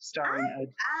 starring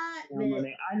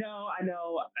I know.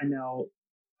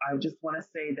 I just want to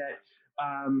say that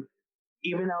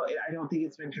even though I don't think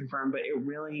it's been confirmed, but it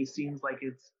really seems like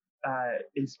it's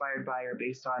inspired by or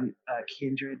based on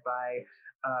Kindred by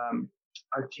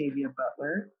Octavia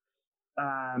Butler.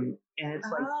 And it's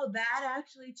like, oh, that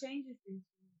actually changes things.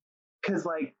 Because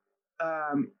like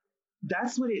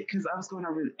that's what it. Because I was going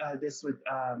over this with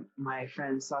my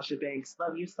friend Sasha Banks.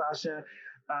 Love you, Sasha.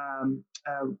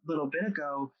 A little bit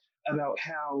ago, about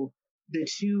how the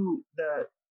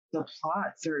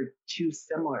plots are too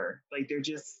similar. Like they're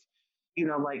just,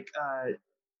 like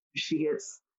she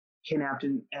gets kidnapped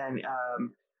and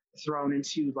thrown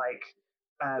into like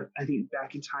I think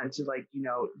back in time to like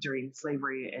during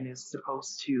slavery, and is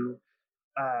supposed to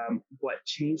what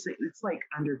changed it. It's like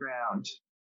Underground,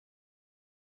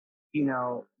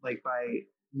 like by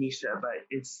Nisha, but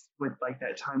it's with like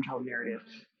that time travel narrative.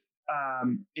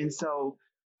 And so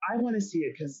I want to see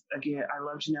it because, again, I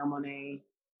love Janelle Monáe.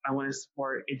 I want to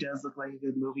support. It does look like a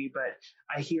good movie, but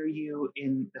I hear you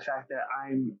in the fact that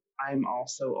I'm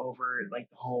also over like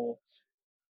the whole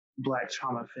Black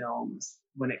trauma films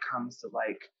when it comes to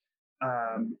like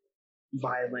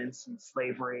violence and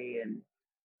slavery and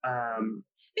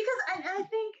because I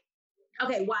think,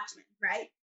 okay, Watchmen, right?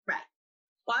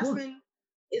 Watchmen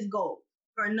is gold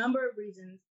for a number of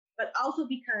reasons, but also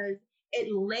because it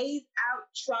lays out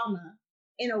trauma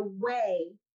in a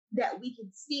way that we can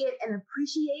see it and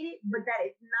appreciate it, but that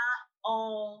it's not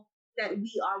all that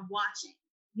we are watching.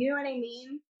 You know what I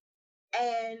mean?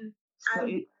 And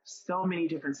so many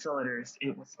different cylinders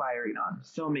it was firing on.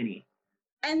 So many.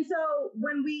 And so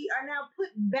when we are now put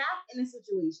back in a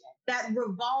situation that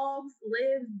revolves,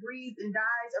 lives, breathes, and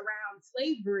dies around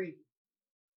slavery,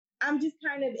 I'm just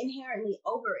kind of inherently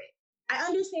over it. I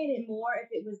understand it more if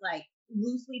it was like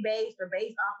loosely based or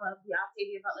based off of the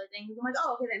Octavia Butler thing. I'm like,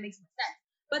 oh, okay, that makes sense.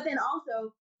 But then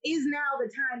also, is now the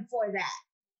time for that?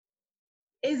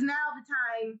 Is now the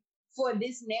time for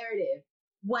this narrative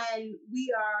when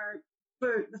we are,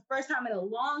 for the first time in a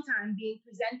long time, being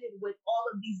presented with all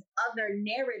of these other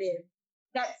narratives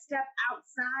that step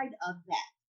outside of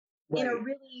that in a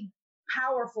really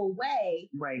powerful way.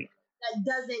 Right. That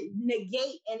doesn't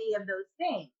negate any of those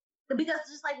things. Because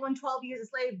just like when 12 Years a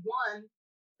Slave won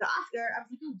the Oscar, I was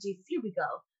like, oh, Jesus, here we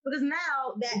go. Because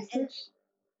now that...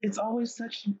 It's always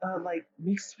such like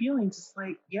mixed feelings. It's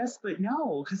like, yes, but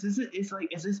no. Because is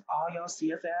this all y'all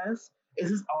see us as?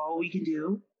 Is this all we can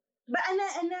do? But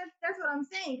that's what I'm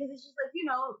saying. Because it's just like, you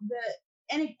know,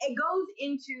 it goes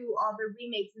into all the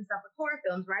remakes and stuff with horror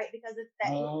films, right? Because it's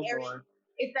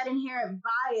that inherent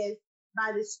bias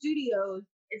by the studios.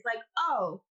 It's like,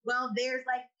 oh, well, there's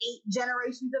like 8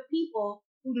 generations of people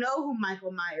who know who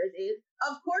Michael Myers is.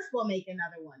 Of course we'll make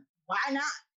another one. Why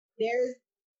not? There's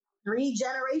 3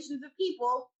 generations of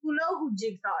people who know who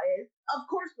Jigsaw is. Of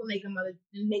course we'll make another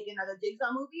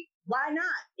Jigsaw movie. Why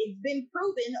not? It's been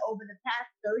proven over the past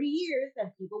 30 years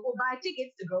that people will buy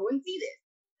tickets to go and see this.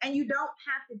 And you don't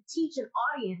have to teach an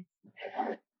audience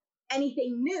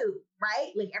anything new,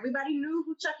 right? Like, everybody knew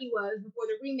who Chucky was before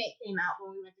the remake came out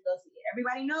when we went to go see it.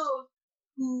 Everybody knows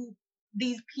who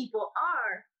these people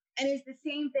are. And it's the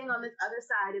same thing on this other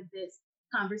side of this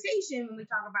conversation when we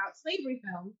talk about slavery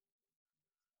films,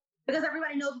 because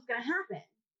everybody knows what's going to happen.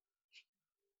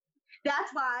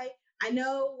 That's why I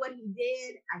know what he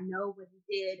did.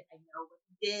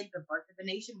 The Birth of a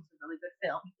Nation was a really good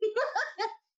film.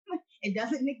 It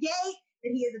doesn't negate that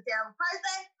he is a terrible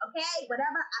person. Okay,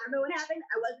 whatever. I don't know what happened.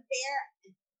 I wasn't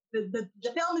there.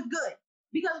 The film is good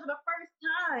because for the first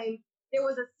time there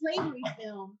was a slavery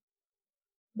film.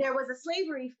 There was a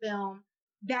slavery film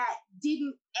that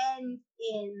didn't end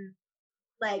in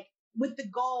like with the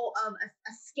goal of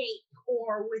escape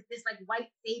or with this like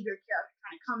white savior character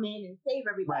trying to come in and save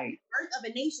everybody. Right. Birth of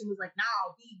a Nation was like,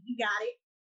 no, we got it.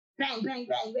 Bang, bang,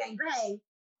 bang, bang, bang.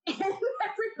 And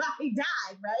everybody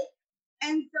died, right?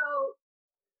 And so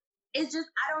it's just,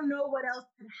 I don't know what else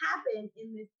could happen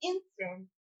in this instance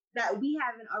that we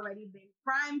haven't already been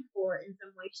primed for in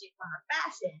some way, shape, form, or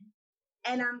fashion.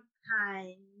 And I'm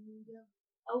kind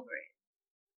of over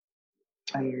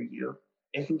it. I hear you.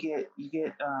 It can you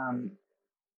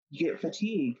get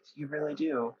fatigued. You really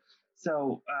do.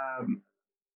 So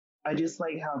I just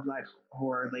like how Black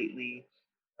horror lately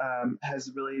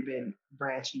has really been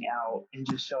branching out and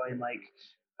just showing like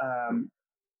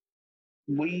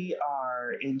we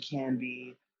are and can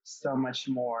be so much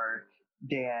more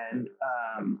than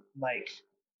like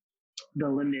the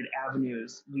limited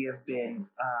avenues we have been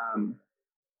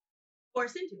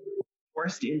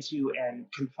forced into and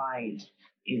confined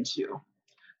into.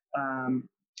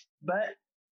 But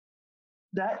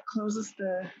that closes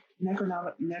the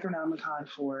Necronomicon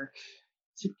for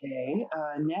today.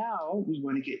 Now we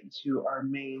want to get into our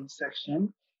main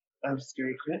section of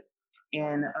Scary Crypt,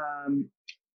 and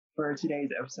for today's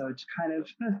episode, to kind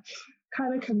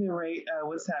of commemorate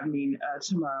what's happening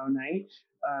tomorrow night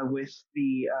with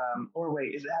the or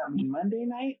wait, is it happening Monday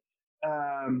night?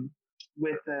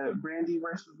 With the Brandy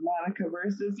versus Monica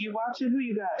versus you watching? Who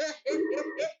you got?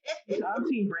 I'm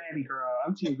Team Brandy, girl.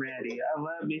 I'm Team Brandy. I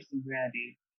love me some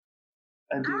Brandy.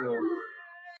 I do.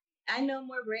 I know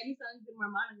more Brandy songs than more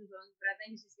Monica songs, but I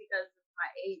think it's just because of my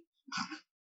age.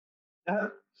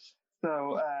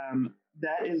 So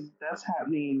that's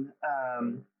happening.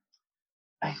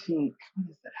 I think, when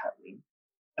is that happening?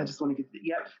 I just want to get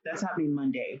that's happening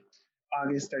Monday,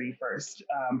 August 31st.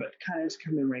 But kind of to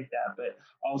commemorate that, but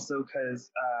also because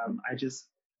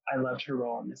I loved her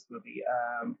role in this movie.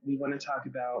 We want to talk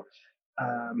about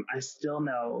I Still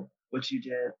Know What You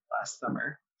Did Last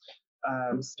Summer,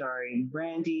 starring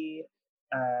Brandy.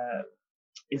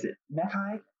 Is it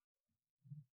Mekhi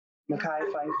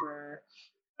Phifer,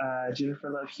 Jennifer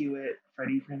Love Hewitt,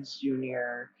 Freddie Prinze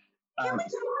Jr.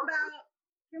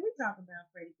 Can we talk about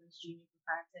Freddie Prinze Jr. for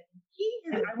 5 seconds? He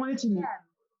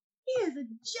is a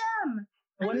gem.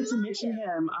 I wanted to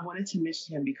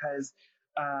mention him because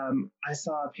I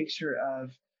saw a picture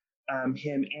of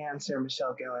him and Sarah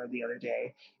Michelle Gellar the other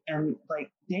day, and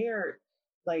like they're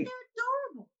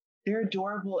adorable. They're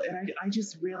adorable, and I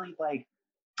just really like,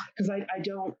 because I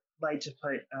don't like to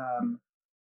put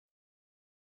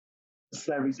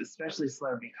celebrities, especially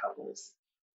celebrity couples,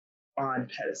 on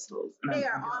pedestals. They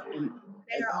are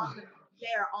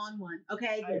on one.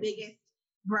 Okay, the biggest,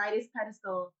 brightest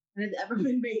pedestal that has ever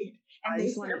been made, and they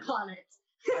sit upon it.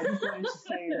 I just wanted to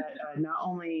say that not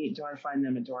only do I find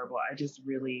them adorable, I just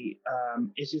really,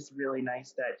 it's just really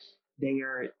nice that they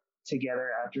are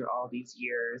together after all these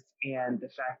years, and the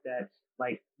fact that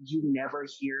like you never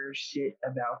hear shit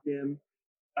about them.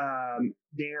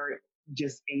 They're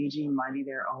just aging, minding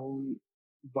their own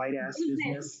white ass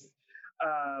business.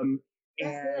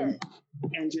 and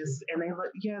and they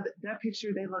look, that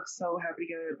picture, they look so happy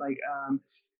together.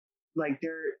 Like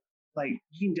they're like,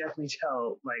 you can definitely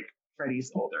tell like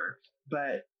Freddie's older,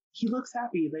 but he looks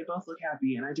happy. They both look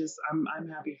happy, and I'm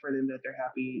happy for them that they're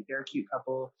happy. They're a cute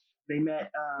couple. They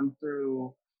met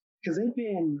through because they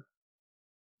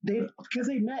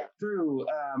met through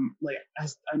like I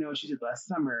know what you did last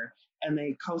summer, and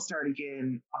they co-starred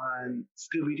again on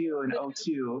Scooby Doo in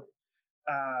 '02,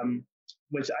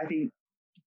 which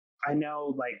I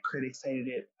know like critics hated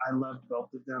it. I loved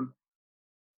both of them,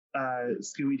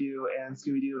 Scooby Doo and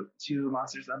Scooby Doo 2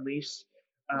 Monsters Unleashed.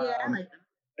 I like them.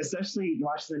 Especially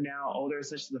watching them now older,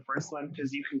 especially the first one,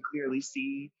 because you can clearly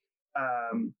see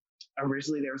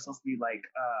originally they were supposed to be like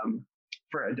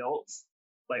for adults,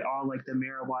 like all like the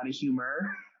marijuana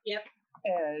humor. Yep.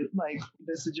 And like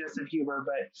the suggestive humor,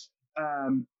 but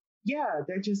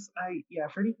they're just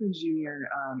Freddie Prinze Jr.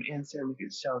 And Sarah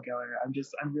Michelle Gellar. I'm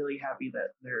really happy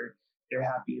that they're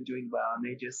happy and doing well, and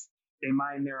they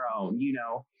mind their own,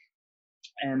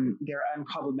 and they're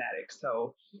unproblematic.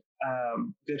 So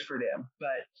good for them.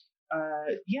 But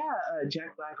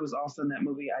Jack Black was also in that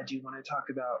movie. I do want to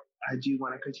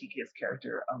critique his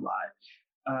character a lot.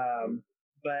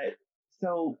 But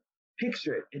so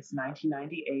picture it. It's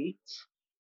 1998,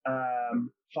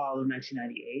 fall of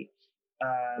 1998.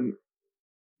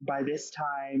 By this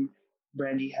time,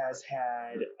 Brandy has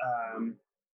had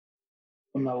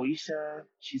Moesha.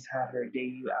 She's had her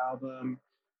debut album.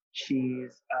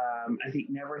 She's, I think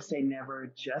Never Say Never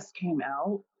just came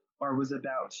out or was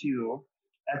about to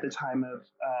at the time of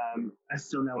I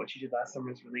Still Know What You Did Last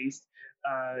Summer's release.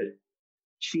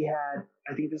 She had,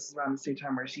 I think this is around the same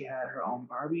time where she had her own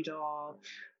Barbie doll.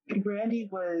 Brandy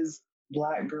was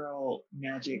Black girl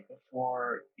magic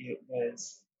before it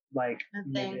was like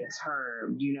made a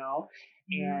term,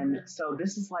 And so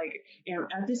this is like,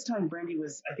 at this time, Brandy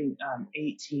was, I think,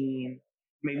 18,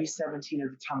 maybe 17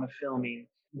 at the time of filming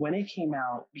when it came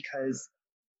out, because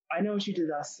I Know What You Did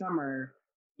Last Summer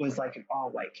was like an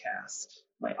all white cast,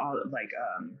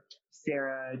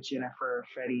 Sarah, Jennifer,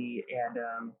 Freddie, and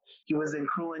he was in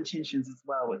Cruel Intentions as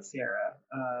well with Sarah.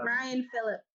 Ryan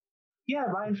Phillip. Yeah,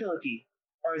 Ryan Phillippe.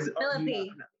 Or is it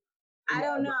Phillippe? I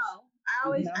don't know. I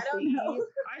don't know.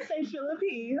 I say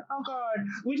Phillippe. Oh God,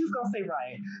 we just gonna say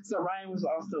Ryan. So Ryan was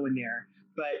also in there,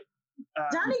 but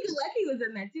Johnny Galecki was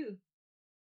in there too.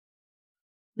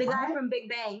 The guy from Big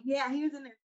Bang. Yeah, he was in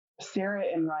there. Sarah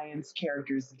and Ryan's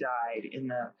characters died in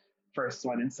the first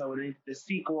one, and so when they did the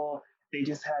sequel, they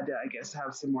just had to, I guess,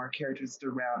 have some more characters to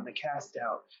round the cast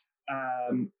out.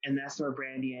 And that's where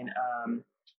Brandy and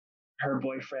her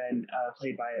boyfriend,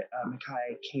 played by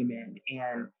Mackay, came in.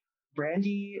 And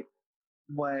Brandy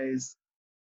was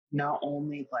not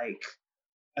only like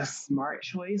a smart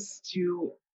choice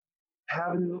to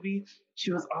have in the movie,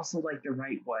 she was also like the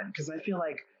right one. Because I feel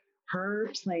like her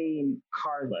playing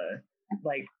Carla,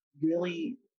 like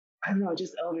really, I don't know,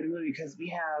 just elevated the movie, because we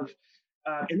have,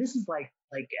 and this is like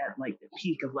at like the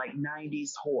peak of like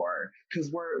 90s horror,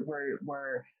 because we're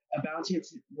about to hit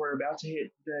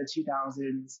the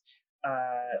 2000s.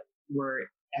 We're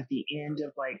at the end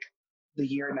of like the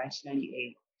year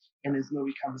 1998, and this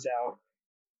movie comes out,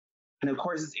 and of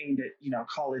course it's aimed at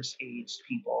college aged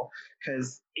people,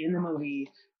 because in the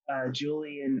movie,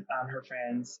 Julie and her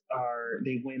friends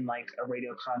they win like a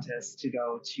radio contest to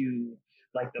go to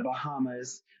like the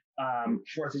Bahamas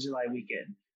 4th of July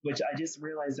weekend, which I just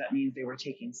realized that means they were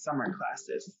taking summer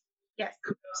classes. Yes.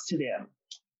 Kudos to them,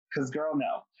 because girl,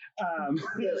 no.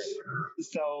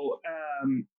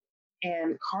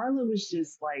 And Carla was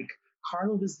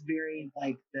very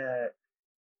like the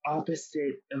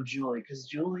opposite of Julie, because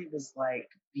Julie was like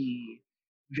the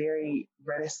very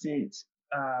reticent,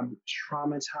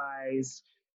 traumatized,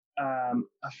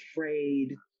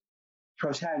 afraid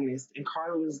protagonist, and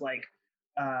Carla was like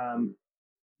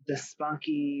the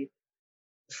spunky,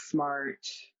 smart,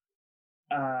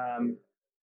 I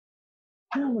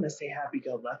don't want to say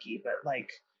happy-go-lucky, but like.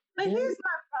 But here's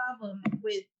my problem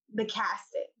with the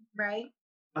casting, right?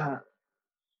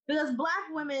 Because Black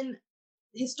women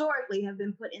historically have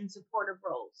been put in supportive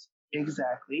roles.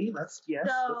 Exactly. Let's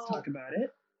talk about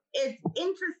it. It's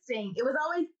interesting. It was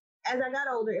always, as I got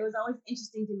older, it was always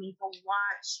interesting to me to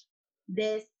watch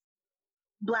this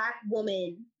Black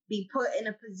woman be put in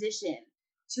a position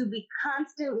to be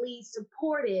constantly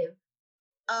supportive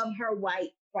of her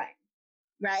white friend,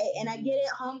 right? And I get it.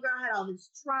 Homegirl had all this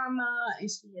trauma, and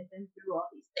she had been through all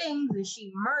these things, and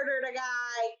she murdered a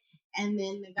guy, and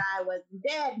then the guy wasn't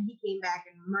dead, and he came back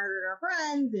and murdered her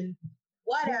friends, and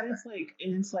whatever. Yeah,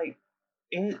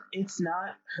 it's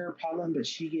not her problem, but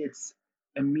she gets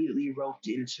immediately roped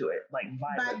into it, like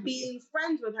violently. By being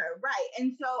friends with her, right?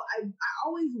 And so I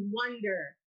always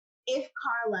wonder if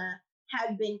Carla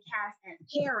had been cast as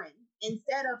Karen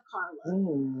instead of Carla,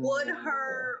 would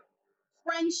her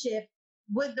friendship,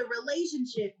 would the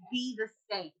relationship be the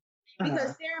same?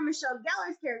 Because Sarah Michelle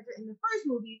Gellar's character in the first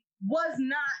movie was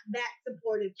not that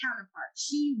supportive counterpart.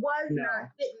 She was not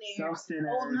sitting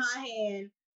there holding her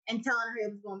hand and telling her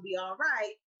it was going to be all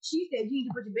right. She said, you need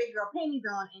to put your big girl panties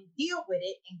on and deal with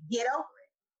it and get over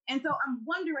it. And so I'm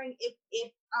wondering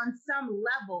if on some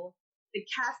level the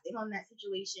casting on that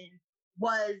situation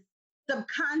was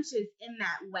subconscious in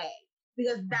that way,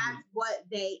 because that's what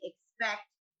they expect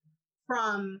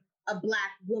from a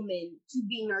Black woman, to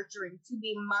be nurturing, to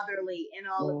be motherly in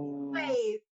all of these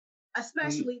ways,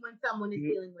 especially when someone is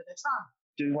dealing with a trauma.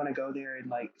 Do we want to go there and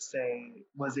like say,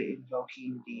 was it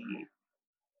invoking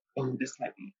this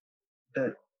might be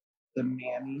the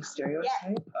mammy stereotype?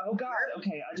 Yes. Oh God.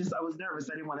 Okay. I was nervous.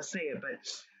 I didn't want to say it, but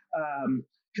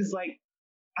because like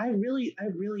I really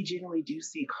genuinely do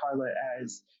see Carla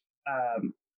as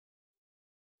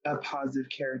a positive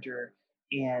character,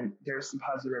 and there's some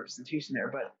positive representation there,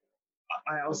 but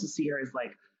I also see her as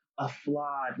like a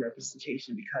flawed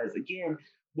representation, because again,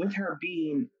 with her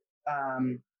being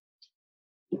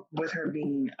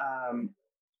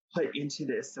put into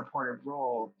this supportive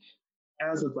role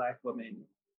as a Black woman,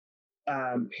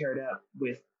 paired up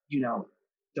with,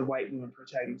 the white woman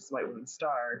protagonist, white woman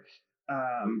star,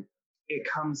 it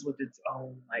comes with its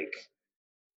own like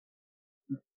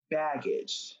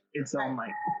baggage, its own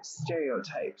like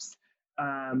stereotypes.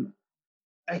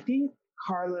 I think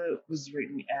Carla was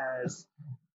written as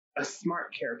a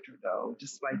smart character, though,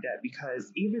 despite that,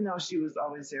 because even though she was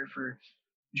always there for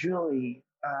Julie,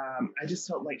 I just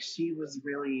felt like she was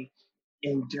really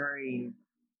enduring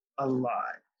a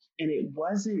lot. And it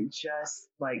wasn't just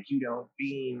like,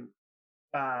 being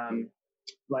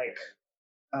like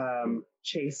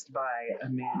chased by a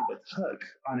man with hook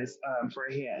on his for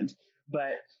a hand,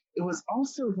 but it was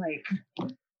also like,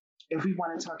 if we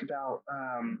want to talk about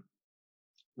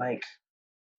like,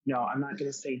 no, I'm not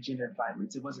going to say gendered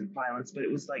violence. It wasn't violence, but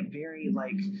it was like very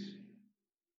like,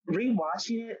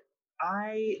 rewatching it,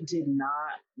 I did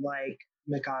not like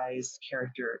Makai's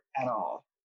character at all.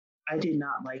 I did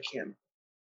not like him.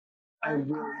 I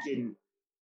really didn't.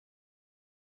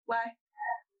 Why?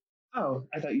 Oh,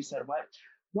 I thought you said what?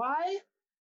 Why?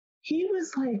 He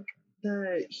was like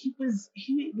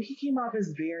he came off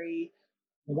as very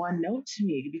one note to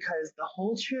me, because the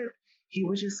whole trip he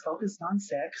was just focused on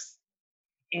sex,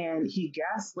 and he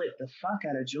gaslit the fuck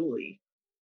out of Julie,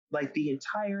 like the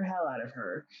entire hell out of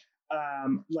her.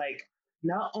 Like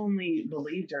not only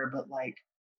believed her, but like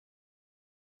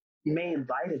made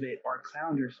light of it or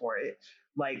clowned her for it,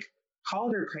 like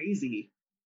called her crazy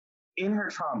in her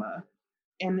trauma,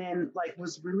 and then like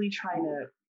was really trying to,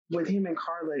 with him and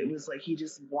Carla, it was like he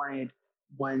just wanted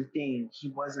one thing. He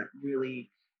wasn't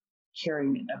really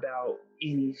caring about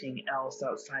anything else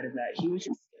outside of that. He was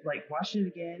just like, watching it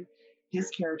again, his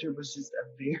character was just a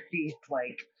very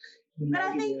like negative. But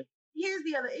I think here's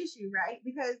the other issue, right?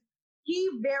 Because he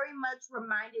very much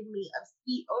reminded me of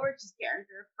Skeet Ulrich's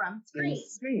character from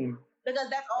Scream. Because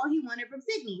that's all he wanted from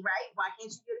Sydney, right? Why can't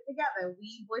you get it together?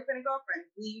 We boyfriend and girlfriend.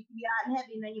 We used to be hot and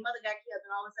heavy, and then your mother got killed,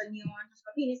 and all of a sudden you don't want to touch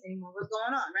my penis anymore. What's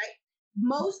going on, right?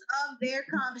 Most of their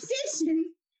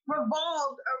conversations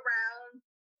revolved around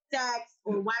sex,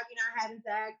 or why we're not having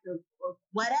sex, or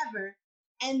whatever.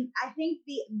 And I think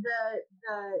the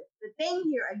thing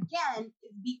here again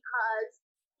is because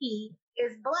he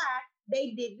is Black,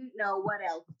 they didn't know what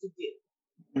else to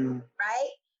do,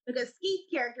 right? Because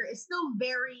Skeet's character is still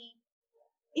very.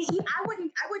 I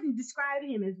wouldn't describe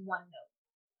him as one note.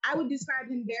 I would describe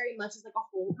him very much as like a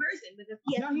whole person, because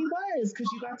he was,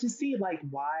 because you got to see like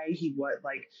why he was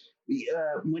like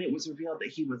when it was revealed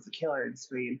that he was the killer in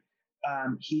Scream.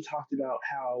 He talked about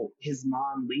how his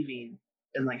mom leaving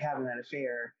and like having that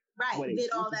affair, right,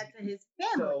 did all that to his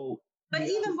family. So, but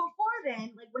even before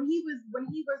then, like when he was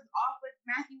off with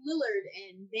Matthew Lillard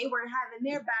and they were having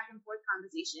their back and forth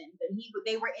conversations, and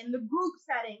they were in the group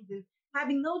settings and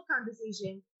having those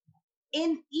conversations,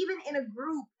 even in a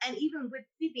group, and even with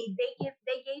Sydney,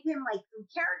 they gave him like some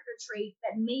character traits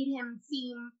that made him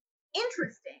seem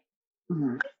interesting.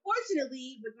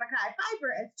 Unfortunately, with Mekhi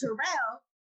Phifer as Terrell,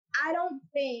 I don't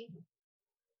think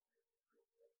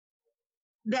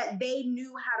that they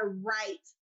knew how to write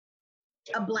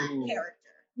a Black character.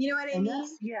 You know what I mean?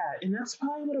 And that's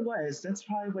probably what it was. That's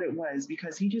probably what it was,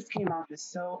 because he just came off as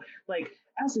so, like,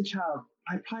 as a child,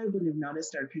 I probably wouldn't have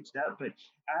noticed or picked it up, but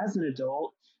as an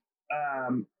adult,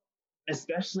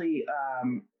 especially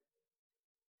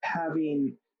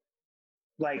having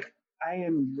like I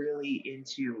am really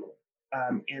into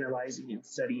analyzing and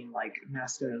studying like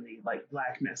masculinity, like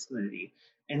Black masculinity,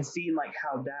 and seeing like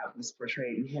how that was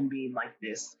portrayed, and him being like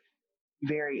this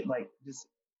very like this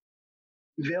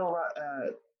vil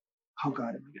oh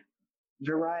god,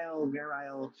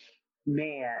 virile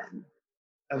man,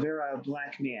 a virile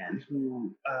Black man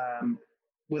who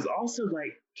was also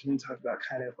like, can we talk about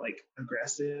kind of like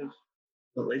aggressive,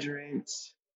 belligerent,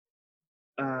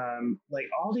 like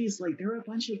all these, like there were a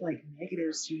bunch of like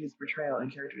negatives to his portrayal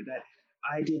and character that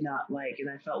I did not like, and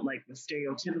I felt like the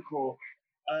stereotypical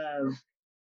of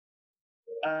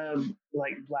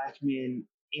like Black men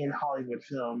in Hollywood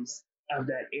films of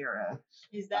that era.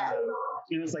 Is that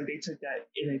It was like they took that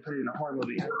and they put it in a horror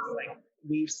movie. And it was like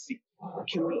we've seen,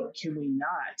 can we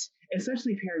not,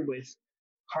 especially paired with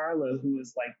Carla, who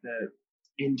is like the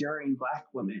enduring Black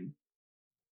woman.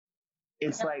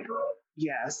 It's like,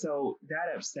 yeah, so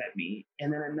that upset me.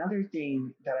 And then another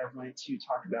thing that I wanted to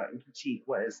talk about and critique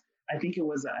was, I think it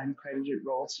was an uncredited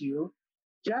role too.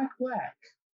 Jack Black,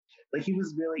 like he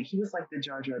was like the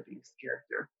Jar Jar Binks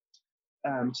character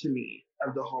to me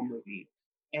of the whole movie,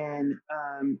 and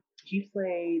he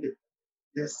played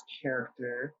this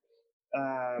character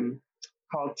um,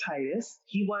 called Titus.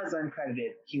 He was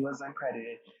uncredited.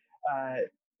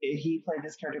 He played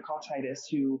this character called Titus,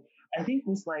 who I think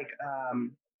was like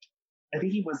I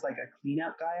think he was like a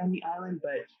cleanup guy on the island,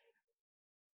 but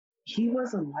he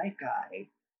was a white guy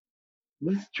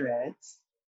with dreads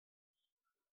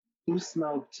who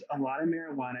smoked a lot of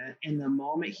marijuana. And the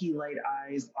moment he laid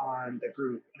eyes on the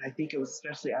group, and I think it was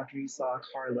especially after he saw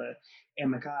Carla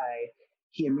and Mackay,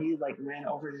 he immediately like ran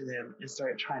over to them and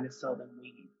started trying to sell them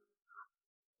weed.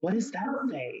 What does that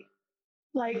say?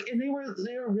 Like, and they were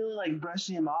really like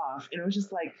brushing him off, and it was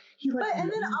just like he like. But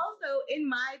and then also in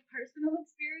my personal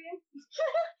experience,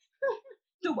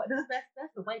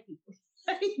 that's the white people.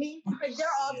 I mean, like they're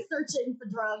all searching for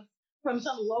drugs from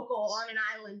some local on an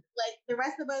island. Like the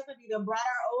rest of us have either brought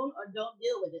our own or don't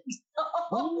deal with it.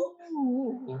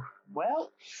 Ooh,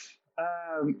 well,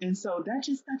 and so that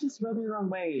just rubbed me the wrong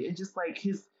way. It just like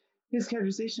his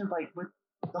characterization of like with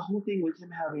the whole thing with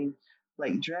him having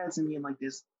like dreads and being like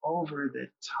this over the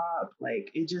top,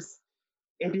 like it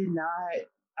did not.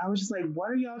 I was just like, what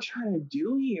are y'all trying to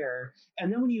do here?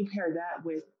 And then when you pair that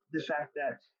with the fact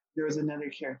that there was another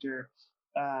character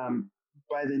um,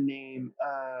 by the name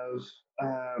of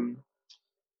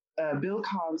Bill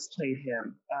Cobbs played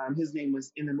him. His name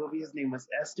was in the movie. His name was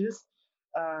Estes.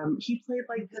 He played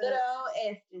like the good old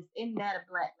Estes. Isn't that a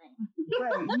Black man?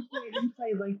 Right. He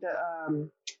played like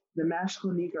the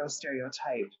magical Negro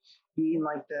stereotype, being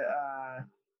like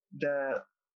the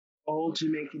old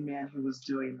Jamaican man who was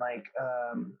doing like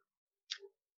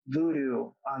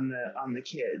voodoo on the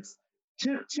kids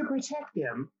to protect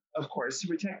them, of course, to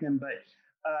protect them. But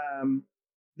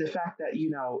the fact that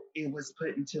it was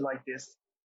put into like this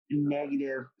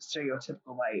negative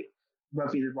stereotypical light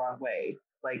rubbed me the wrong way.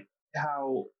 Like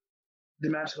how the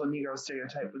magical Negro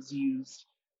stereotype was used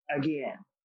again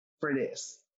for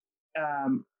this.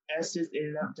 Estes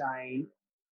ended up dying.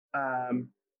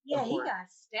 Yeah, he got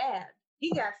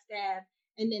stabbed.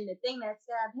 And then the thing that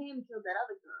stabbed him killed that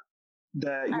other girl.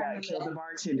 It killed the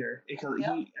bartender. It killed. Yep.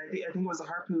 I think it was a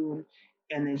harpoon,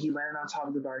 and then he landed on top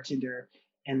of the bartender,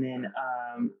 and then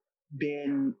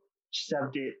Ben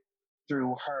shoved it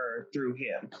through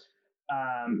him,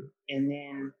 and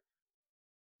then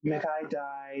Mackay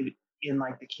died in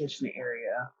like the kitchen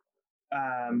area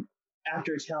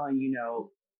after telling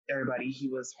everybody he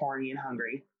was horny and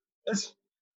hungry.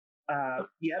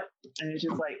 Yep, and it's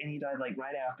just like, and he died like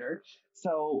right after.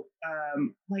 So,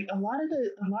 like a lot of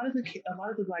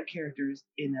the Black characters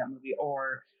in that movie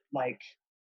are like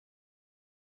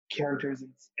characters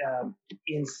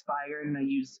inspired, and I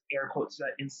use air quotes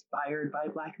that inspired by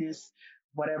Blackness,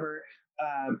 whatever.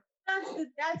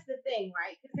 That's the thing,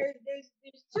 right? Because there's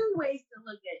two ways to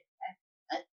look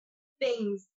at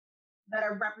things that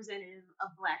are representative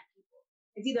of Black people.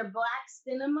 It's either Black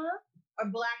cinema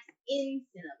or Blacks in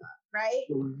cinema, right?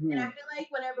 Mm-hmm. And I feel like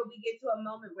whenever we get to a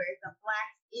moment where it's a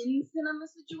Blacks in cinema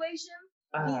situation,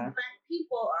 these Black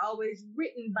people are always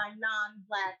written by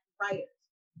non-Black writers.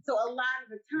 So a lot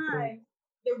of the time,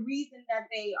 the reason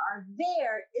that they are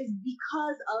there is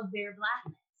because of their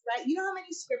Blackness, right? You know how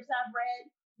many scripts I've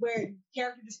read where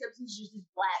character descriptions just is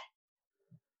Black?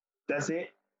 That's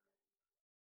it?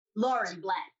 Lauren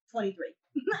Black, 23.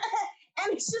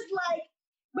 And it's just like,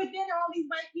 but then all these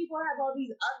white people have all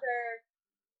these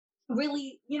other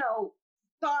really,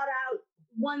 thought out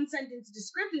one sentence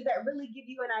descriptors that really give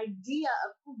you an idea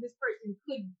of who this person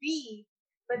could be.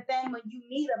 But then when you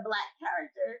meet a Black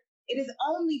character, it is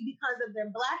only because of their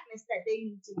blackness that they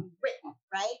need to be written,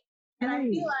 right? And I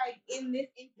feel like in this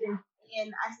instance,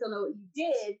 in I Still Know What You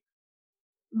Did,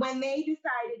 when they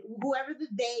decided, whoever the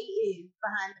they is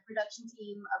behind the production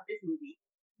team of this movie,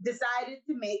 decided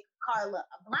to make Carla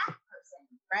a black person,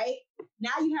 right?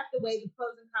 Now you have to weigh the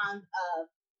pros and cons of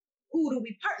who do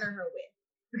we partner her with?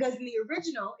 Because in the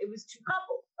original, it was two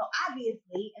couples. So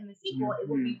obviously, in the sequel, it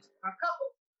will be two more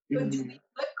couples. But do we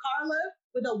put Carla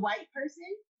with a white person?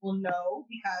 Well, no,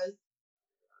 because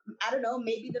I don't know,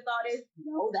 maybe the thought is,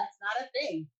 no, that's not a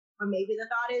thing. Or maybe the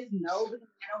thought is, no, because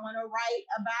I don't want to write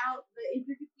about the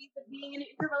intricacies of being in an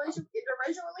interracial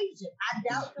relationship. I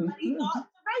doubt somebody thought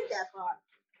to write that far.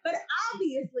 But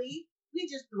obviously, we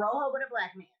just throw her with a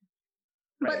black man.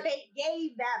 Right. But they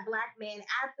gave that black man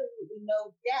absolutely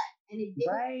no depth, and it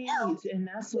didn't help. And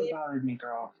that's what bothered me,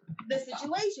 girl. The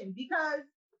situation, because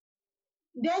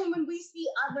then when we see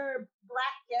other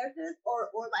black characters, or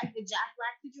like the Jack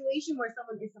Black situation, where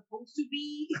someone is supposed to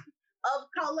be of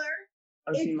color,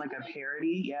 it seemed like a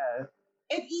parody. Yeah,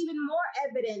 it's even more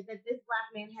evident that this black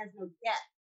man has no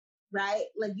depth, right?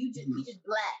 Like he's just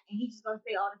black, and he's just gonna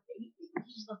say all the he's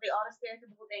just gonna say all the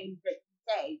stereotypical things that you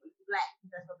say when you're black,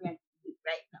 because that's what we have to do,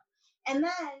 right? No. And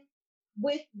then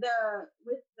with the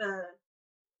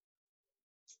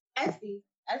Estes.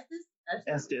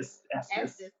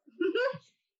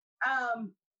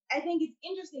 I think it's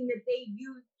interesting that they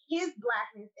use his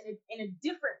blackness in a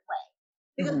different way,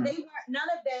 because none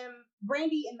of them,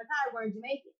 Brandy and Makai, weren't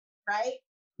Jamaican, right?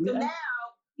 So now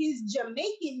his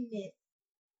Jamaicanness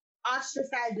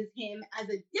ostracizes him as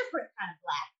a different kind of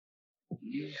black.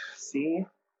 Yeah, see?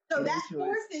 So that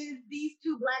forces these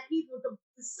two black people to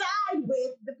side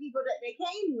with the people that they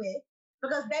came with,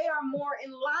 because they are more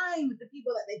in line with the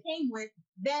people that they came with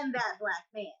than that black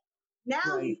man.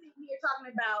 Now he's sitting here talking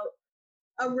about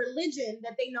a religion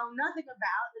that they know nothing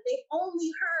about, that they only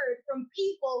heard from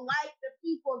people like the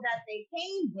people that they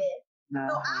came with.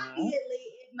 So obviously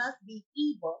it must be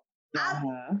evil.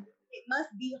 Obviously it must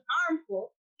be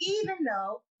harmful, even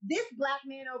though this black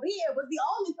man over here was the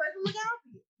only person looking out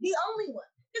for you. The only one.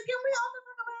 Because can we also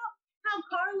talk about how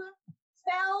Carla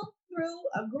fell through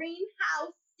a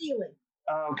greenhouse ceiling?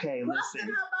 Okay, busted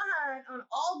her behind on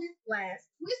all this glass,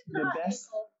 twisted her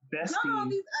ankle, done all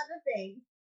these other things.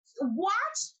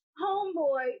 Watched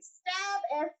homeboy stab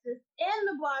Estes and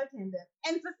the bartender,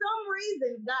 and for some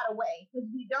reason got away, because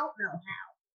we don't know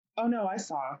how. Oh no, I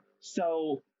saw.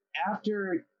 So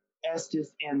after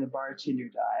Estes and the bartender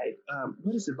died,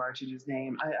 what is the bartender's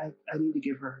name? I need to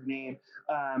give her name.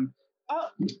 Oh,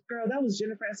 girl, that was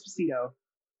Jennifer Esposito.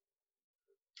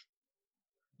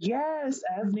 Yes,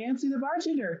 as Nancy the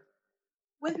bartender.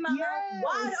 With my mouth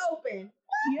wide open.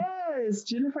 Yes,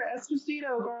 Jennifer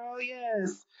Esposito, girl,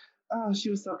 yes. Oh, she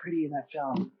was so pretty in that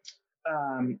film.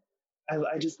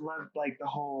 I just loved, like, the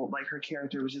whole, like, her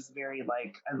character was just very,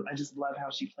 like, I just love how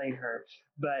she played her.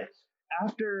 But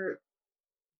after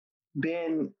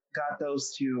Ben got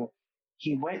those two,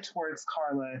 he went towards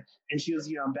Carla, and she was,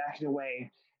 backing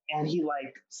away, and he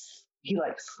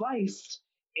sliced,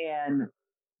 and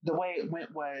the way it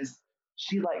went was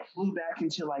she, like, flew back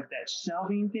into, like, that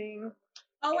shelving thing.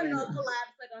 Oh, and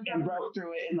collapsed, like, on top and broke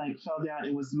through it and, like, fell down.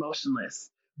 It was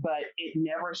motionless, but it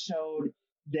never showed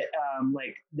that,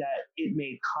 like, that it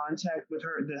made contact with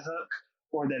her, the hook,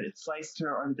 or that it sliced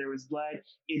her, or that there was blood.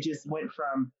 It just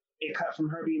it cut from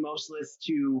her being motionless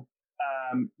to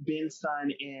Ben's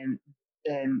son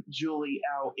and Julie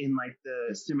out in, like,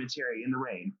 the cemetery in the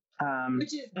rain.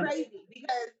 Which is crazy,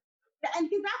 because that's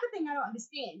the thing I don't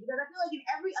understand, because I feel like in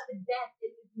every other death in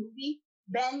this movie,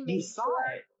 Ben made sure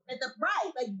that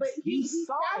but he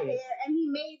sat there and he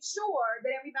made sure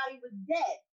that everybody was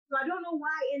dead. So I don't know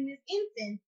why in this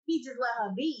instance he just let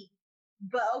her be.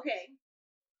 But okay.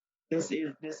 This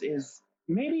is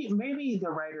maybe the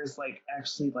writers, like,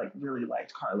 actually, like, really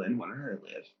liked Carla and wanted her to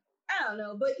live. I don't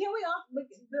know, but can we all?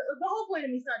 The whole point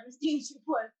of me starting this stage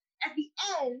was at the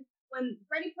end, when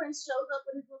Freddie Prinze shows up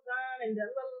with his little gun and the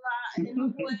and then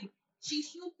the boy, she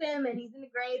shoots him and he's in the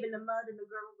grave in the mud and the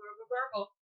gurgle.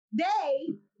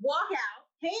 They walk out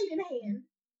hand in hand,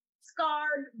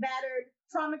 scarred, battered,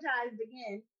 traumatized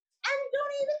again, and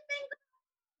don't even think about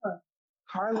her.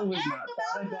 Carla was not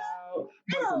thought about.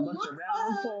 Wasn't looked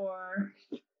around for.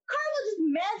 Carla just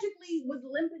magically was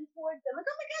limping towards them. Like,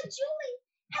 oh my God, Julie!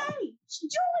 Hey,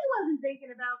 Julie wasn't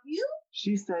thinking about you.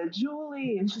 She said,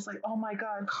 Julie. And she's like, oh my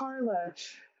God, Carla.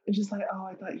 And she's like, oh,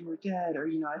 I thought you were dead. Or,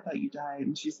 I thought you died.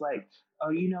 And she's like, oh,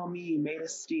 you know me, made of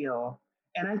steel.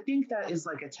 And I think that is,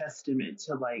 like, a testament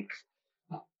to, like,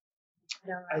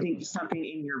 I think something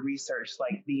in your research,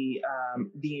 like the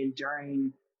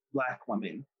enduring Black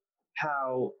woman,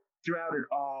 how throughout it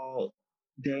all,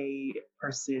 they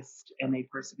persist and they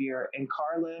persevere. And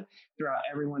Carla, throughout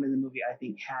everyone in the movie, I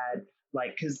think had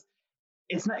like, because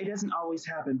it doesn't always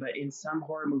happen, but in some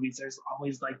horror movies, there's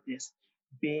always like this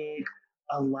big,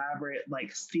 elaborate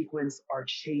like sequence or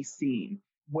chase scene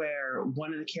where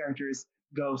one of the characters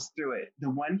goes through it. The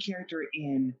one character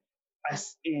in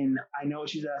I Know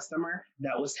What You Did Last Summer,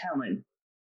 that was Helen.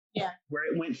 Yeah. Where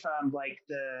it went from like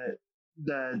the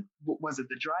was it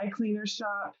the dry cleaner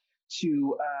shop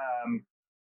to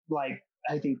like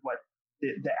I think what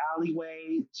the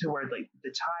alleyway to where like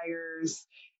the tires,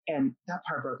 and that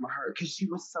part broke my heart because she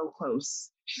was so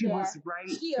close. She was right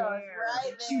there.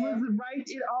 She was right.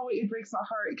 It breaks my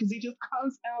heart because he just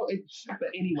comes out. But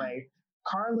anyway,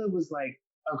 Carla was like,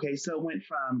 okay, so it went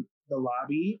from the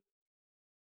lobby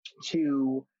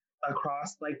to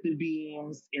across like the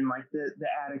beams in like the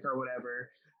attic or whatever.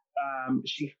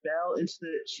 She fell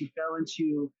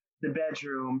into the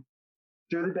bedroom,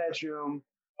 through the bedroom,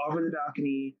 over the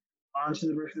balcony, onto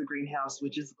the roof of the greenhouse,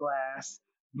 which is glass,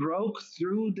 broke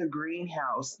through the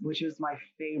greenhouse, which is my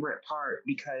favorite part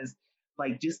because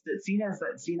like just seeing as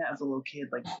a little kid,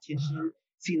 like the tension,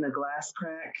 seeing the glass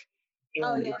crack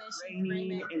and it's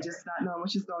raining and just not knowing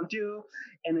what she's gonna do.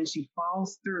 And then she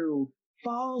falls through,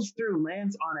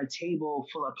 lands on a table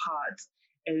full of pots,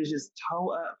 and is just toe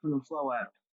up from the flow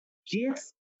up.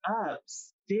 Gets up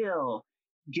still,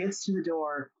 gets to the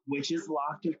door, which is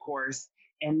locked, of course.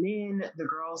 And then the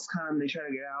girls come, they try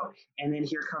to get out, and then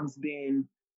here comes Ben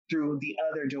through the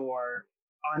other door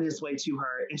on his way to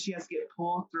her, and she has to get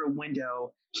pulled through a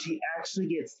window. She actually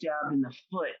gets stabbed in the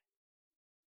foot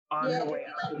on her way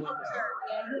out the window.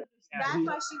 That's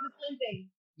why she was limping.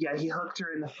 Yeah, he hooked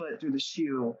her in the foot through the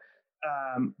shoe,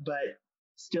 but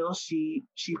still she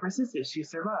persisted. She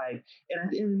survived, and at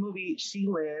the end of the movie, she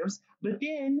lives. But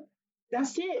then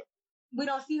that's it. We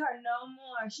don't see her no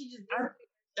more. She just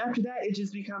after that, it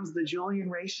just becomes the Julian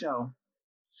Ray show.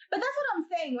 But that's what I'm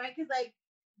saying, right? Because like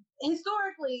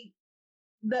historically,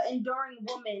 the enduring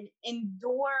woman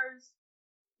endures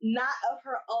not of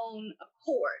her own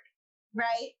accord,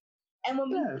 right? And when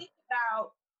we think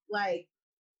about like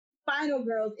final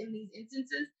girls in these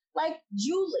instances, like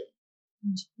Julie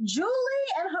and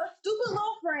her stupid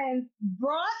little friends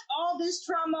brought all this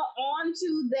trauma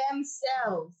onto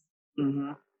themselves.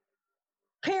 Mm-hmm.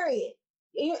 Period.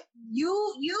 You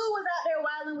was out there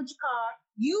wilding with your car.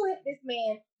 You hit this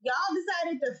man. Y'all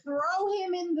decided to throw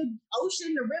him in the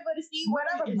ocean, the river, the sea,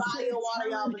 whatever body of water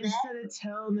y'all was at. Instead of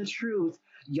telling the truth,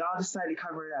 y'all decided to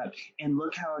cover it up. And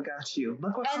look how it got you.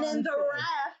 Look what and then the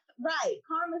wrath, right.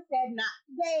 Karma said, not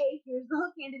today. Here's the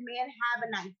hook-handed man. Have a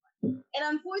nice one. And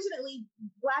unfortunately,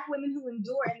 Black women who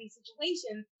endure in these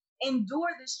situations endure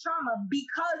this trauma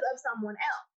because of someone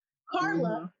else.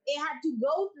 Carla, it had to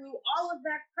go through all of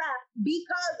that crap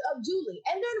because of Julie.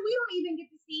 And then we don't even get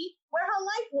to see where her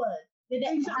life was.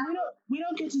 We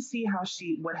don't get to see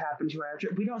what happened to her.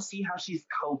 We don't see how she's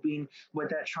coping with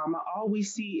that trauma. All we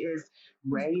see is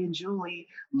Ray and Julie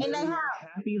living their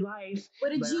happy life.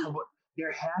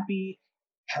 Their happy,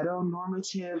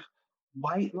 heteronormative,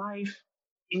 white life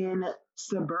in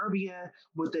suburbia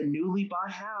with a newly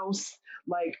bought house.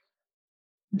 Like,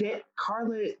 that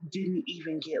Carla didn't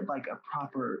even get like a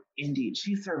proper ending.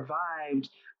 She survived,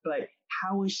 but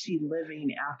how is she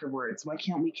living afterwards? Why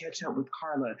can't we catch up with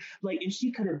Carla? Like, if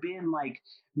she could have been like,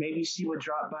 maybe she would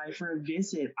drop by for a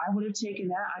visit, I would have taken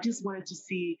that. I just wanted to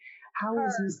see how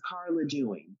is Miss Carla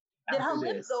doing. Did her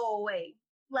lips go away?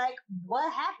 Like,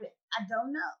 what happened? I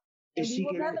don't know. And we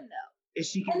will never know. Is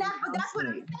she? But that's what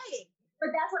I'm saying.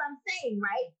 But that's what I'm saying,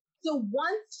 right? So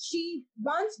once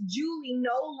Julie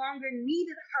no longer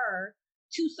needed her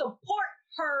to support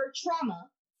her trauma,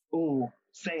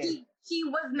 she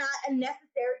was not a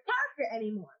necessary character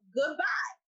anymore.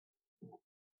 Goodbye.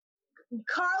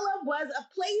 Carla was a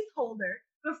placeholder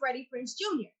for Freddie Prinze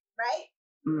Jr., right?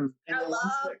 Her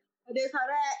love, this, her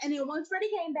that. And then once Freddie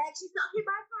came back, she said, okay,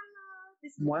 bye,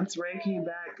 Carla. Once Ray came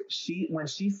back,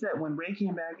 when Ray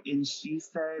came back and she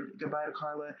said goodbye to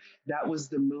Carla, that was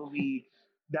the movie.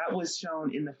 That was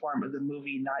shown in the form of the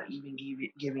movie, not even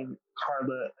giving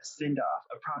Carla a send-off,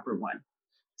 a proper one.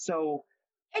 So,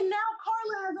 and now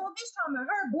Carla has all this trauma.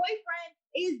 Her boyfriend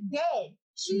is dead.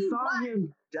 She saw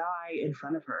him die in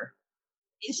front of her.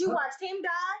 She watched him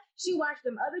die. She watched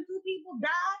them other two people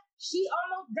die. She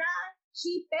almost died.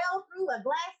 She fell through a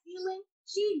glass ceiling.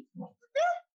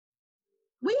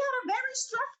 We had a very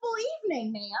stressful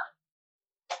evening,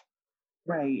 ma'am.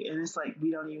 Right, and it's like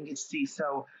we don't even get to see.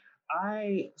 So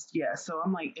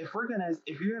I'm like, if you're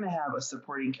gonna have a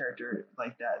supporting character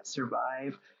like that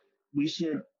survive,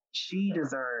 she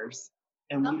deserves,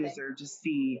 and we deserve to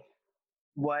see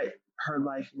what her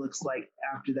life looks like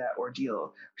after that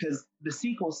ordeal. Because the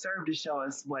sequel served to show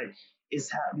us what is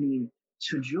happening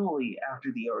to Julie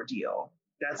after the ordeal.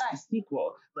 That's the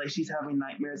sequel. Like she's having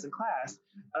nightmares in class.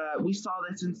 We saw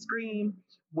this in Scream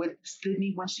with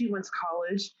Sydney when she went to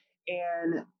college,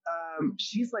 and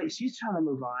she's trying to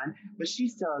move on, but she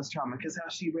still has trauma because how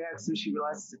she reacts when she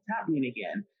realizes it's happening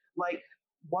again. Like,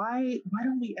 why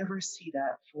don't we ever see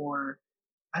that for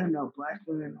I don't know, black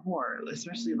women in horror,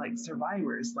 especially like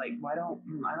survivors. Like, why don't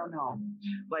I don't know.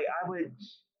 Like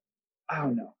I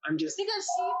don't know. I'm just because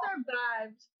she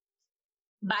survived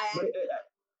by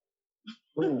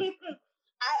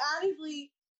I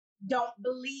honestly don't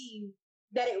believe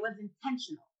that it was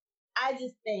intentional. I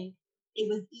just think it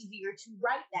was easier to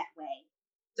write that way.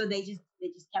 So they just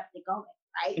kept it going,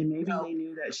 right? And maybe they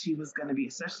knew that she was going to be,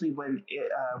 especially when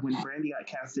Brandy got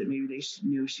casted. Maybe they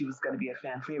knew she was going to be a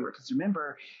fan favorite because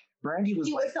remember, Brandy was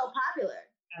so popular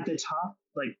at the top,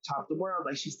 like top of the world,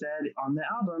 like she said on the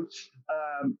album.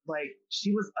 Like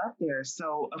she was up there,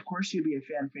 so of course she'd be a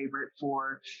fan favorite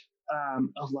for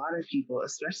a lot of people,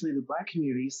 especially the Black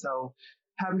community. So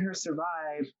having her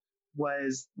survive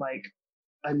was like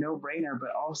a no-brainer, but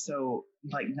also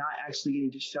like not actually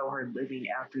getting to show her living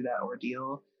after that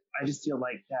ordeal. I just feel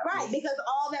like that because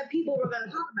all that people were going to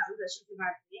talk about was that she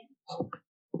survived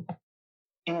the end.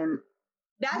 And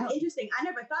that's interesting. I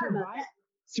never thought about that.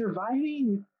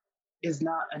 Surviving is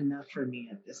not enough for me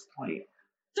at this point.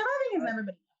 Surviving has never been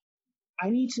enough. I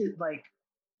need to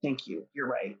thank you. You're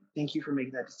right. Thank you for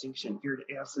making that distinction. You're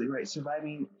absolutely right.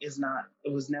 Surviving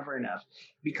it was never enough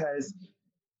because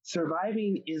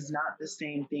surviving is not the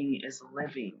same thing as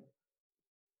living.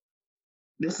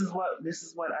 This is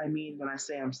what I mean when I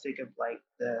say I'm sick of like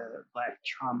the Black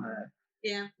trauma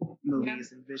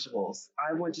movies and visuals.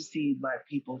 I want to see Black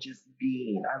people just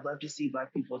being. I love to see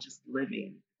Black people just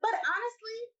living. But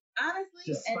honestly,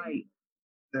 despite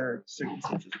their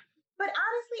circumstances. But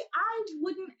honestly, I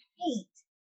wouldn't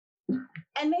hate,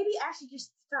 and maybe I should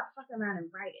just stop fucking around and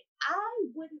write it.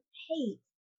 I wouldn't hate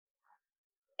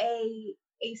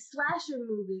a slasher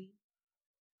movie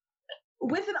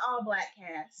with an all Black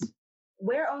cast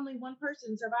where only one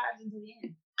person survives until the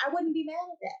end. I wouldn't be mad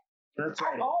at that. That's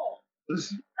right. At all.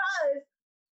 Because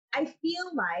I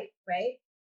feel like, right,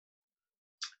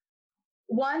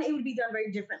 one, it would be done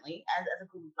very differently as a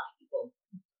group of Black people.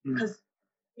 Because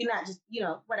you're not just,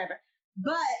 whatever.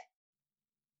 But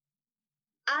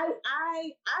I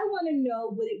want to know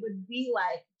what it would be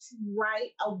like to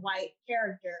write a white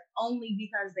character only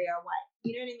because they are white.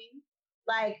 You know what I mean?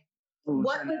 Like,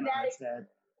 what would that...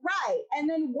 Right. And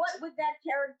then what would that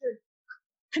character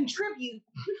contribute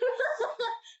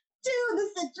to the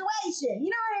situation?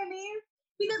 You know what I mean?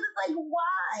 Because it's like,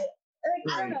 why? Like,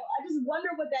 right. I don't know. I just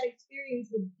wonder what that experience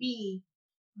would be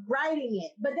writing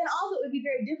it. But then also it would be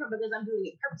very different because I'm doing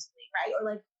it purposely, right? Or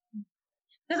like,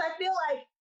 because I feel like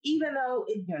even though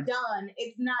it's done,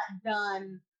 it's not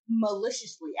done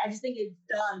maliciously. I just think it's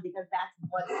done because that's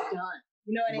what's done.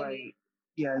 You know what I mean?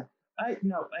 Yeah. I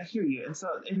hear you. And so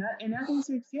in that case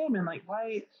to examine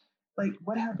why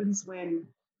what happens when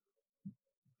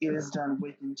it is done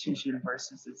with intention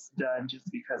versus it's done just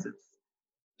because it's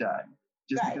done.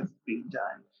 Just because it's being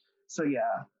done. So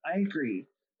yeah, I agree.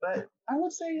 But I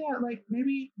would say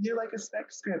maybe do a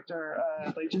spec script or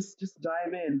just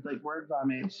dive in, word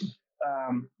vomit.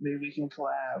 Maybe we can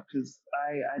collab because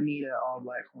I need an all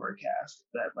Black horror cast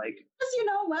that Because you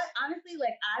know what? Honestly,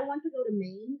 I want to go to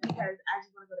Maine because I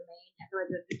just want to go to Maine. I feel like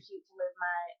it'd be cute to live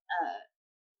my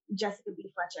Jessica B.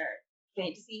 Fletcher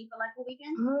fantasy for a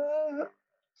weekend.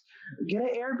 Get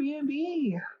an Airbnb.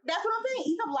 That's what I'm saying.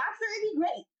 Eat some lobster, it'd be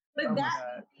great. But that's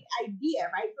the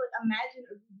idea, right? So imagine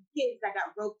a group of kids that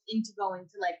got roped into going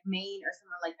to Maine or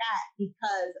somewhere like that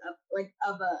because of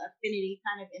of a affinity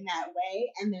kind of in that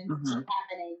way, and then shit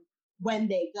happening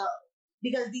when they go.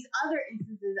 Because these other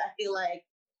instances, I feel like,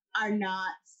 are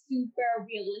not super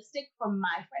realistic from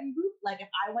my friend group. If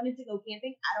I wanted to go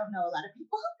camping, I don't know a lot of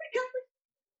people who would go.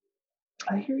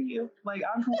 I hear you.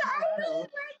 I'm from Colorado.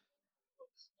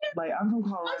 I'm from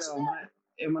Colorado.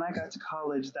 And when I got to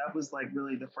college, that was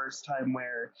really the first time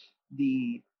where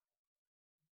the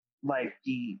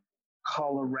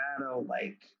Colorado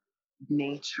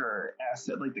nature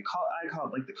asset, I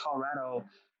call it the Colorado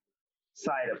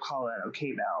side of Colorado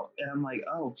came out, and I'm like,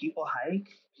 oh, people hike,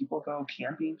 people go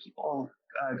camping, people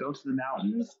go to the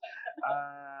mountains.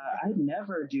 I'd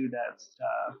never do that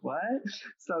stuff. What?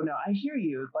 So no, I hear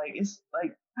you. It's I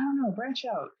don't know, branch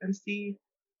out and see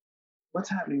what's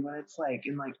happening, what it's like,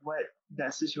 and what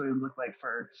that situation would look like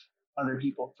for other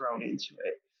people thrown into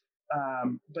it.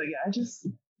 But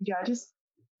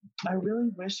I really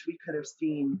wish we could have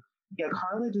seen Yeah,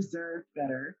 Carla deserved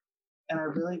better, and I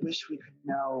really wish we could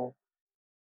know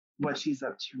what she's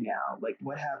up to now. Like,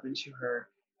 what happened to her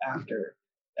after?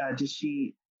 Did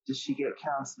she get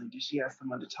counseling? Did she have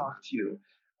someone to talk to?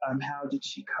 How did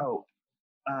she cope?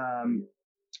 Um,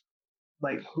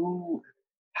 like, who?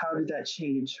 How did that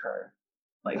change her?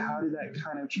 Like, how did that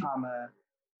kind of trauma?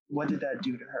 What did that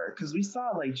do to her? Because we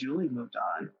saw like Julie moved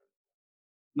on.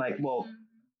 Like, well,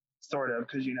 sort of,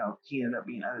 because he ended up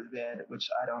being under the bed, which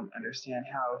I don't understand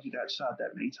how he got shot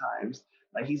that many times.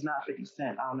 Like, he's not 50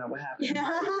 Cent. I don't know what happened. I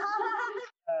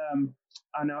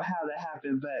don't know how that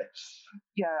happened, but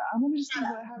yeah, I want to see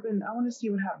what happened. I want to see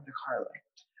what happened to Carla.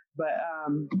 But I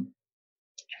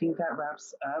think that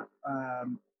wraps up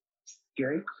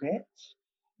Scary Crit.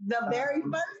 The very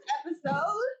first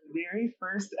episode. Very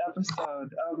first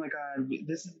episode. Oh my god,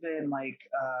 this has been like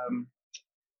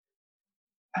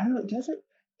I don't know. Does it?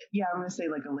 Yeah, I'm gonna say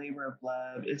like a labor of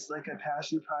love. It's like a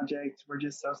passion project. We're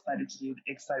just so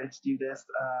excited to do this.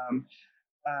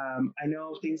 I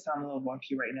know things sound a little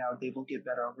wonky right now. They will get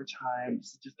better over time.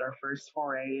 This is just our first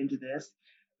foray into this,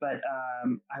 but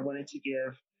I wanted to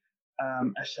give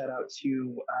a shout out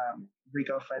to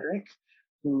Rico Frederick,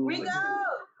 who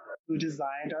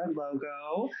designed our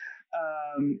logo.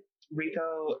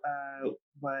 Rico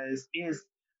is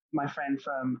my friend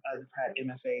from the Pratt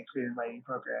MFA Creative Writing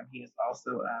Program. He is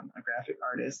also a graphic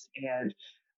artist, and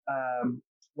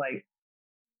like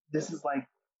this is like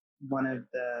one of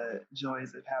the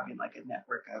joys of having like a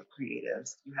network of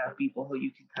creatives. You have people who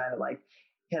you can kind of like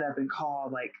hit up and call,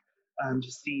 like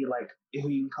to see like who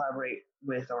you can collaborate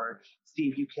with, or see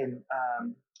if you can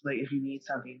like if you need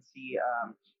something, see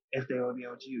if they will be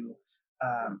able to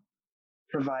um,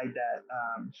 provide that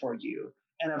for you.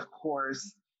 And of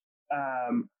course,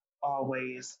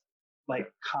 always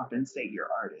like compensate your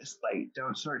artists. Like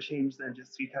don't shortchange them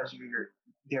just because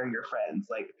they're your friends.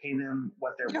 Like pay them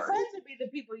what they're your worth. Your friends would be the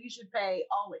people you should pay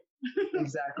always.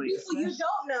 Exactly. People you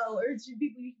don't know, or should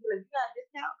people you should be like, yeah,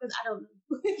 discount because I don't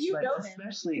know if you know them.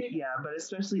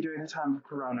 Especially during the time of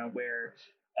Corona, where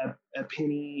a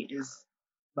penny is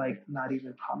like not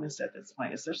even promised at this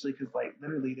point, especially because like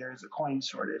literally there is a coin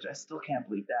shortage. I still can't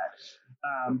believe that.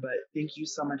 But thank you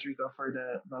so much, Rico, for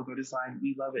the logo design.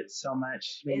 We love it so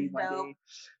much. Maybe one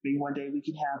day we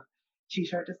can have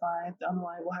t-shirt designs down the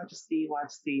line. We'll have to see.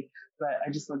 But I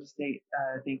just want to say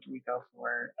thank you, Rico,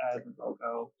 for the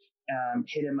logo.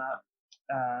 Hit him up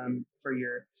for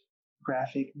your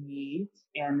graphic needs,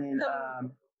 and then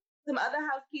some other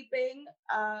housekeeping.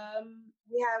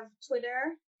 We have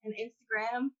Twitter and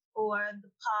Instagram for the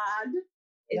pod.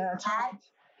 It's at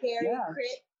Scary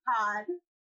Crit Pod.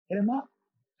 Hit him up.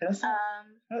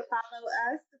 Follow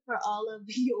us for all of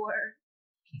your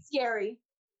scary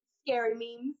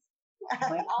memes.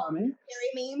 Comment.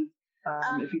 Scary memes.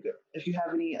 If you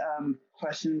have any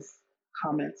questions,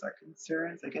 comments, or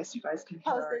concerns, I guess you guys can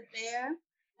post it there.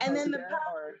 And then the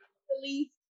pod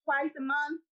released twice a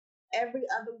month, every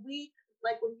other week,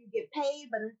 like when you get paid,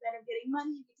 but instead of getting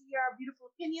money, you get to hear our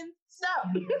beautiful opinions. So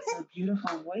our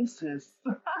beautiful voices.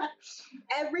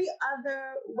 Every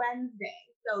other Wednesday.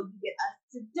 So you get us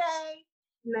today,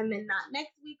 and then not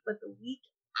next week, but the week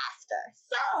after.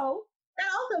 So that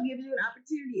also gives you an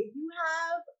opportunity. If you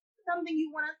have something you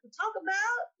want us to talk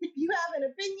about, if you have an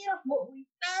opinion of what we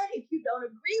said, if you don't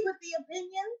agree with the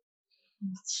opinion,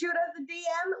 shoot us a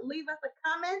DM, leave us a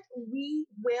comment. We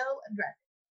will address it.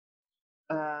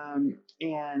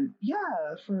 And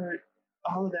yeah, for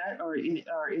all of that or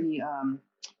any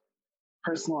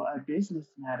personal business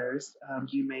matters,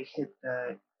 you may hit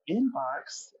the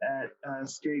inbox at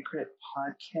Scary Crit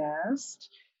Podcast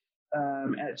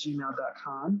at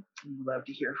gmail.com. We would love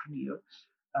to hear from you.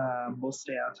 We'll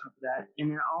stay on top of that.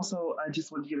 And then also, I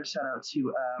just want to give a shout out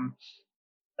to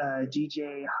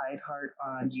DJ Hideheart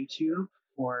on YouTube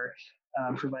for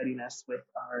providing us with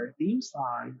our theme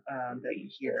song that you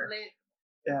hear.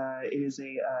 It is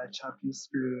a chopped and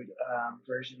screwed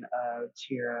version of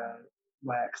Tierra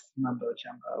Wax Mumbo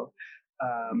Jumbo.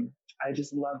 I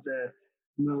just love the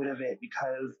mood of it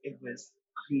because it was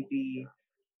creepy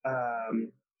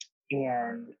and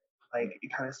like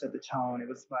it kind of set the tone. It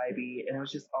was vibey and it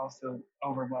was just also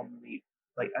overwhelmingly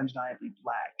like undeniably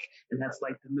black, and that's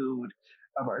like the mood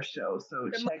of our show. So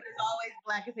the mood is always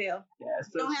black as hell. Yeah, so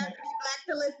you don't have to be black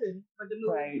to listen, but the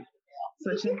mood right.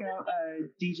 So check out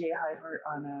DJ Highheart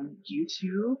on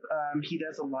YouTube. He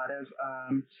does a lot of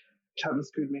chopped and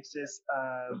screwed mixes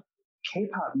of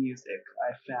K-pop music,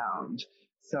 I found.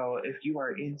 So if you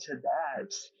are into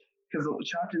that, because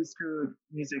chopped and screwed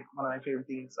music, one of my favorite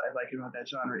things I like about that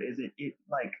genre is it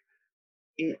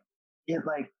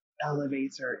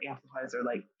elevates or amplifies or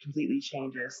like completely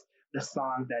changes the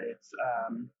song that it's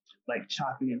like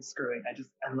chopping and screwing.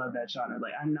 I love that genre.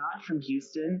 Like I'm not from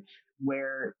Houston,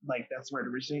 where like that's where it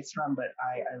originates from, but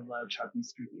I love chopping and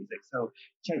screw music. So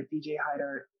check DJ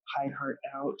Hideheart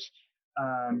out.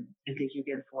 And thank you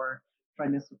again for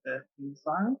finding us with the theme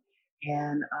song.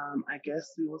 And I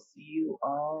guess we will see you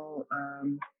all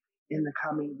in the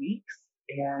coming weeks.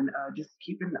 And just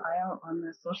keep an eye out on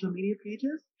the social media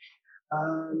pages.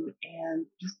 And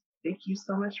just thank you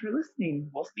so much for listening.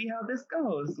 We'll see how this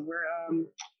goes.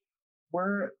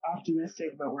 We're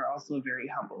optimistic, but we're also very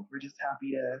humble. We're just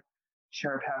happy to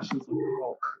share our passions with the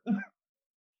folk.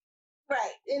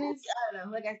 Right, and it's I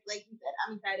don't know, like you said,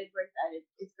 I'm excited. We're excited.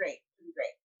 It's great. It's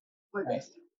great. We're good.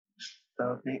 Nice.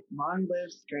 So long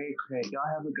live Straight Crit. Y'all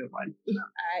have a good one. All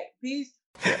right, peace.